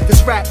starters.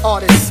 This rap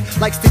artist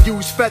likes to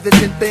use feathers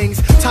and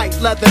things, tight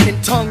leather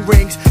and tongue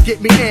rings.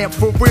 Get me amped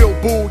for real,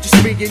 boo,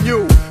 just me and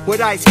you.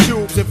 With ice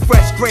cubes and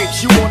fresh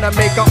grapes, you wanna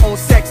make our own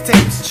sex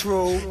tapes.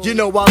 True, you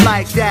know I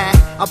like that.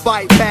 I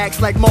bite bags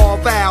like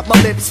Marval. My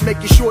lips make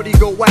your shorty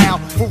go wild.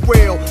 For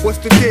real, what's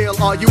the deal?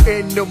 Are you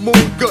in the mood?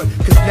 Good,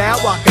 cause now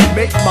I can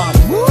make my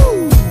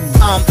move.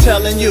 I'm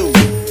telling you,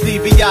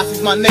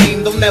 DiBiase's my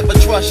name. Don't never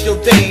trust your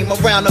dame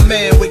around a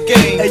man with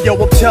game. Hey yo,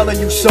 I'm telling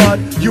you, son,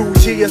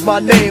 UG is my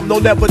name.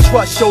 Don't never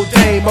trust your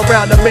dame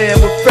around a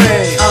man with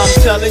fame. I'm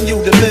telling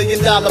you, the $1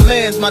 million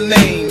man's my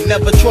name.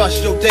 Never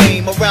trust your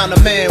dame around a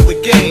man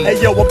with game.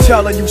 Hey yo, I'm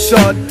telling you,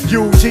 son,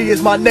 UG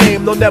is my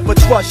name. Don't never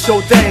trust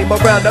your dame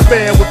around a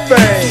man with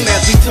fame. Soon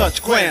as we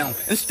touch ground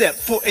and step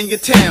foot in your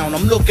town,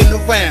 I'm looking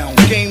around.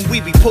 Game,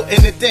 we be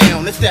putting it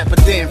down. It's Dapper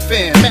Dan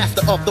fan,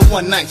 master of the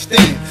one night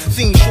stand.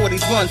 Seen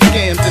shorties run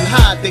scams and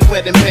hide they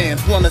wedding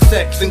bands. Wanna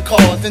sex and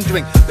cars and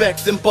drink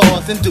becks and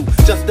bars and do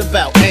just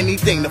about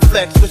anything to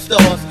flex with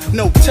stars.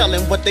 No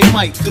telling what they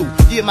might do.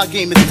 Yeah, my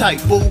game is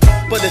tight, boo.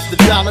 but it's the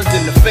dollars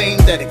and the fame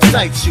that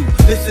excites you.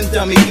 Listen,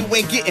 dummy, you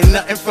ain't getting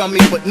nothing from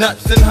me but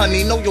nuts and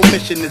honey. Know your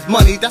mission is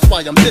money, that's why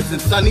I'm dissing,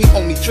 sonny.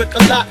 Only trick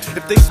a lot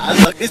if they I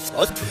look, it's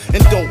us.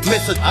 And don't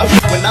miss it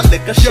when I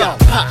lick a shot.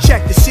 Pop.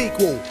 Check the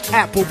sequel,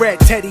 Apple Red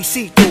Teddy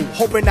see-through.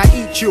 Hoping I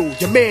eat you,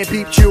 your man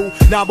beeped you.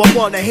 Now I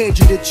wanna hand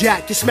you the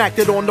jack. You smacked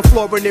it on the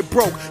floor and it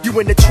broke. You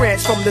in the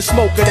trance from the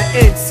smoke of the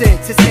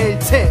incense. It's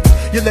intense.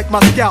 You lick my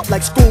scalp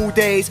like school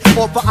days.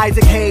 Off of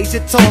Isaac Hayes,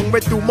 your tongue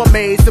went through my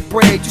maze. The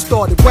braid, you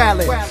started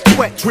wailing.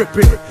 Sweat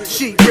dripping,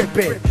 sheet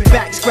ripping,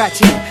 back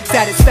scratching,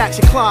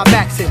 satisfaction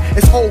climaxing.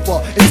 It's over,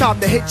 it's time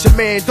to hit your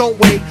man. Don't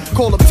wait,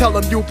 call him, tell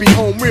him you'll be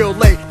home real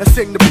late. Let's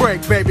sing the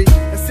break, baby.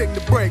 Let's sing the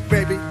break,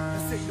 baby.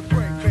 Let's sing the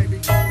break, baby.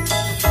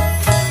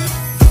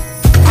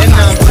 And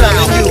I'm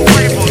telling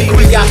you,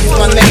 DiBiase's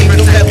my name.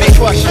 Don't ever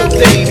trust your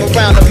dame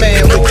around a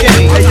man with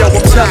game. Hey yo,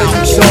 I'm telling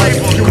you, son,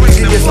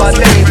 UEG is my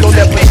name. Don't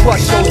ever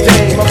trust your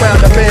dame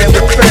around a man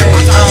with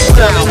fame. I'm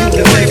telling you,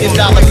 the $1 million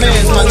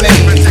man's my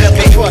name.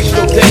 Never trust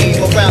your dame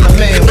around a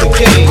man with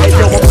game. Hey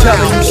yo, I'm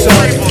telling you,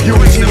 son,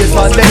 UEG is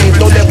my name.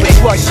 Don't ever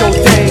trust your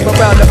dame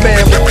around a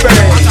man with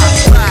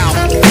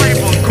fame.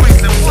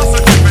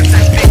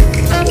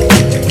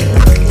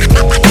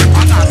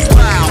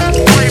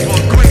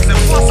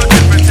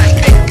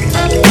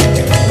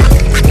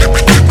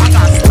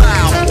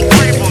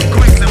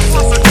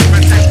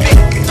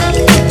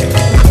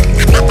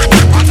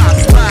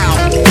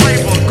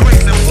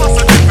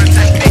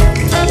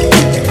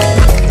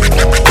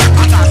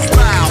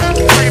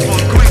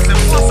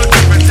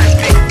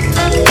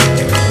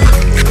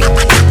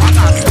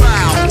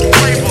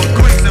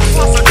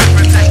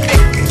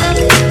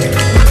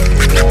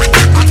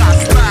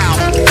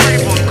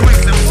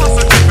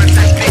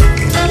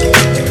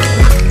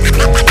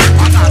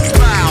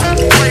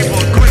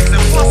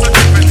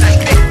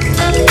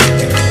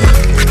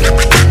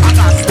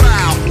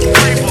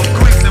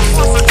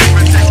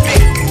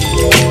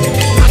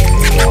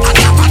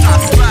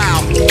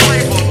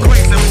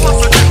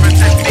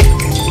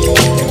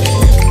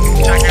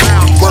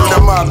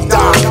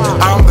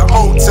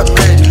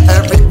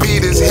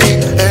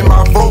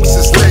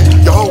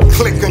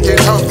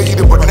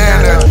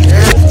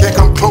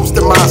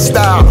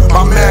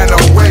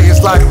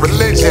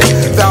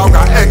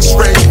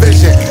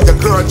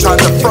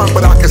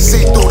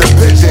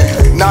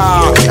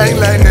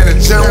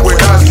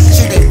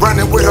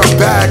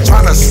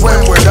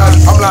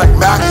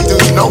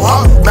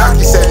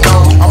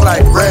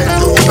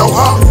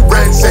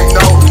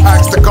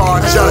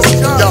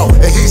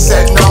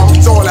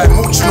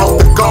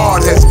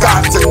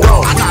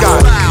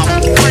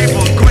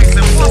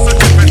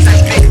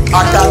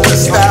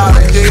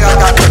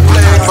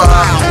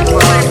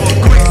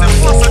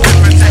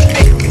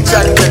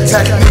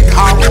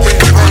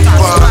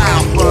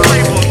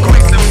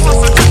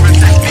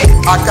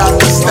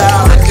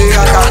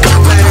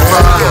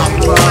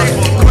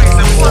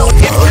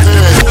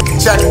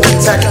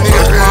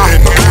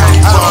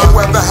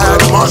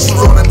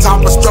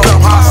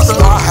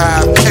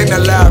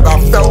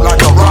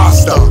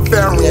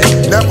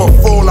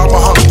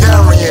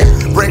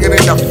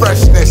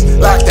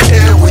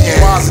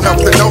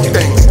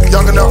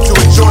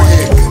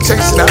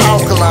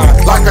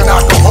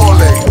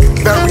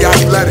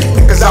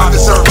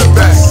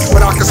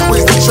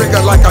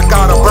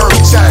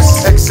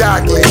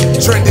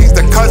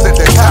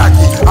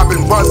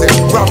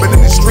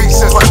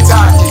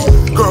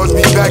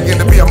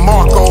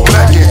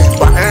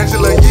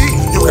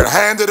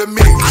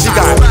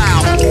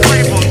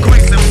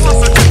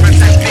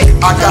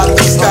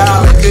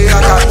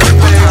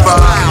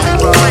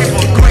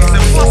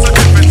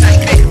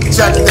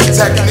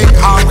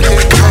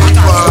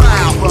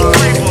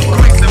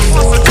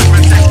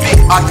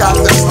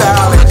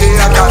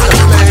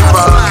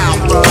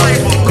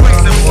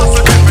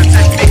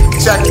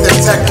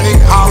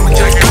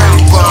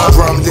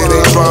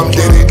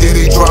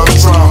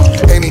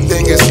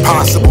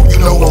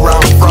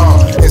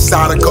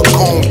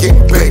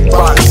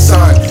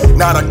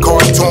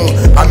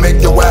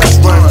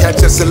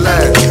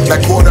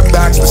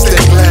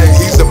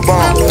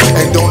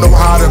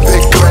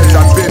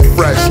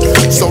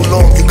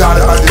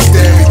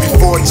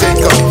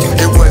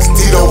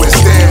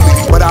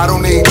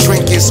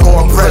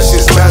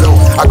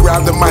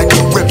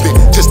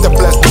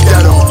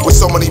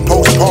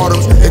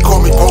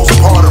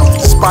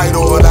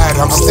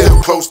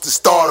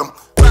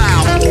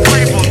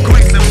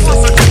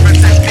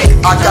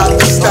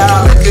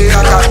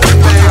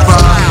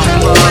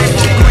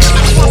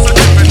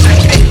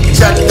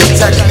 Check the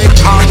technique,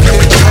 how we get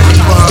paper.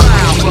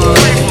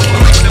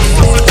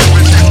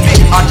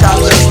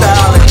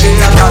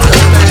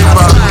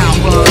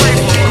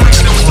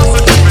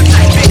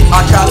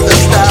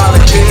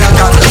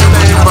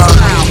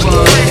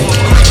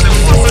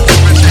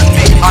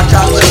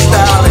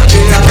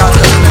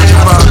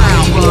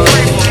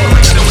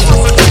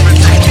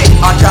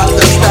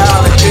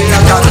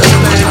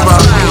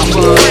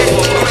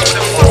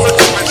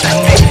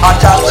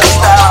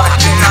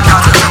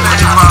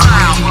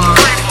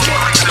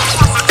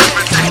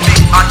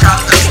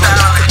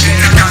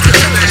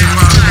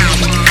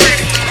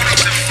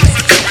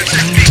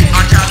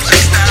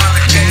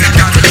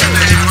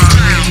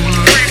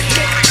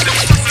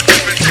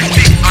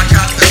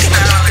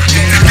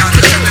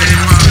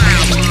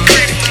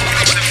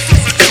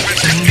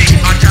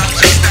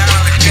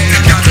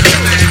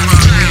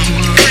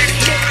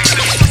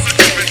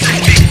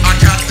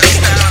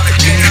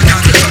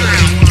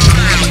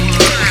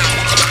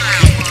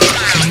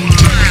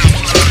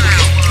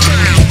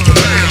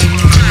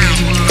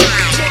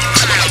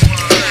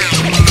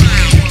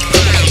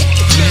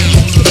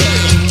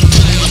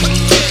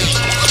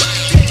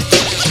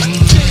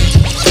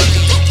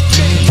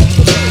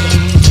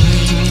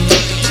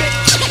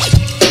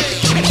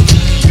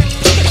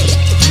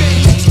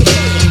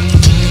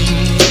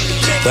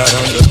 that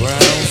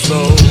underground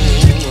flow.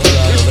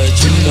 Gotta let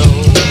you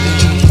know,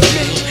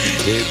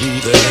 it be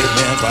the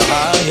hitman for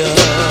hire.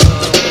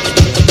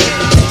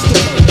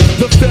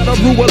 The Federal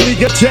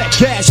League of Jack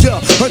Casher,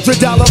 $100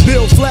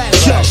 bill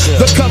flasher,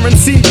 the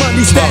currency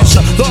money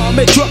stasher, the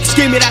armored truck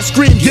scheming that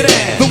scream get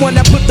out. The one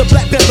that put the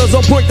black peppers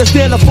on point to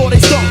stand up for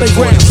they stomping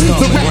ground.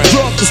 The rap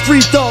drug, the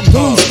street dog,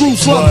 blue screw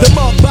slug, the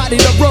mug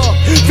body, the rug,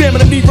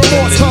 family need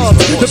remorse hub.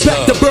 The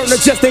back the burner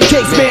just in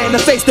case man,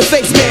 the face to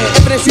face man,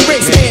 evidence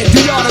erase man,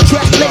 DR the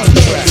track lace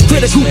man,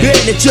 critical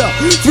bandage up,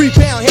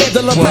 3-pound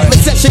handler, black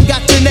recession got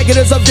the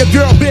negatives of your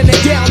girl bending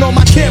down on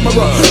my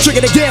camera.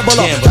 Trigger the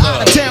gambler, the out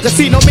of town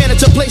casino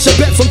manager, place your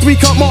bets on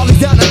 3-cup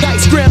Marleys down the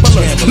dice scrambler.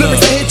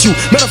 Lyrics that hit you,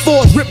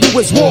 metaphors rip you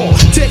as war.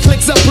 10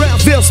 clicks up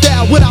Brownfield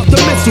style without the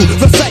missile.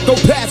 The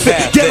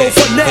psychopathic, ghetto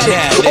fanatic,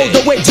 all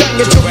the way down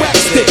your giraffe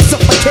stick,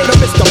 suffocator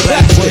Mr.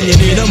 Plastic. When you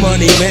need a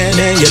money man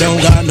and you don't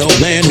got no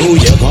man, who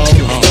you call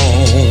on?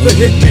 The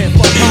hitman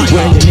for hire.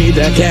 When you need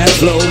that cash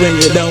flow and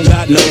you don't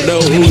got no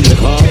dough, who you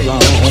call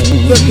on?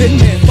 The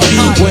hitman for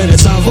hire. When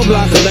it's time for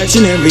block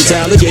collection and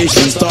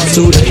retaliation starts,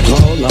 who they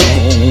call on?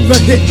 The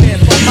hitman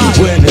for hire.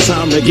 When it's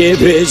time to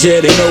get rich,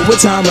 yeah, they know what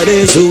time it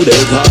is, who they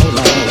call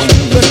on?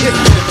 The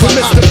hitman for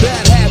Mr.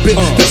 Bad Habit,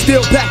 the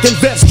steel packing,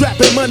 vest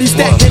strapping, money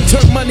stacking,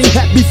 turn money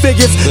happy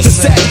figures, the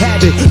sad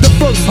habit, the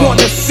first one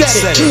to set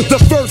it, the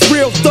first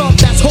real thug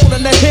that's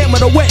holding that hammer,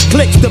 the wet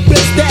clicks, the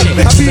best at it.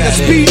 I be the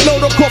speed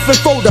loader, coffin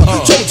folder,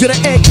 told you the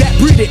egg that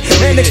breed it,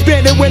 and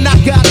expanded when I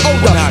got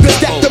older. The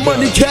stack the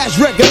money cash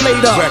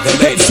regulator,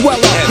 head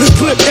sweller,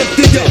 clip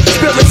emptier,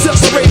 spirit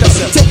separator.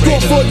 Take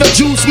off for the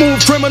juice,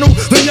 smooth criminal,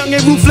 the young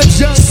and ruthless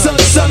young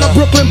son of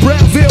Brooklyn,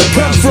 Brownville,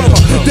 come from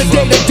the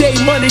day-to-day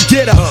money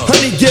getter,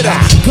 honey getter,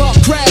 car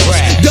crash,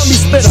 dummy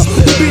spitter.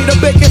 We be the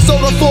baking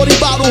soda 40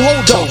 bottle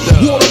holder,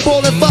 water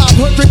boiling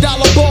 $500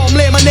 bomb,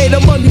 laminate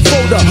a money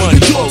folder. We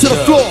go to the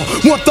floor,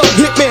 one thug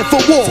hitman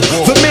for war.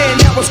 The man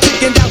that was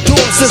kicking down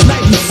doors since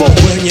 '94.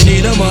 When you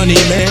need a money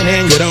man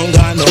and you don't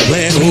got no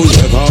plan, who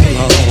you call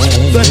on?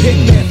 The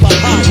hitman for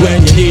hire. When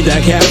you need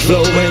that cash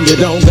flow and you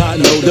don't got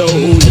no dough,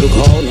 who you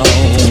call on?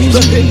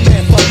 The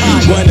hitman for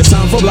hire. When it's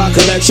time for block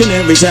collection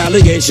and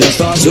retaliation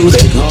starts, who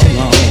they call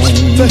on?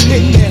 The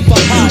hitman for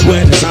hire.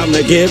 When it's time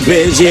to get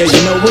rich, yeah,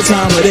 you know what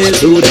time it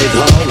is, who they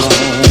call on?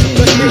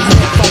 The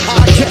hitman for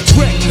hire. Catch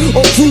wreck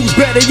or cruise,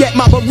 better yet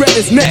my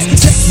Beretta's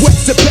next. Check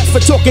West the best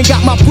for talking,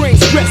 got my brain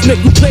stressed,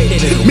 nickel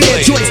plated. Me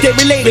and joints they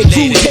related,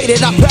 crews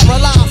hated. I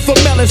paralyzed for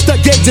melons, the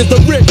gauges, the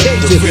rib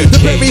cages. The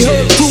very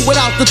hood crew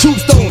without the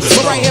tombstone.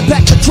 My right hand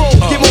back patrol,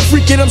 get more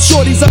freaking them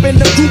shorties up in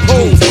the group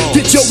holes.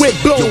 Get your wig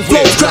blown,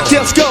 flows, crack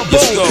your skull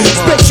bone.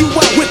 Space you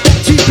out with that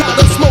cheap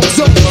powder smoke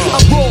zone.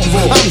 I'm raw,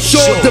 I'm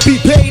sure to be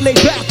paid, lay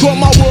back on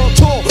my world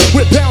tour.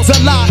 With pounds a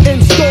lot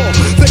in store.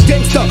 The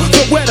gangster,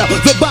 the wetter,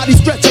 the body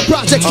stretcher,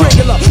 project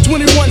strangler.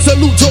 21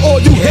 salute to all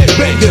you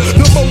headbangers.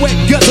 The Moet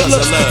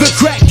guzzlers, the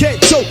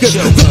crackhead chokers,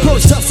 the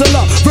purse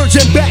hustler,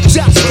 virgin back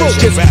shot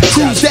strokers.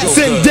 Crews that's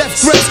in death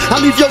threats. I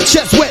leave your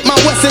chest wet, my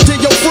west into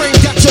your frame,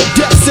 got your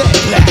death set.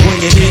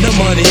 When you need a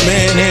money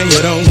man and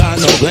you don't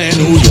got no plan,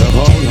 who you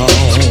call on?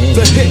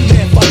 The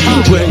hitman for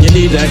hire. When you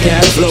need that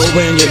cash flow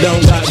and you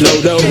don't got no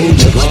dough, who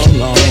you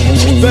call on?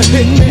 The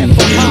hitman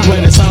for hire.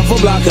 When it's time for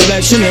block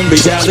collection and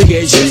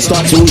retaliation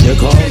starts, who you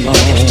call on?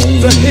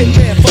 The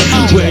hitman for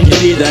hire. When you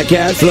need that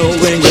cash flow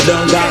and you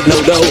don't got no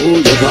dough, who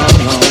you call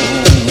on?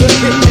 The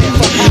hitman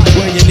for hire.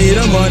 When you need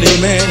a money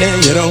man and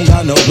you don't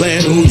got no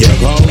plan, who you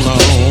call on?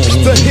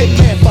 The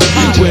hitman for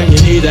hire. When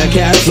you need that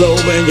cash flow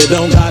and you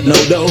don't got no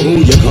dough,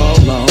 who you call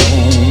on?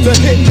 The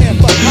hitman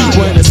for hire.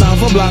 When it's time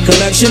for block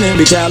collection and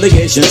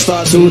retaliation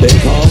starts, who they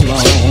call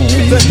on?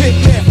 The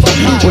hitman for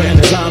hire. When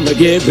it's time to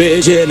get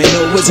rich, yeah, they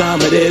know what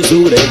time it is,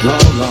 who they call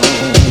on?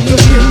 The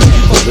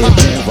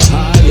hitman for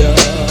hire.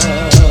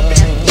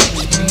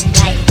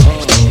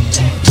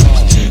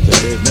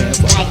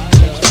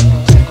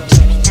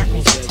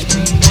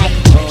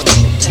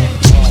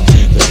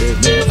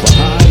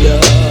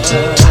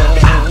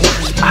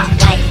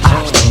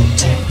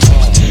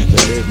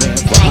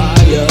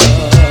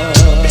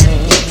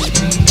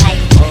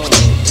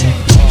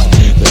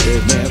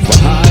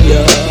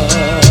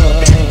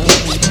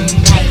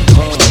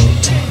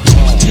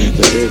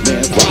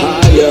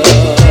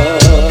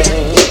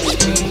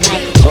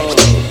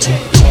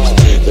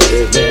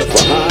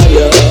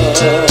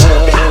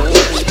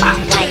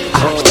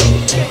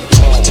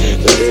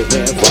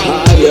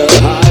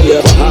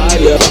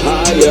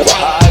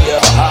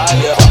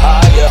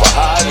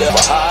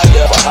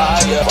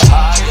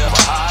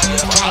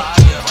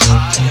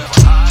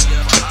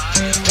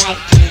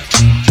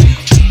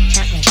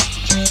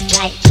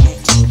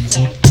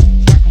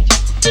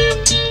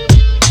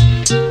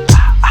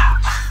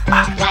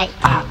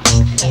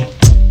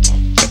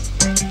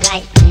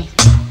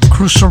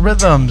 Crucial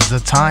Rhythms. The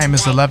time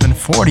is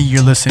 11:40.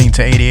 You're listening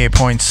to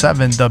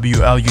 88.7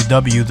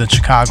 WLUW, the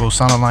Chicago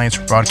Sound Alliance,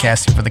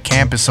 broadcasting for the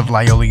campus of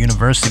Loyola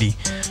University.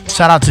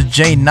 Shout out to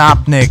Jay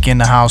Nopnik in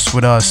the house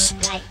with us.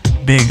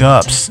 Big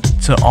ups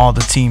to all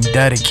the team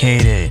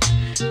dedicated.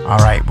 All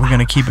right, we're going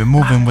to keep it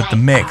moving with the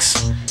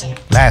mix.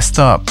 Last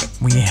up,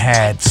 we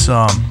had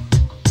some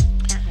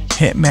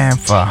Hitman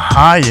for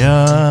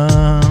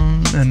Hire,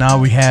 and now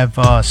we have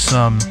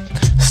some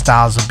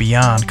Styles of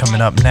Beyond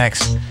coming up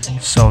next.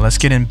 So let's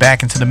get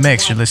back into the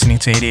mix. You're listening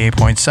to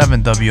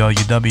 88.7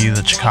 WLUW,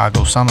 the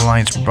Chicago Sound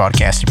Alliance. We're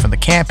broadcasting from the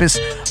campus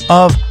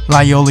of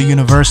Loyola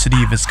University.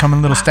 If it's coming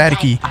a little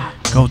staticky,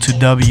 go to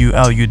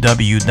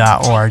WLUW.org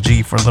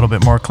for a little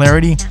bit more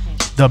clarity.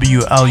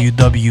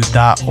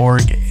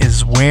 WLUW.org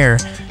is where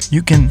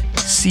you can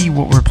see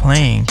what we're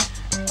playing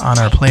on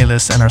our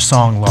playlist and our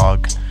song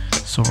log.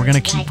 So we're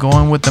gonna keep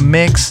going with the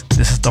mix.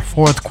 This is the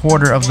fourth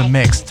quarter of the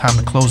mix. Time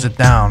to close it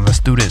down. Let's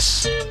do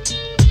this.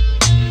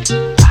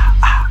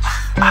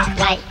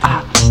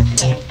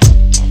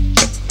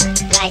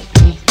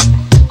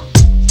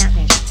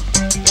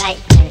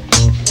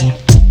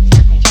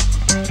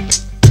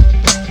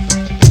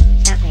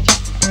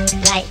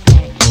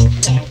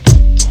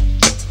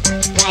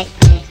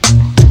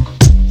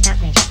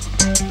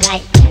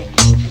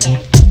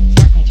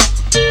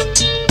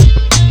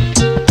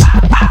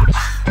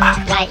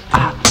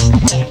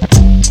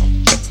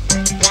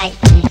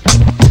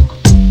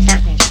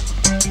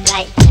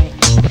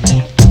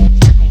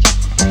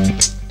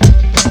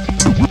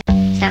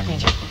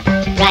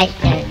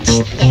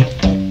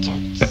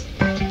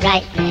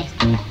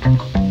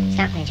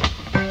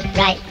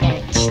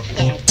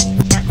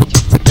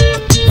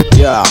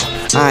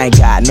 I ain't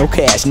got no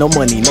cash, no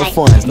money, no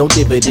funds, no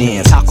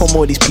dividends. How come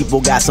all these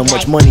people got so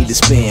much money to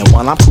spend?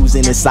 While I'm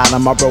cruising inside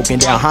of my broken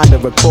down Honda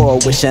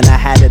Accord, wishing I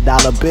had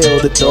 $1 bill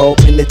to throw up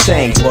in the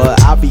tank.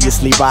 But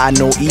obviously by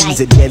no ease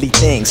a daily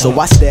thing. So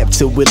I stepped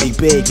to Willie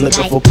Big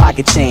looking for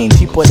pocket change.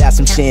 He put out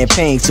some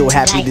champagne, so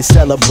happy to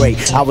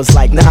celebrate. I was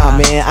like, nah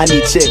man, I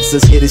need chips,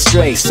 let's get it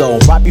straight. So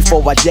right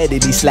before I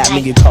jetted, he slapped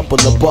me a couple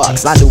of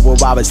bucks. I knew where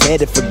I was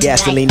headed for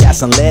gasoline,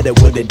 that's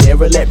unleaded. Would a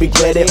derelict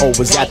regret it, or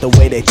was that the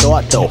way they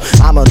thought though?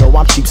 I don't know,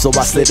 I'm cheap, so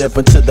I slid up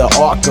into the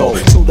Arco.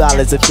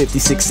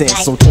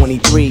 $2.56 on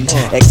 23.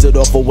 Exit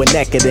off of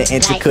Winnetka to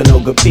enter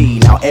Canoga P.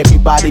 Now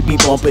everybody be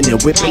bumping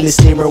and whipping the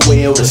steering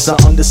wheel. There's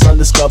something that's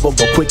undiscovered,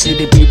 but quickly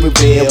to be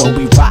revealed. When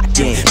we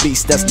rockin',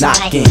 beats that's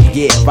knocking.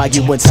 Yeah, right,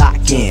 you and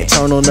talking.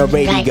 Turn on the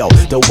radio,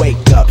 the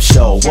wake up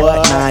show.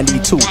 What?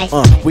 92.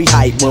 We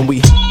hype when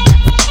we.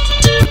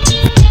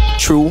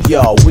 True,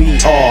 yo, we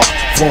are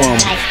from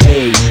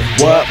a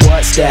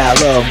what style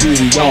of we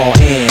on,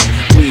 and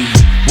we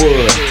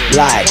would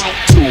like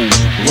to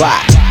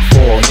rock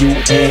for you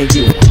and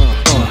you.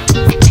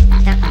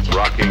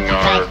 Rocking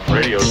our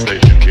radio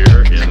station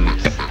here in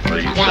the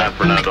San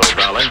Fernando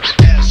Valley.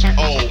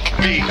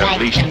 At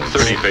least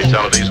 30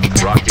 fatalities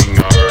rocking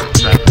our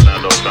San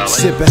Fernando Valley.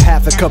 Sipping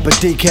half a cup of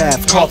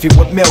decaf, coffee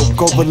with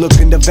milk,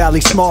 overlooking the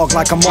valley smog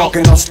like I'm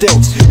walking on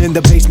stilts. In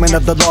the basement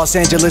of the Los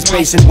Angeles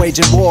basin,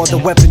 waging war. The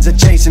weapons are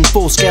chasing,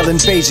 full-scale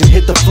invasion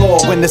hit the floor.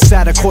 When the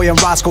Satakoy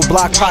and Roscoe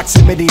block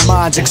proximity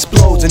mines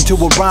explodes into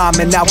a rhyme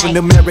and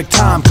alphanumeric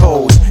time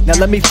codes. Now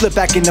let me flip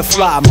back into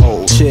fly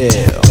mode.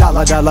 Chill.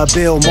 Dollar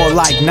bill, more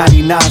like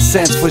 99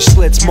 cents for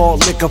Schlitz, more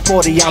liquor,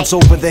 40 ounce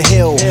over the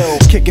hill.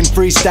 Kicking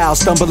freestyle,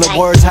 stumbling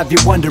words, have you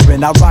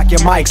wondering? I rock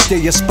your mic, steal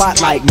your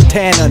spotlight and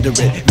tan under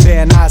it.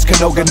 Van Nuys,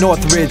 Canoga,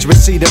 Northridge,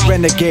 Reseda,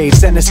 Renegade.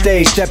 Center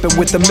stage, stepping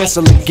with the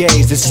missile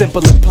engaged. It's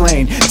simple and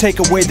plain. Take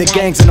away the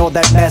gangs and all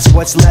that mess.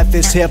 What's left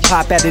is hip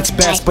hop at its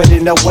best, but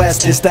in the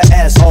West it's the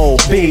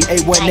SOB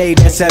 818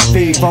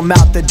 SFB. From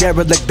out the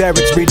derelict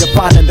barracks,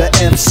 redefining the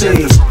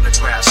MC.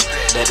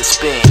 Let it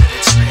spin.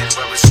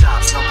 Where it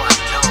stops,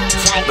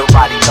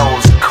 nobody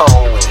knows the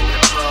code.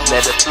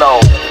 Let it flow.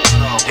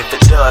 If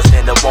it does,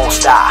 then it won't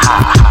stop.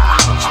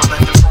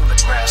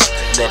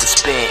 Let it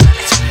spin.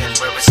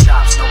 Where it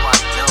stops,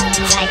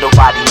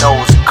 nobody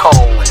knows the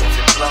code.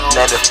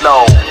 Let it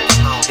flow.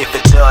 If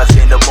it does,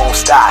 then it won't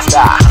stop.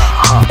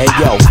 Hey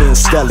yo, Vince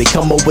Scully,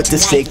 come up with the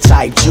sick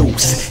type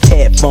juice.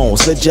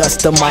 Headphones,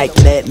 adjust the mic,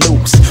 let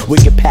loose.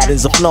 Wicked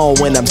patterns of flow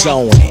when I'm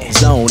zoning.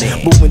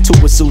 Moving to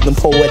a soothing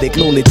poetic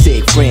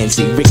lunatic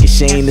frenzy.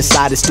 Ricocheting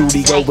inside the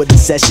studio with the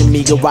session.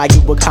 Me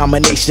argue a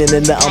combination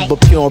in the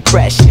pure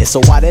impression.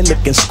 So why they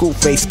looking screw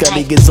face?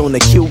 Scully gets on the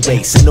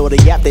Cubase. And all the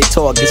yap they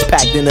talk is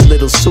packed in a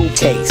little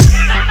suitcase.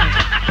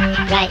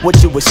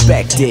 What you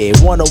expected?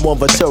 101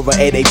 Ventura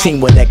 818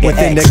 when that get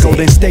within the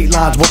Golden State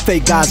lines where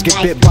fake guys get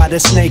bit by the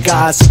snake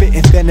eyes.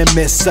 Spitting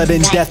venomous,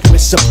 sudden death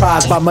with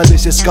surprise by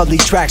malicious Scully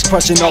tracks,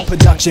 crushing all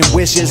production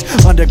wishes.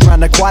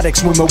 Underground aquatic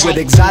swimming with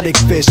exotic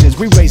fishes.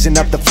 We raising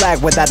up the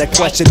flag without a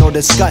question or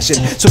discussion.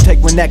 So take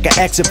Reneka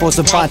exit for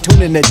some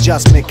fine-tuning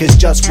adjustment. Cause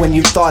just when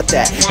you thought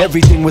that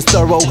everything was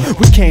thorough,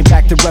 we came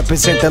back to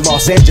represent the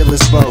Los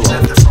Angeles borough.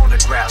 Let the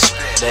phonograph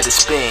spin. Let it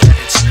spin.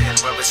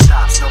 Where it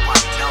stops,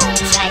 nobody knows.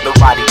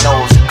 Nobody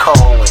knows the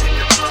code.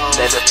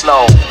 Let it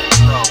flow.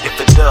 If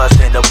it does,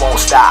 then it won't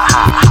stop.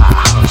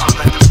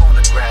 Let the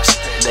phonograph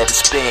spin. Let it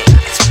spin.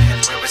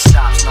 Where it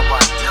stops,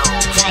 nobody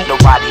knows.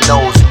 Nobody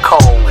knows the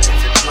code.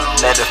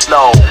 Let it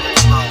flow.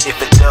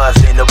 If it does,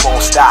 then it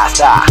won't stop.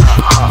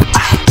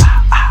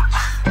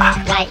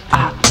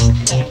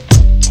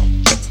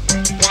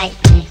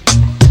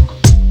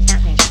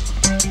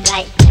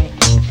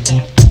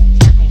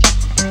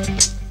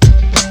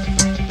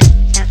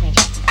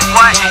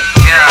 what?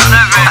 Yeah,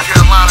 living.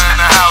 Carolina in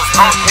the house.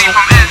 OC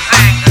from NC.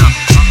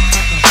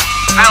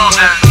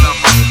 Building.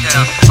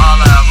 All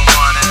I ever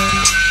wanted.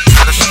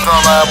 This is all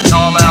I ever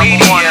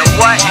wanted.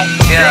 What?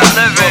 Yeah,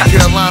 living.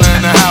 Carolina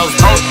in the house.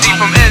 OC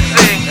from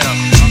NC.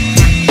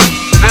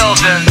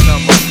 Building.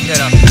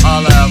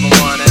 All I ever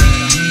wanted.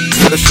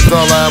 This is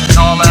all I ever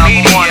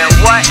wanted.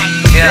 What?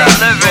 Yeah,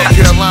 living.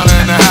 Carolina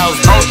in the house.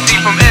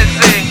 OC from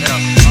NC.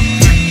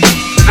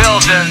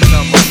 Building.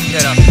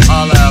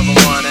 All I ever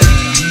wanted.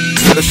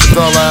 This is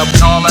all I ever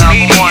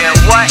wanted.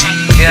 What?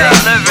 Yeah,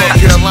 living.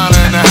 Carolina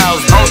in the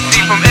house.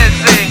 OC from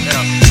NC.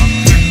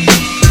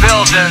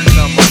 Building.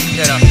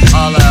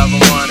 All I ever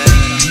wanted.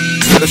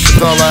 This is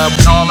all I ever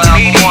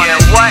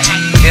wanted. What?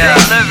 Yeah,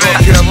 living.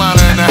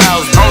 Carolina in the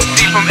house. OC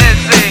from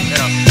NC.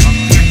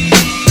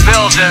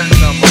 Building.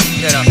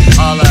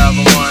 All I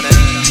ever wanted.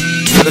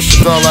 This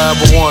is all I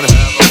ever wanted.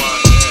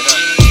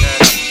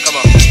 Come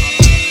on.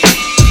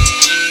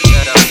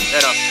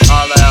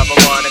 All I ever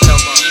wanted. Come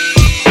on.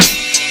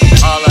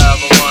 All I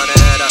ever wanted.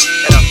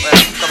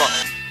 Come on.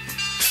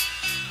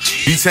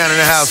 B-Town in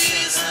the house.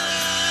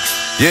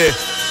 Yeah.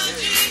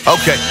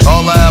 Okay,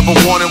 all I ever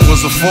wanted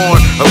was a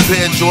foreign, a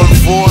pair of Jordan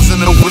 4s and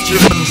a which had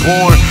been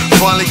born.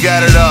 Finally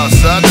got it up,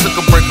 so I took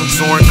a break from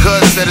touring. Cuz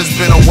said it's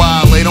been a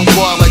while, they don't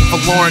go out like for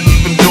Lauren,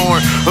 keep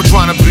enduring. I'm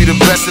trying to be the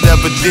best that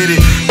ever did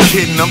it.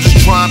 Kidding, I'm just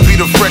trying to be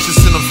the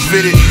freshest and the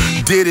fitted.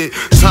 Did it,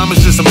 time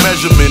is just a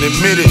measurement,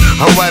 admit it.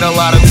 I write a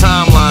lot of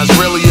timelines,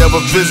 rarely ever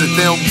visit,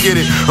 they don't get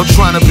it. I'm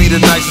trying to be the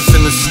nicest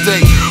in the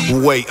state.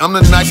 Wait, I'm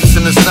the nicest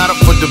and it's not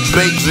up for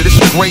debate. Cause it's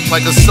great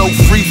like a so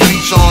free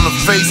feature on the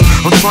face.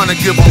 I'm trying to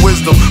give them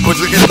wisdom,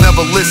 but you can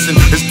never listen,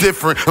 it's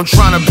different. I'm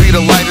trying to be the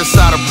light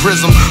inside a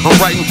prism. I'm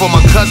writing for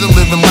my cousin,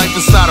 living life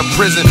inside a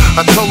prison.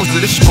 I told him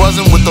that it's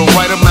buzzing with the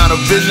right amount of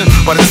vision.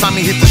 By the time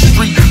he hit the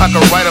street, I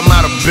could write him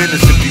out of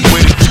business if he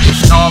with it.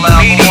 All I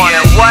ever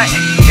wanted. What?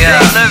 Yeah,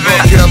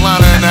 living.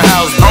 Carolina in the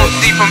house.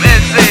 OC from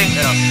NC.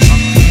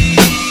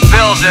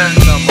 Building.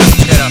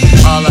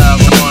 All I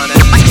ever wanted.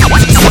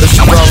 This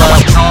is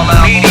all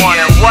I ever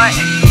wanted. What?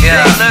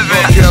 Yeah,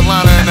 living.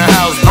 Carolina in the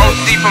house.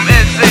 OC from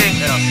NC.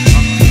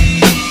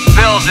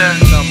 Building.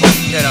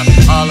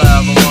 All I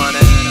ever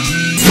wanted.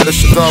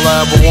 This is all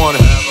I ever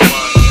wanted.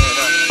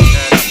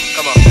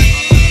 Come on.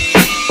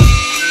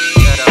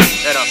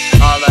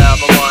 All I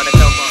ever wanted.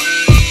 Come on.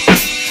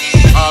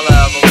 All I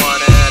ever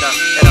wanted.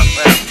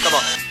 Come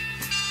on.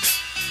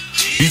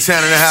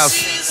 B-Town in the house.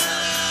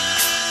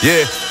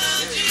 Yeah.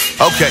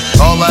 Okay,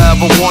 all I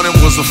ever wanted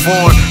was a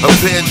foreign, a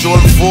pair of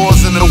Jordan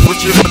 4s and a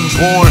which had been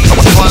born.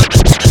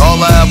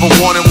 All I ever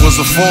wanted was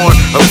a foreign,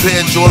 a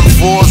pair of Jordan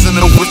 4s and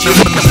a which had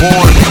been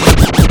born.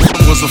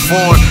 Was a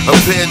foreign, a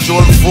pair of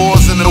Jordan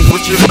 4s and a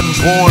which had been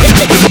born.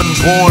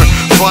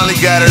 Finally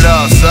got it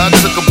up, so I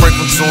took a break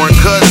from touring.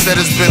 Cuz said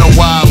it's been a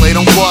while, they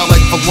don't go out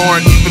like for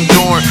Lauren, keep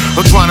enduring.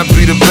 I'm trying to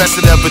be the best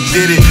that ever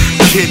did it.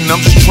 Kidding,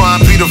 I'm just trying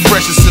to be the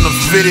freshest and the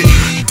fitted.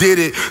 Did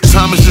it,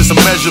 time is just a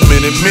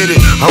measurement, admit it.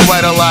 I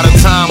write a lot of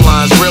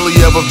timelines, rarely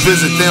ever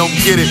visit, they don't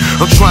get it.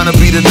 I'm trying to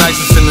be the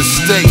nicest in the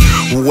state.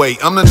 Wait,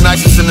 I'm the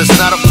nicest and it's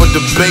not up for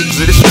debate.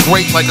 Cause it's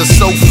great like a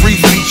so free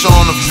feature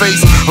on the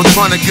face. I'm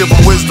trying to give them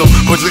wisdom,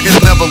 but you can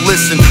never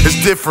listen, it's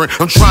different.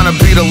 I'm trying to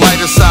be the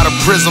light inside a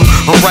prism.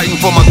 I'm writing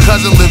for my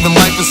cousin, living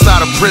life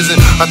inside a prison.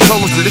 I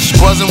told him that it's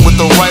buzzing with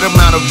the right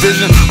amount of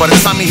vision. By the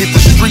time he hit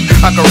the street,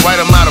 I could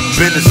write him out of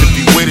business if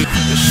he with it.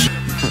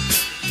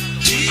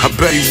 I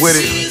bet he with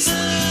it.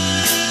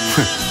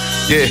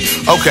 Yeah,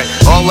 okay.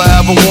 All I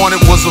ever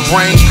wanted was a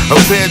range, a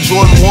pair of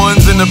Jordan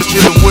 1s and a bitch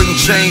that wouldn't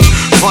change.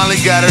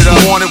 Finally got it, I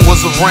wanted was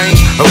a range,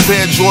 a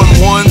pair of Jordan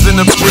 1s and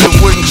a bitch that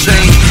wouldn't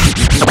change.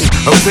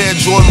 A pair of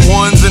Jordan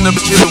 1s and a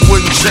bitch that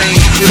wouldn't change.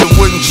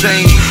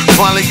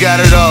 Finally got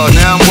it all,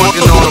 now I'm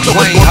working on a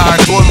plane.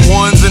 Hired Jordan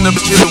 1s and a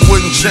bitch that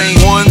wouldn't change.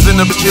 Ones and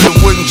a bitch that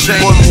wouldn't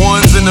change. Jordan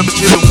 1s and a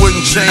bitch that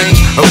wouldn't change.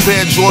 A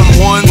pair of Jordan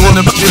 1s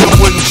and a bitch that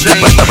wouldn't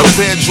change. A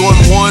pair of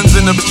Jordan 1s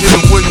and a bitch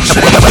that wouldn't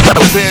change.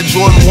 A pair of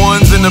Jordan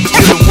 1s and a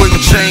bitch that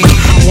wouldn't change.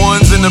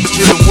 Ones and a bitch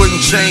that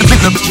wouldn't change.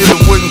 A bitch that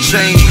wouldn't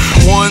change.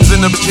 Ones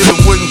and a bitch that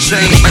wouldn't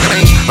change.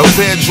 A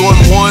pair of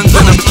Jordan 1s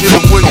and a bitch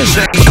that wouldn't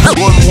change.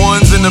 Jordan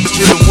 1s and a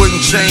bitch that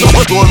wouldn't change.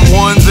 Jordan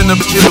 1s and a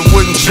bitch that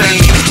wouldn't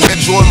change.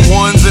 Jordan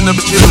 1s and a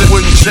bitch that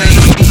wouldn't change.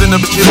 And a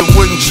bitch that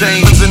wouldn't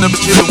change. And a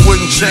bitch that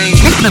wouldn't change.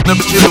 And a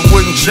bitch that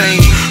wouldn't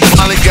change.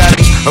 Finally got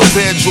it. A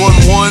pair of Jordan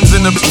 1s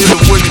and a bitch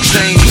that wouldn't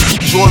change.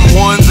 Jordan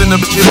 1s and a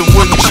bitch that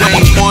wouldn't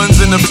change. Ones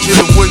and a bitch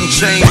that wouldn't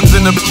change.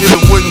 And a bitch that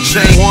wouldn't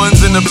change.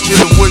 Ones and a bitch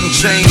that wouldn't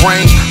change.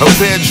 Range. A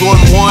pair of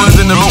Jordan 1s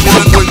and a bitch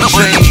that wouldn't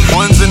change.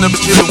 Ones and a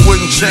bitch that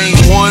wouldn't change.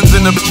 Ones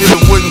and a bitch that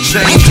wouldn't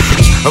change.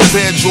 A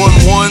pair of Jordan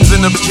 1s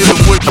and a bitch that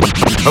wouldn't.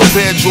 A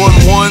pair of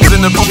Jordan 1s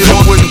and a bitch that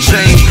wouldn't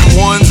change.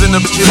 Ones and a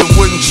bitch that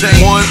wouldn't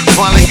change. One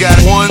finally got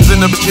it. Ones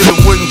and a bitch that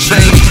wouldn't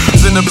change.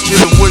 And a bitch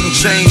that wouldn't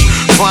change.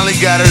 Finally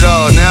got it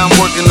all. Now I'm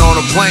working on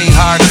a plane.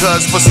 Hired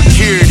cuz for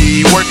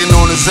security, working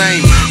on his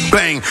aim.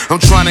 Bang, I'm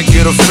trying to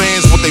get the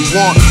fans what they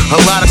want. A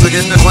lot of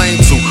niggas claim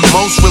to,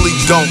 most really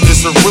don't.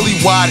 It's a really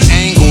wide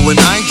angle, and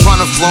I ain't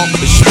trying to flaunt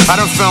this shit. I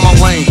done found my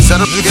lane,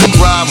 tell them you can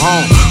drive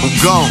home. I'm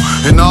gone,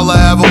 and all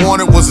I ever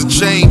wanted was a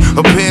chain,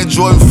 a pair of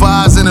Jordan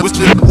 5s, and it was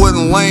just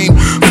wouldn't lame.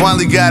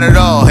 Finally got it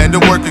all, had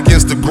to work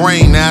against the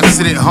grain. Now I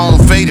sit at home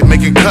faded,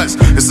 making cuts.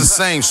 It's the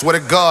same, swear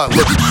to God,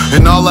 look.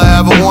 And all I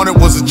ever wanted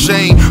was a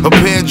chain, a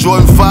pair of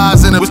Jordan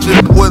 5s, and it was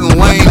just wouldn't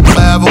lame. All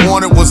I ever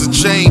wanted was a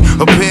chain,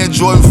 a pair of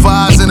Jordan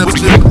 5s, and it was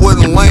just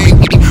wouldn't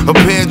lame. A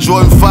pair of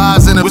Jordan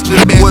 5s, and it was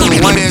just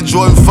wouldn't lame. A pair of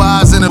Jordan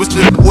 5s, and it was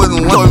just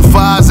wouldn't lame. Jordan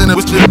 5s, and it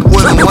was just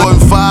wouldn't lame. Jordan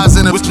 5s,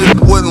 and it was just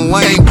wouldn't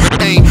lame.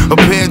 A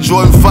pair of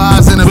Jordan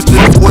 5s, and it was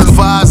just wouldn't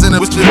 5s, and it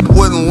was just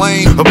wouldn't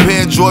lame. A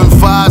pair of Jordan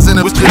 5s, and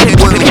it was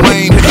just wouldn't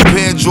lame. A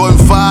pair of Jordan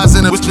 5s,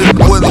 and it was just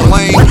wouldn't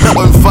lame.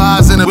 Jordan 5s, and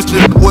it was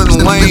just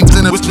wouldn't lame.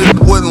 And it was just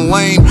wouldn't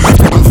lame.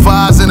 Jordan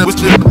 5s, and it was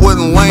just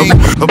wouldn't lame.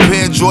 A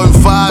pair of Jordan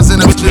 5s,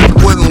 and it was just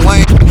wouldn't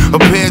lame. A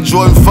pair of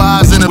Jordan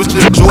 5s, and it was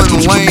just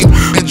wouldn't lame.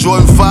 And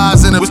Jordan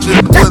 5s, and it was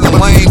just wouldn't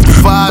lame.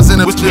 5s,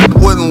 and it was just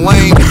wouldn't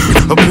lame.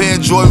 A pair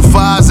of Jordan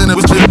 5s, and it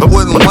was just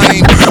wouldn't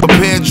lame. A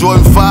pair of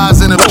Jordan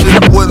 5s, and it was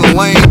just wouldn't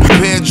lame. A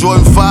pair of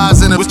Jordan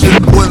 5s, and it was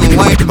just wouldn't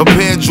lame. A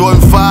pair of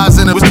Jordan 5s,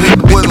 and it was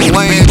just wouldn't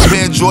lame. A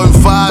pair of Jordan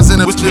 5s,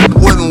 and it was just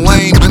wouldn't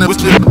lame. And it was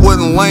just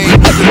wouldn't lame.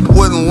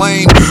 Wouldn't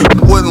lame.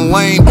 Wouldn't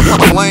lame.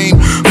 Lame.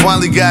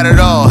 Finally got it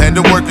all. Had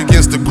to work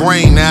against the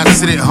grain. Now I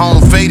sit at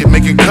home faded,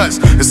 making cuts.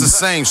 It's the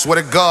same. Swear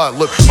to God.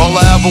 Look, all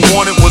I ever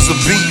wanted was a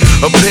beat,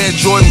 a pair of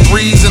Jordan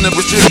 3s, and it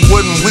was just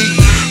wouldn't weak.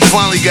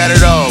 Finally got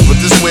it all, but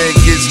this way it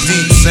gets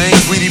deep. Same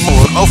greedy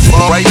more. Oh,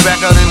 right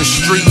back out in the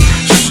street.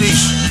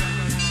 Sheesh.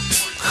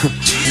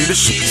 Yeah, this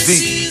shit's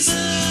deep.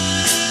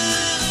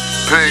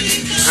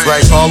 It's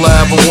like all I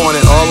ever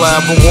wanted, all I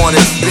ever wanted.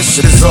 This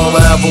shit is all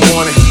I ever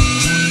wanted.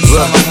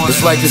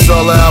 It's like it's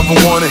all I ever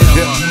wanted.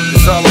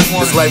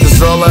 It's like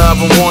it's all I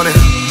ever wanted.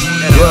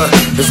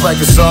 It's like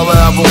it's all I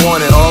ever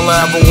wanted, all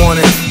I ever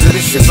wanted.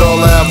 This shit's all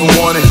I ever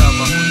wanted.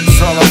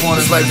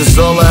 It's like it's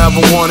all I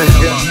ever wanted.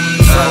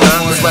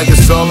 It's like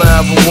it's all I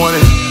ever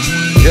wanted.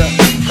 Yeah.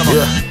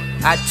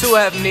 I too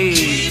have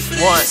needs,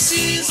 wants,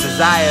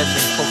 desires,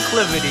 and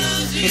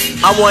proclivities.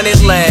 I wanted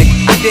leg,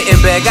 I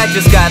didn't beg, I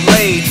just got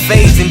laid.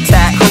 Fades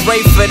intact, hooray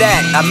for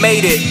that, I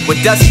made it.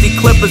 With dusty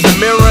clippers, a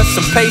mirror,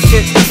 some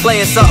patience.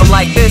 Playing something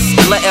like this,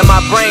 letting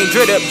my brain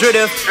drip.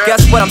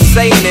 Guess what I'm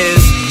saying is,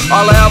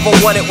 all I ever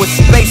wanted was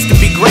space to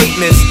be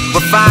greatness.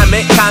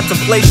 Refinement,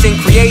 contemplation,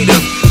 creative.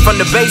 From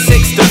the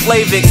basics to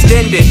flavor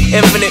extended,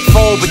 infinite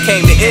fold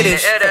became the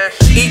it-ish.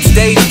 Each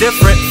day's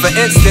different, for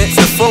instance,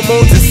 the full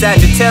moon's in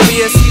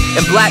Sagittarius,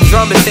 and black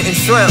drummers hitting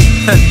shrimp.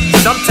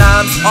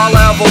 Sometimes, all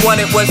I ever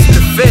wanted was the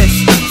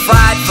fish,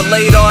 fried,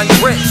 filleted on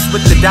grits,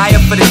 with the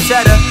diet for the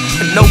cheddar,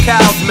 no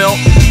cow's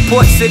milk.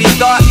 Port City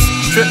thoughts,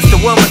 trips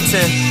to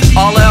Wilmington.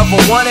 All I ever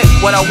wanted,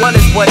 what I want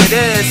is what it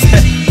is.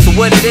 So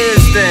what it is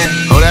then?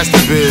 Oh, that's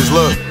the biz,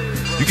 look.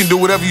 You can do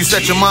whatever you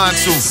set your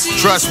mind to,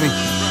 trust me.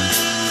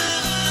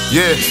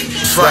 Yeah,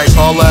 it's like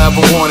all I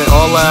ever wanted,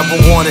 all I ever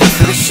wanted.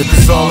 This shit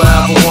is all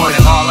I ever wanted.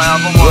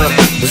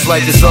 It's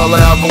like it's all I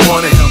ever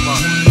wanted.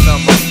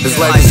 It's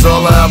like it's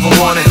all I ever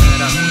wanted.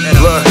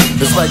 Look,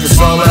 it's like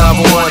it's all I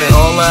ever wanted,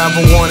 all I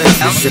ever wanted.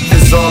 This shit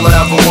is all I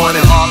ever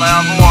wanted.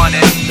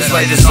 It's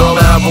like it's all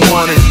I ever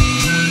wanted.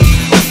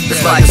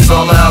 It's like it's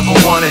all I ever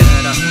wanted.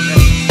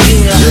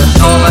 Yeah,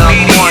 all I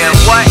ever wanted.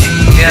 What?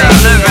 Yeah,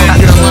 living.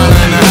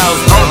 Carolina in the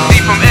house. OC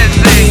from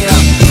NC.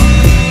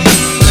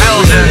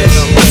 Builders.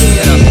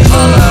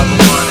 All I ever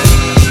wanted.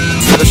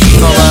 This shit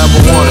all I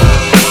ever wanted.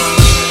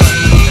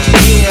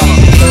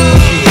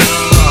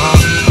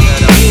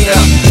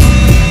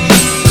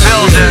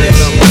 Builders.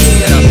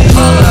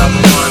 All I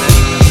ever wanted.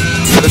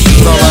 This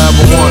shit all I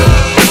ever wanted.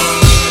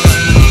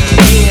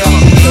 Builders. All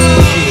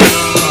I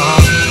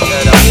ever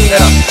wanted. This shit all I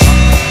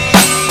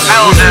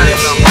ever wanted.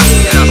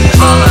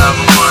 All I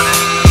ever wanted.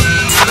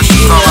 This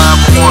shit all I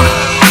ever wanted. All I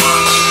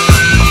ever wanted.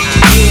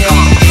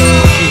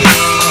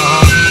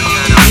 This shit all I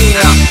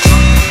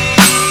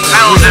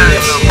ever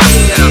wanted.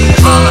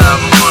 All I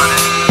ever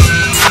wanted.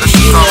 This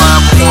shit all I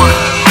ever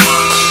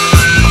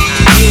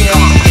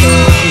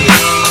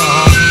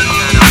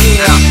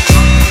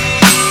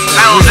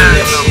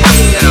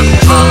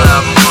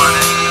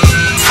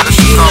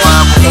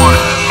wanted.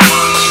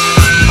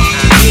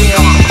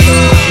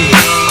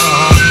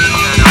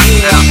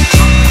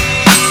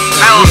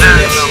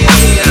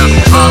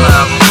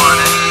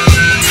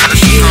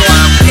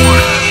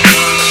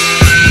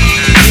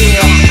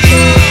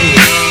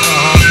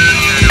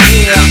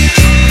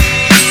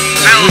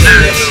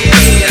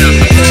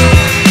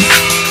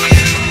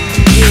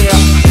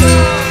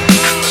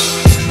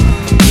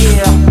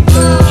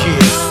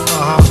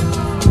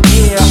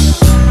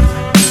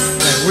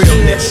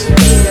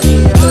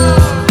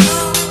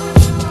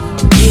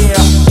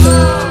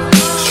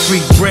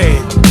 Street bread.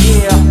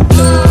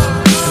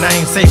 And I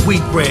ain't say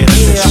wheat bread, I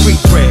said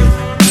street bread.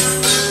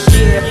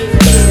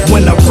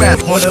 When I rap,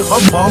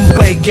 wanna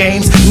play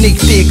games. Neat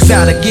the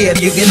exotic, yeah,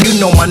 you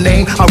know my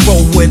name. I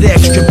roll with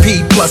extra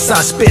P, plus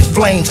I spit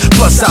flames,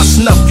 plus I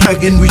snuff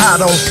huggin'. I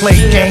don't play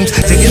games,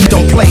 diggin',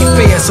 don't play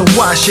fair, so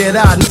why should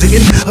I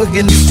diggin'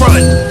 huggin'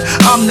 front?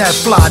 I'm that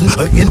fly,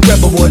 huggin'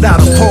 rebel without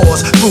a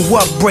pause. Grew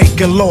up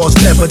breaking laws,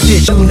 never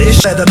did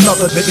this. Let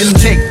another diggin'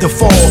 take the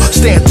fall,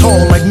 stand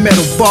tall like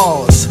metal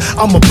bars.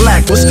 I'm a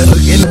black, what's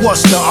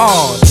the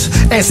odds?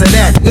 Answer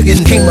that,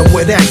 came up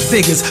with act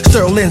figures,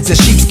 sterlings and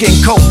sheepskin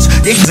coats.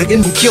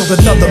 Who killed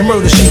another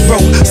murder she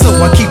wrote. So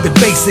I keep it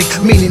basic,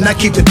 meaning I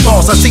keep it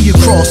boss. I see you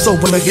cross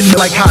over looking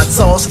like hot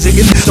sauce.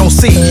 Don't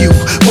see you,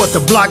 what the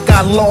block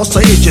got lost,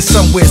 or is you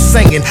somewhere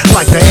singing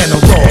like Diana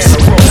Ross?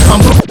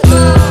 I'm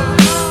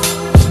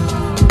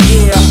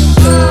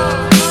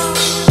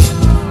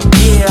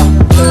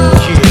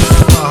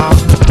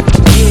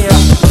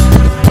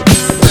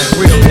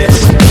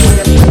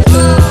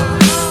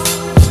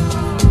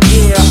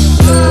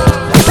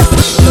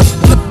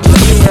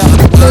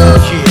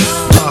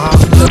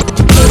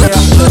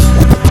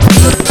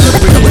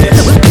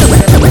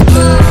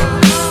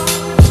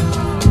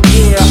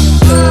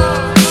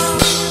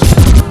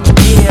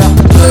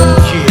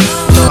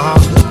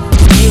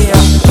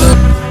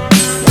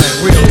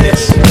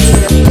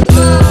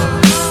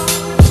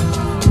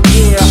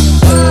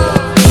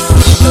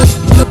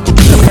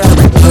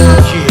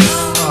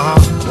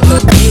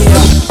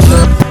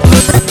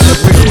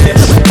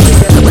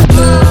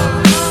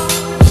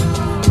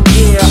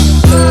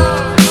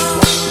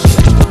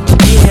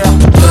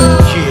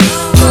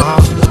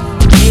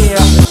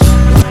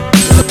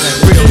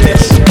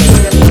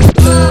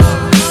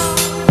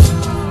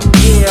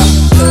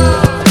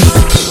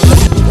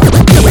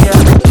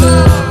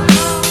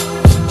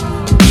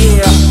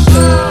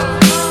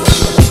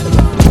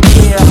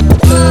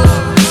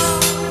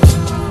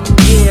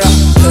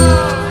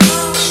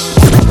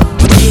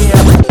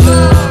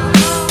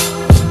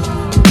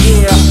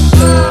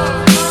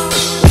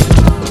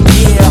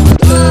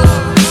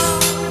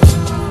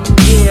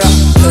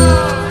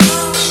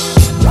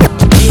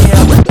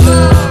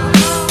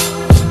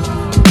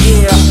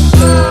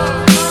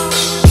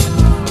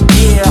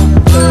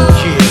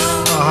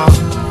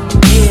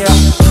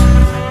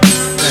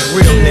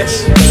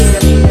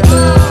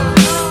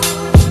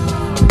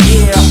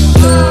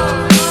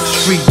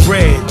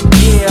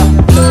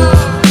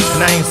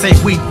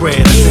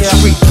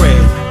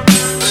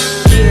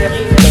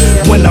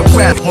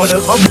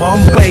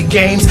play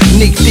games,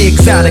 Nick the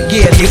exotic,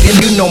 yeah,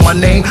 and you know my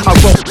name. I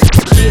roll.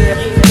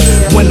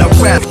 When I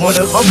rap,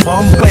 wanna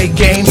play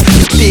games,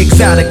 Nick the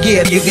exotic,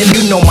 yeah, and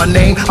you know my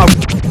name. I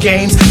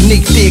games,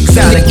 Nick the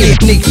exotic, yeah,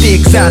 Nick the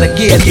exotic,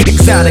 yeah,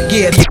 exotic,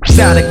 yeah,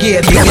 exotic,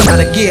 yeah,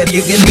 exotic, yeah, you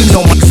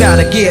know my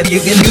exotic, yeah,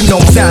 you know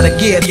exotic,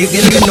 yeah, you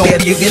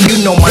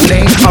know my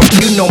name.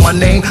 You know my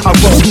name. I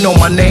roll, you know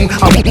my name.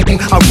 I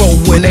roll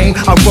with name.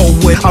 I roll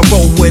with it.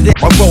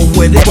 I roll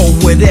with it. Roll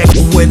with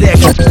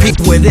extra P,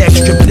 with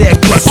extra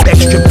deck plus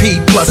extra P,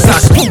 plus I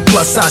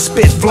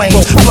spit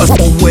flames, plus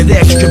with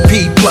extra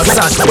P, plus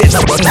I spit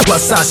flames,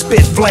 plus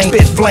spit flames,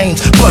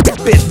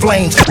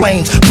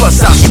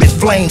 plus I spit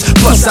flames,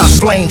 plus I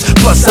flames,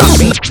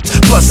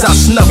 plus I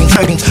snuff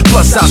huggins,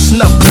 plus I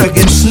snuff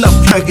huggin'.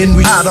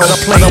 I don't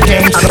play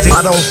games,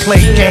 I don't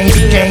play games,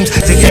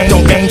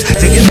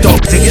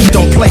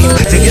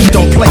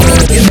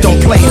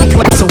 don't play,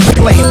 so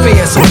play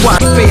fair, so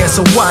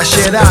why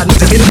should I,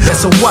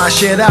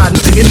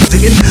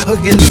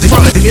 huggin'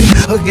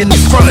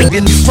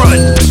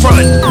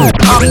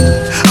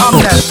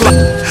 front.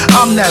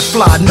 I'm that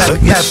fly,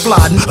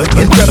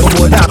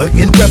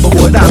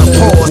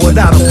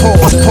 without a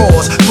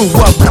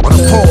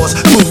pause,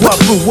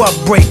 grew up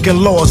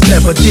breaking laws,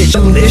 never did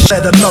this.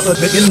 Let another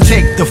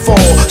take the fall,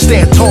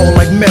 stand tall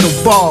like metal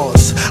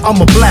bars.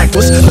 I'm a black,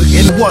 what's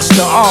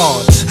the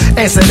odds?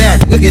 Answer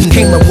that,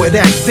 came up with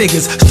act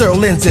figures,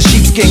 sterlings and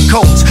sheepskin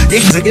coats.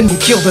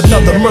 Killed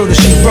another murder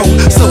she wrote.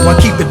 So I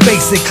keep it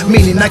basic,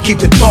 meaning I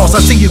keep it boss.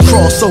 I see you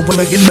cross over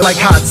looking like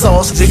hot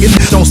sauce.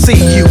 Don't see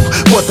you,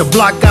 what the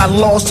block got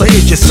lost, or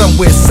is you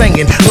somewhere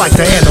singing like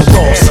Diana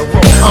Ross?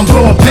 I'm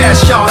blowing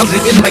past y'all,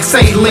 like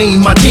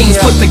saline. My teams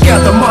put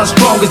together much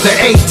stronger than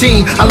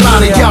 18. A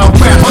lot of y'all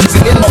rappers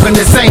talking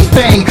the same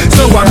thing,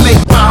 so I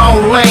make my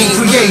own lane,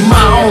 create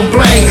my own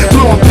blame.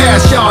 Blowing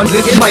past y'all,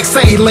 like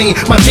saline.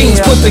 My teams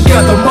put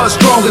together much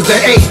stronger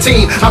than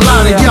 18. A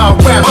lot of y'all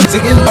rappers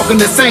talking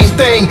the same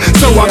thing,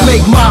 so I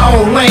make my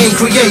own lane,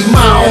 create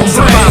my own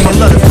blame.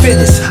 Survival of the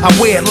fittest, I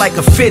wear it like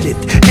a fitted.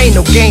 Ain't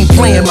no game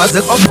playing,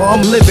 I'm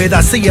livid.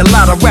 I see a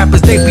lot of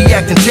rappers, they be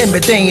acting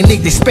timid, they ain't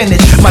need their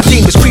spinach. My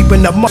team is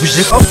creeping up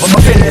music up for my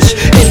finish.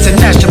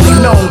 Internationally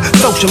known,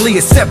 socially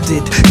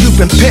accepted. You've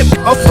been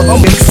pimped up for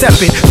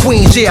accepted.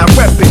 Queens, yeah, I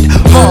rep it.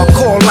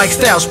 Hardcore like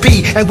Styles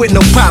P, and with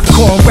no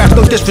popcorn rap,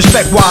 no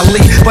disrespect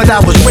Wally, but I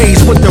was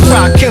raised with the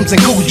Rakims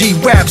and Cool G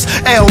raps,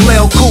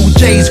 LL Cool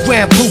J's,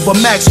 Grand Puba,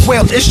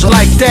 Maxwell, ish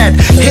like that.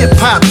 Hip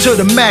hop to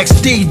the max,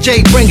 DJ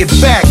bring it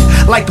back,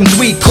 like them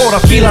 3/4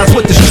 felines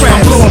with the strap.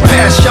 I'm blowing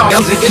past y'all,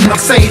 I'm getting like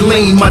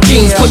saline. My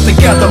teams put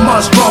together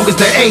much stronger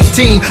than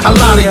 18. A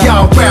lot of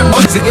y'all rap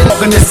music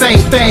in the same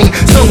thing,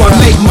 so I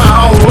make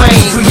my own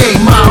lane, create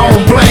my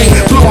own blame.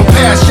 Blowing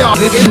past y'all,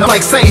 getting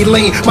like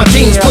saline. My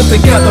teams put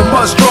together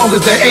much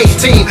stronger than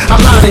 18. A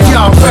lot of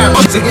y'all rap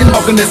music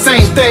in the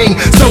same thing,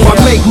 so I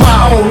make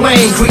my own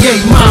lane,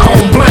 create my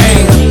own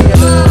blame.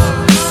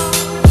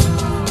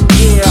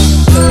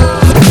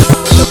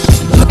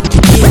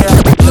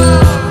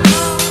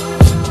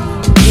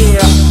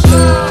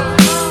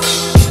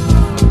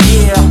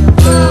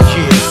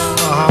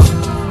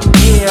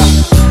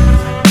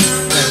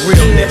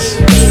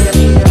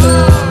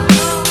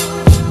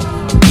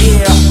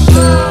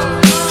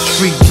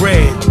 Street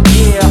bread.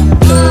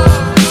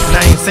 And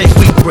I ain't say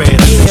wheat bread,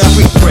 I said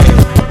street bread.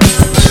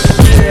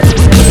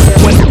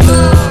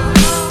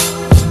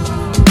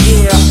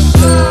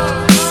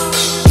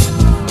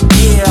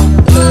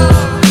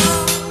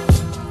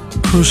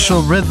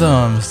 Crucial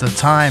Rhythms, the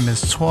time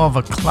is 12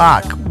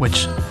 o'clock,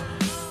 which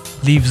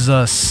leaves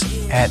us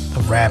at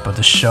the wrap of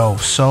the show.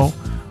 So,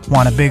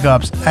 want to big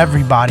ups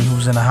everybody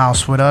who's in the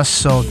house with us.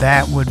 So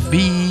that would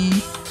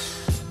be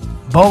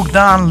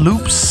Bogdan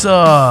Loops.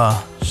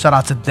 Shout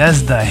out to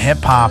Desda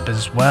Hip Hop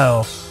as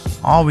well.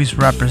 Always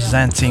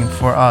representing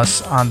for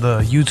us on the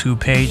YouTube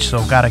page.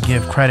 So gotta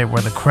give credit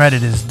where the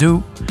credit is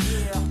due.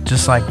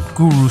 Just like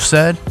Guru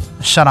said.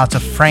 Shout out to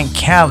Frank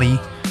Cali.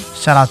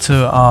 Shout out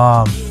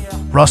to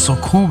Russell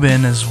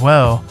Kubin as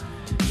well.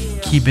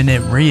 Keeping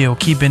it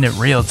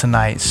real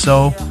tonight.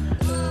 So,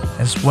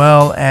 as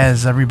well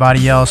as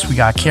everybody else, we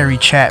got Kerry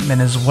Chapman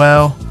as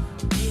well.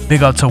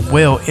 Big up to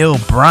Will Ill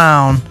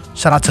Brown.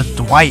 Shout out to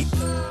Dwight,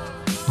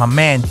 my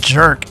man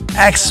Jerk,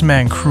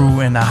 X-Men crew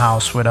in the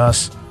house with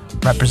us,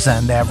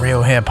 representing that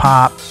real hip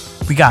hop.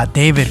 We got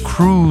David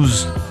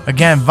Cruz,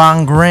 again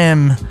Von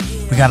Grimm.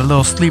 We got a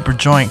little sleeper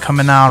joint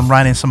coming out and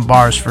writing some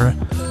bars for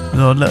a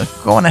little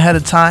going ahead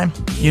of time,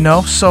 you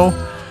know. So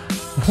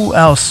who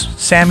else?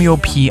 Samuel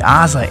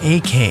Piazza,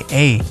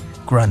 aka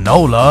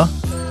Granola.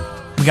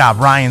 We got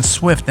Ryan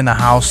Swift in the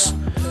house,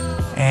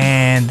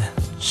 and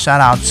shout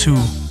out to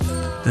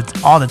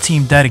all the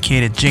team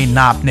dedicated: Jay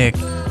Nopnik,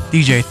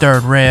 DJ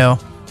Third Rail.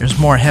 There's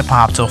more hip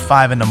hop till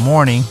 5 in the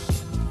morning.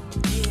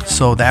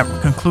 So that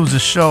concludes the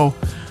show.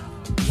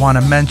 Want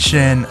to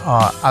mention,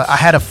 I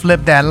had to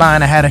flip that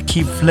line. I had to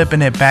keep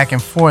flipping it back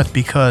and forth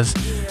because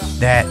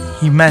that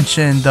he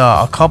mentioned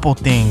a couple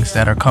things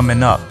that are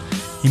coming up.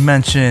 He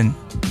mentioned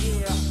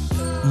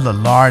the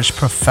Large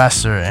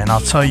Professor, and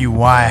I'll tell you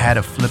why I had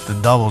to flip the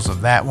doubles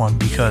of that one,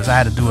 because I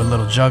had to do a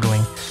little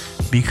juggling,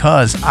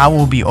 because I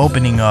will be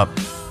opening up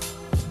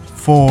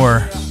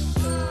for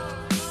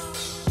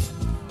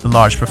the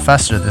Large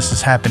Professor. This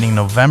is happening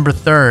November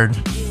 3rd.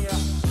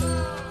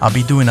 I'll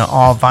be doing an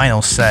all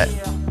vinyl set.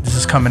 This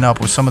is coming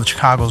up with some of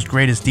Chicago's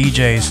greatest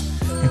DJs,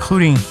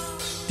 including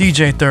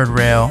DJ Third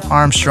Rail,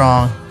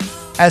 Armstrong,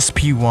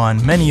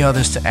 SP1, many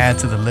others to add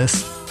to the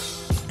list.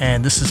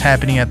 And this is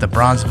happening at the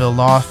Bronzeville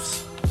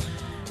Lofts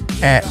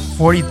at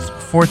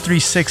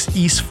 436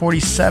 East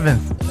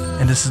 47th,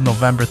 and this is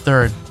November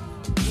 3rd,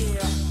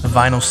 the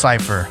Vinyl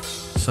Cypher.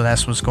 So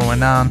that's what's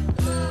going on.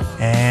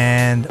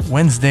 And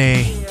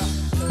Wednesday,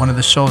 one of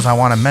the shows I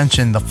want to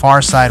mention, The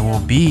Far Side,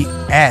 will be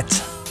at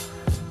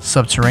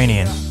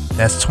Subterranean.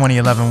 That's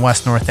 2011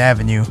 West North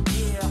Avenue.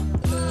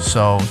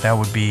 So that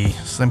would be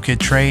Slim Kid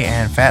Trey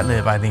and Fat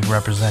Lib, I think,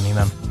 representing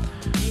them.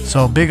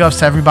 So big ups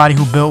to everybody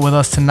who built with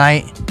us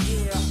tonight.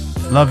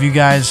 Love you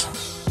guys.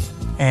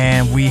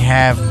 And we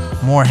have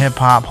more hip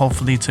hop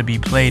hopefully to be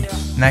played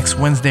next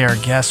Wednesday. Our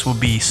guest will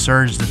be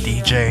Serge the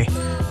DJ,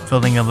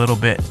 filling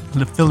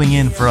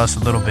in for us a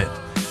little bit.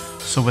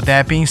 So with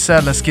that being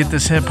said, let's get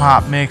this hip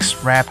hop mix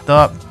wrapped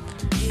up.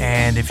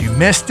 And if you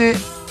missed it,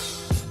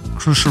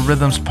 Crucial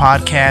Rhythms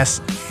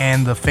podcast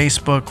and the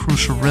Facebook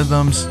Crucial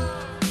Rhythms,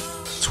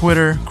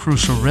 Twitter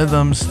Crucial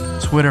Rhythms.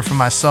 Twitter for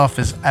myself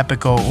is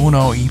Epico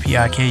Uno,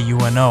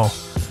 EPIKUNO.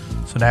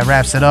 So that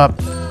wraps it up.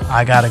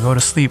 I gotta go to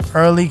sleep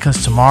early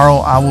because tomorrow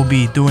I will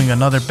be doing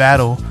another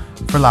battle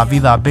for La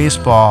Vida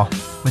Baseball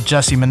with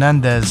Jesse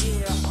Menendez,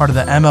 part of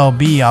the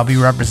MLB. I'll be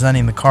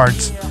representing the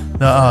Cards.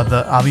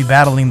 I'll be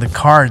battling the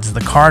Cards, the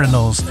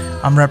Cardinals.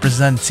 I'm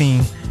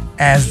representing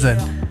as the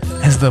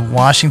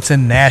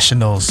Washington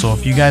Nationals. So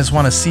if you guys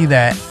want to see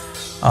that,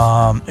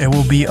 it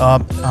will be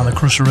up on the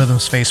Crucial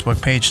Rhythms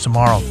Facebook page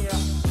tomorrow,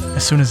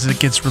 as soon as it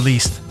gets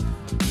released.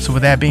 So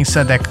with that being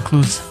said, that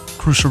concludes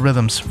Crucial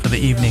Rhythms for the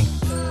evening.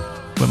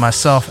 With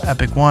myself,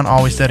 Epic One,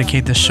 always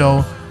dedicate this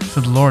show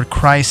to the Lord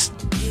Christ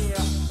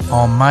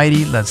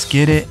Almighty. Let's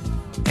get it,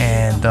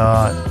 and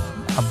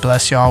I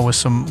bless y'all with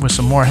some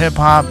more hip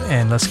hop,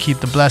 and let's keep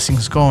the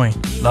blessings going.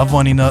 Love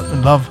one another,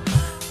 love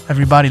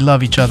everybody,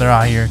 love each other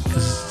out here,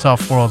 because it's a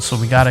tough world. So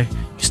we gotta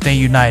stay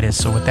united.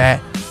 So with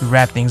that, we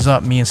wrap things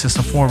up. Me and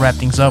System 4 wrap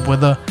things up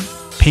with a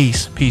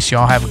Peace,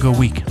 y'all. Have a good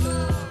week.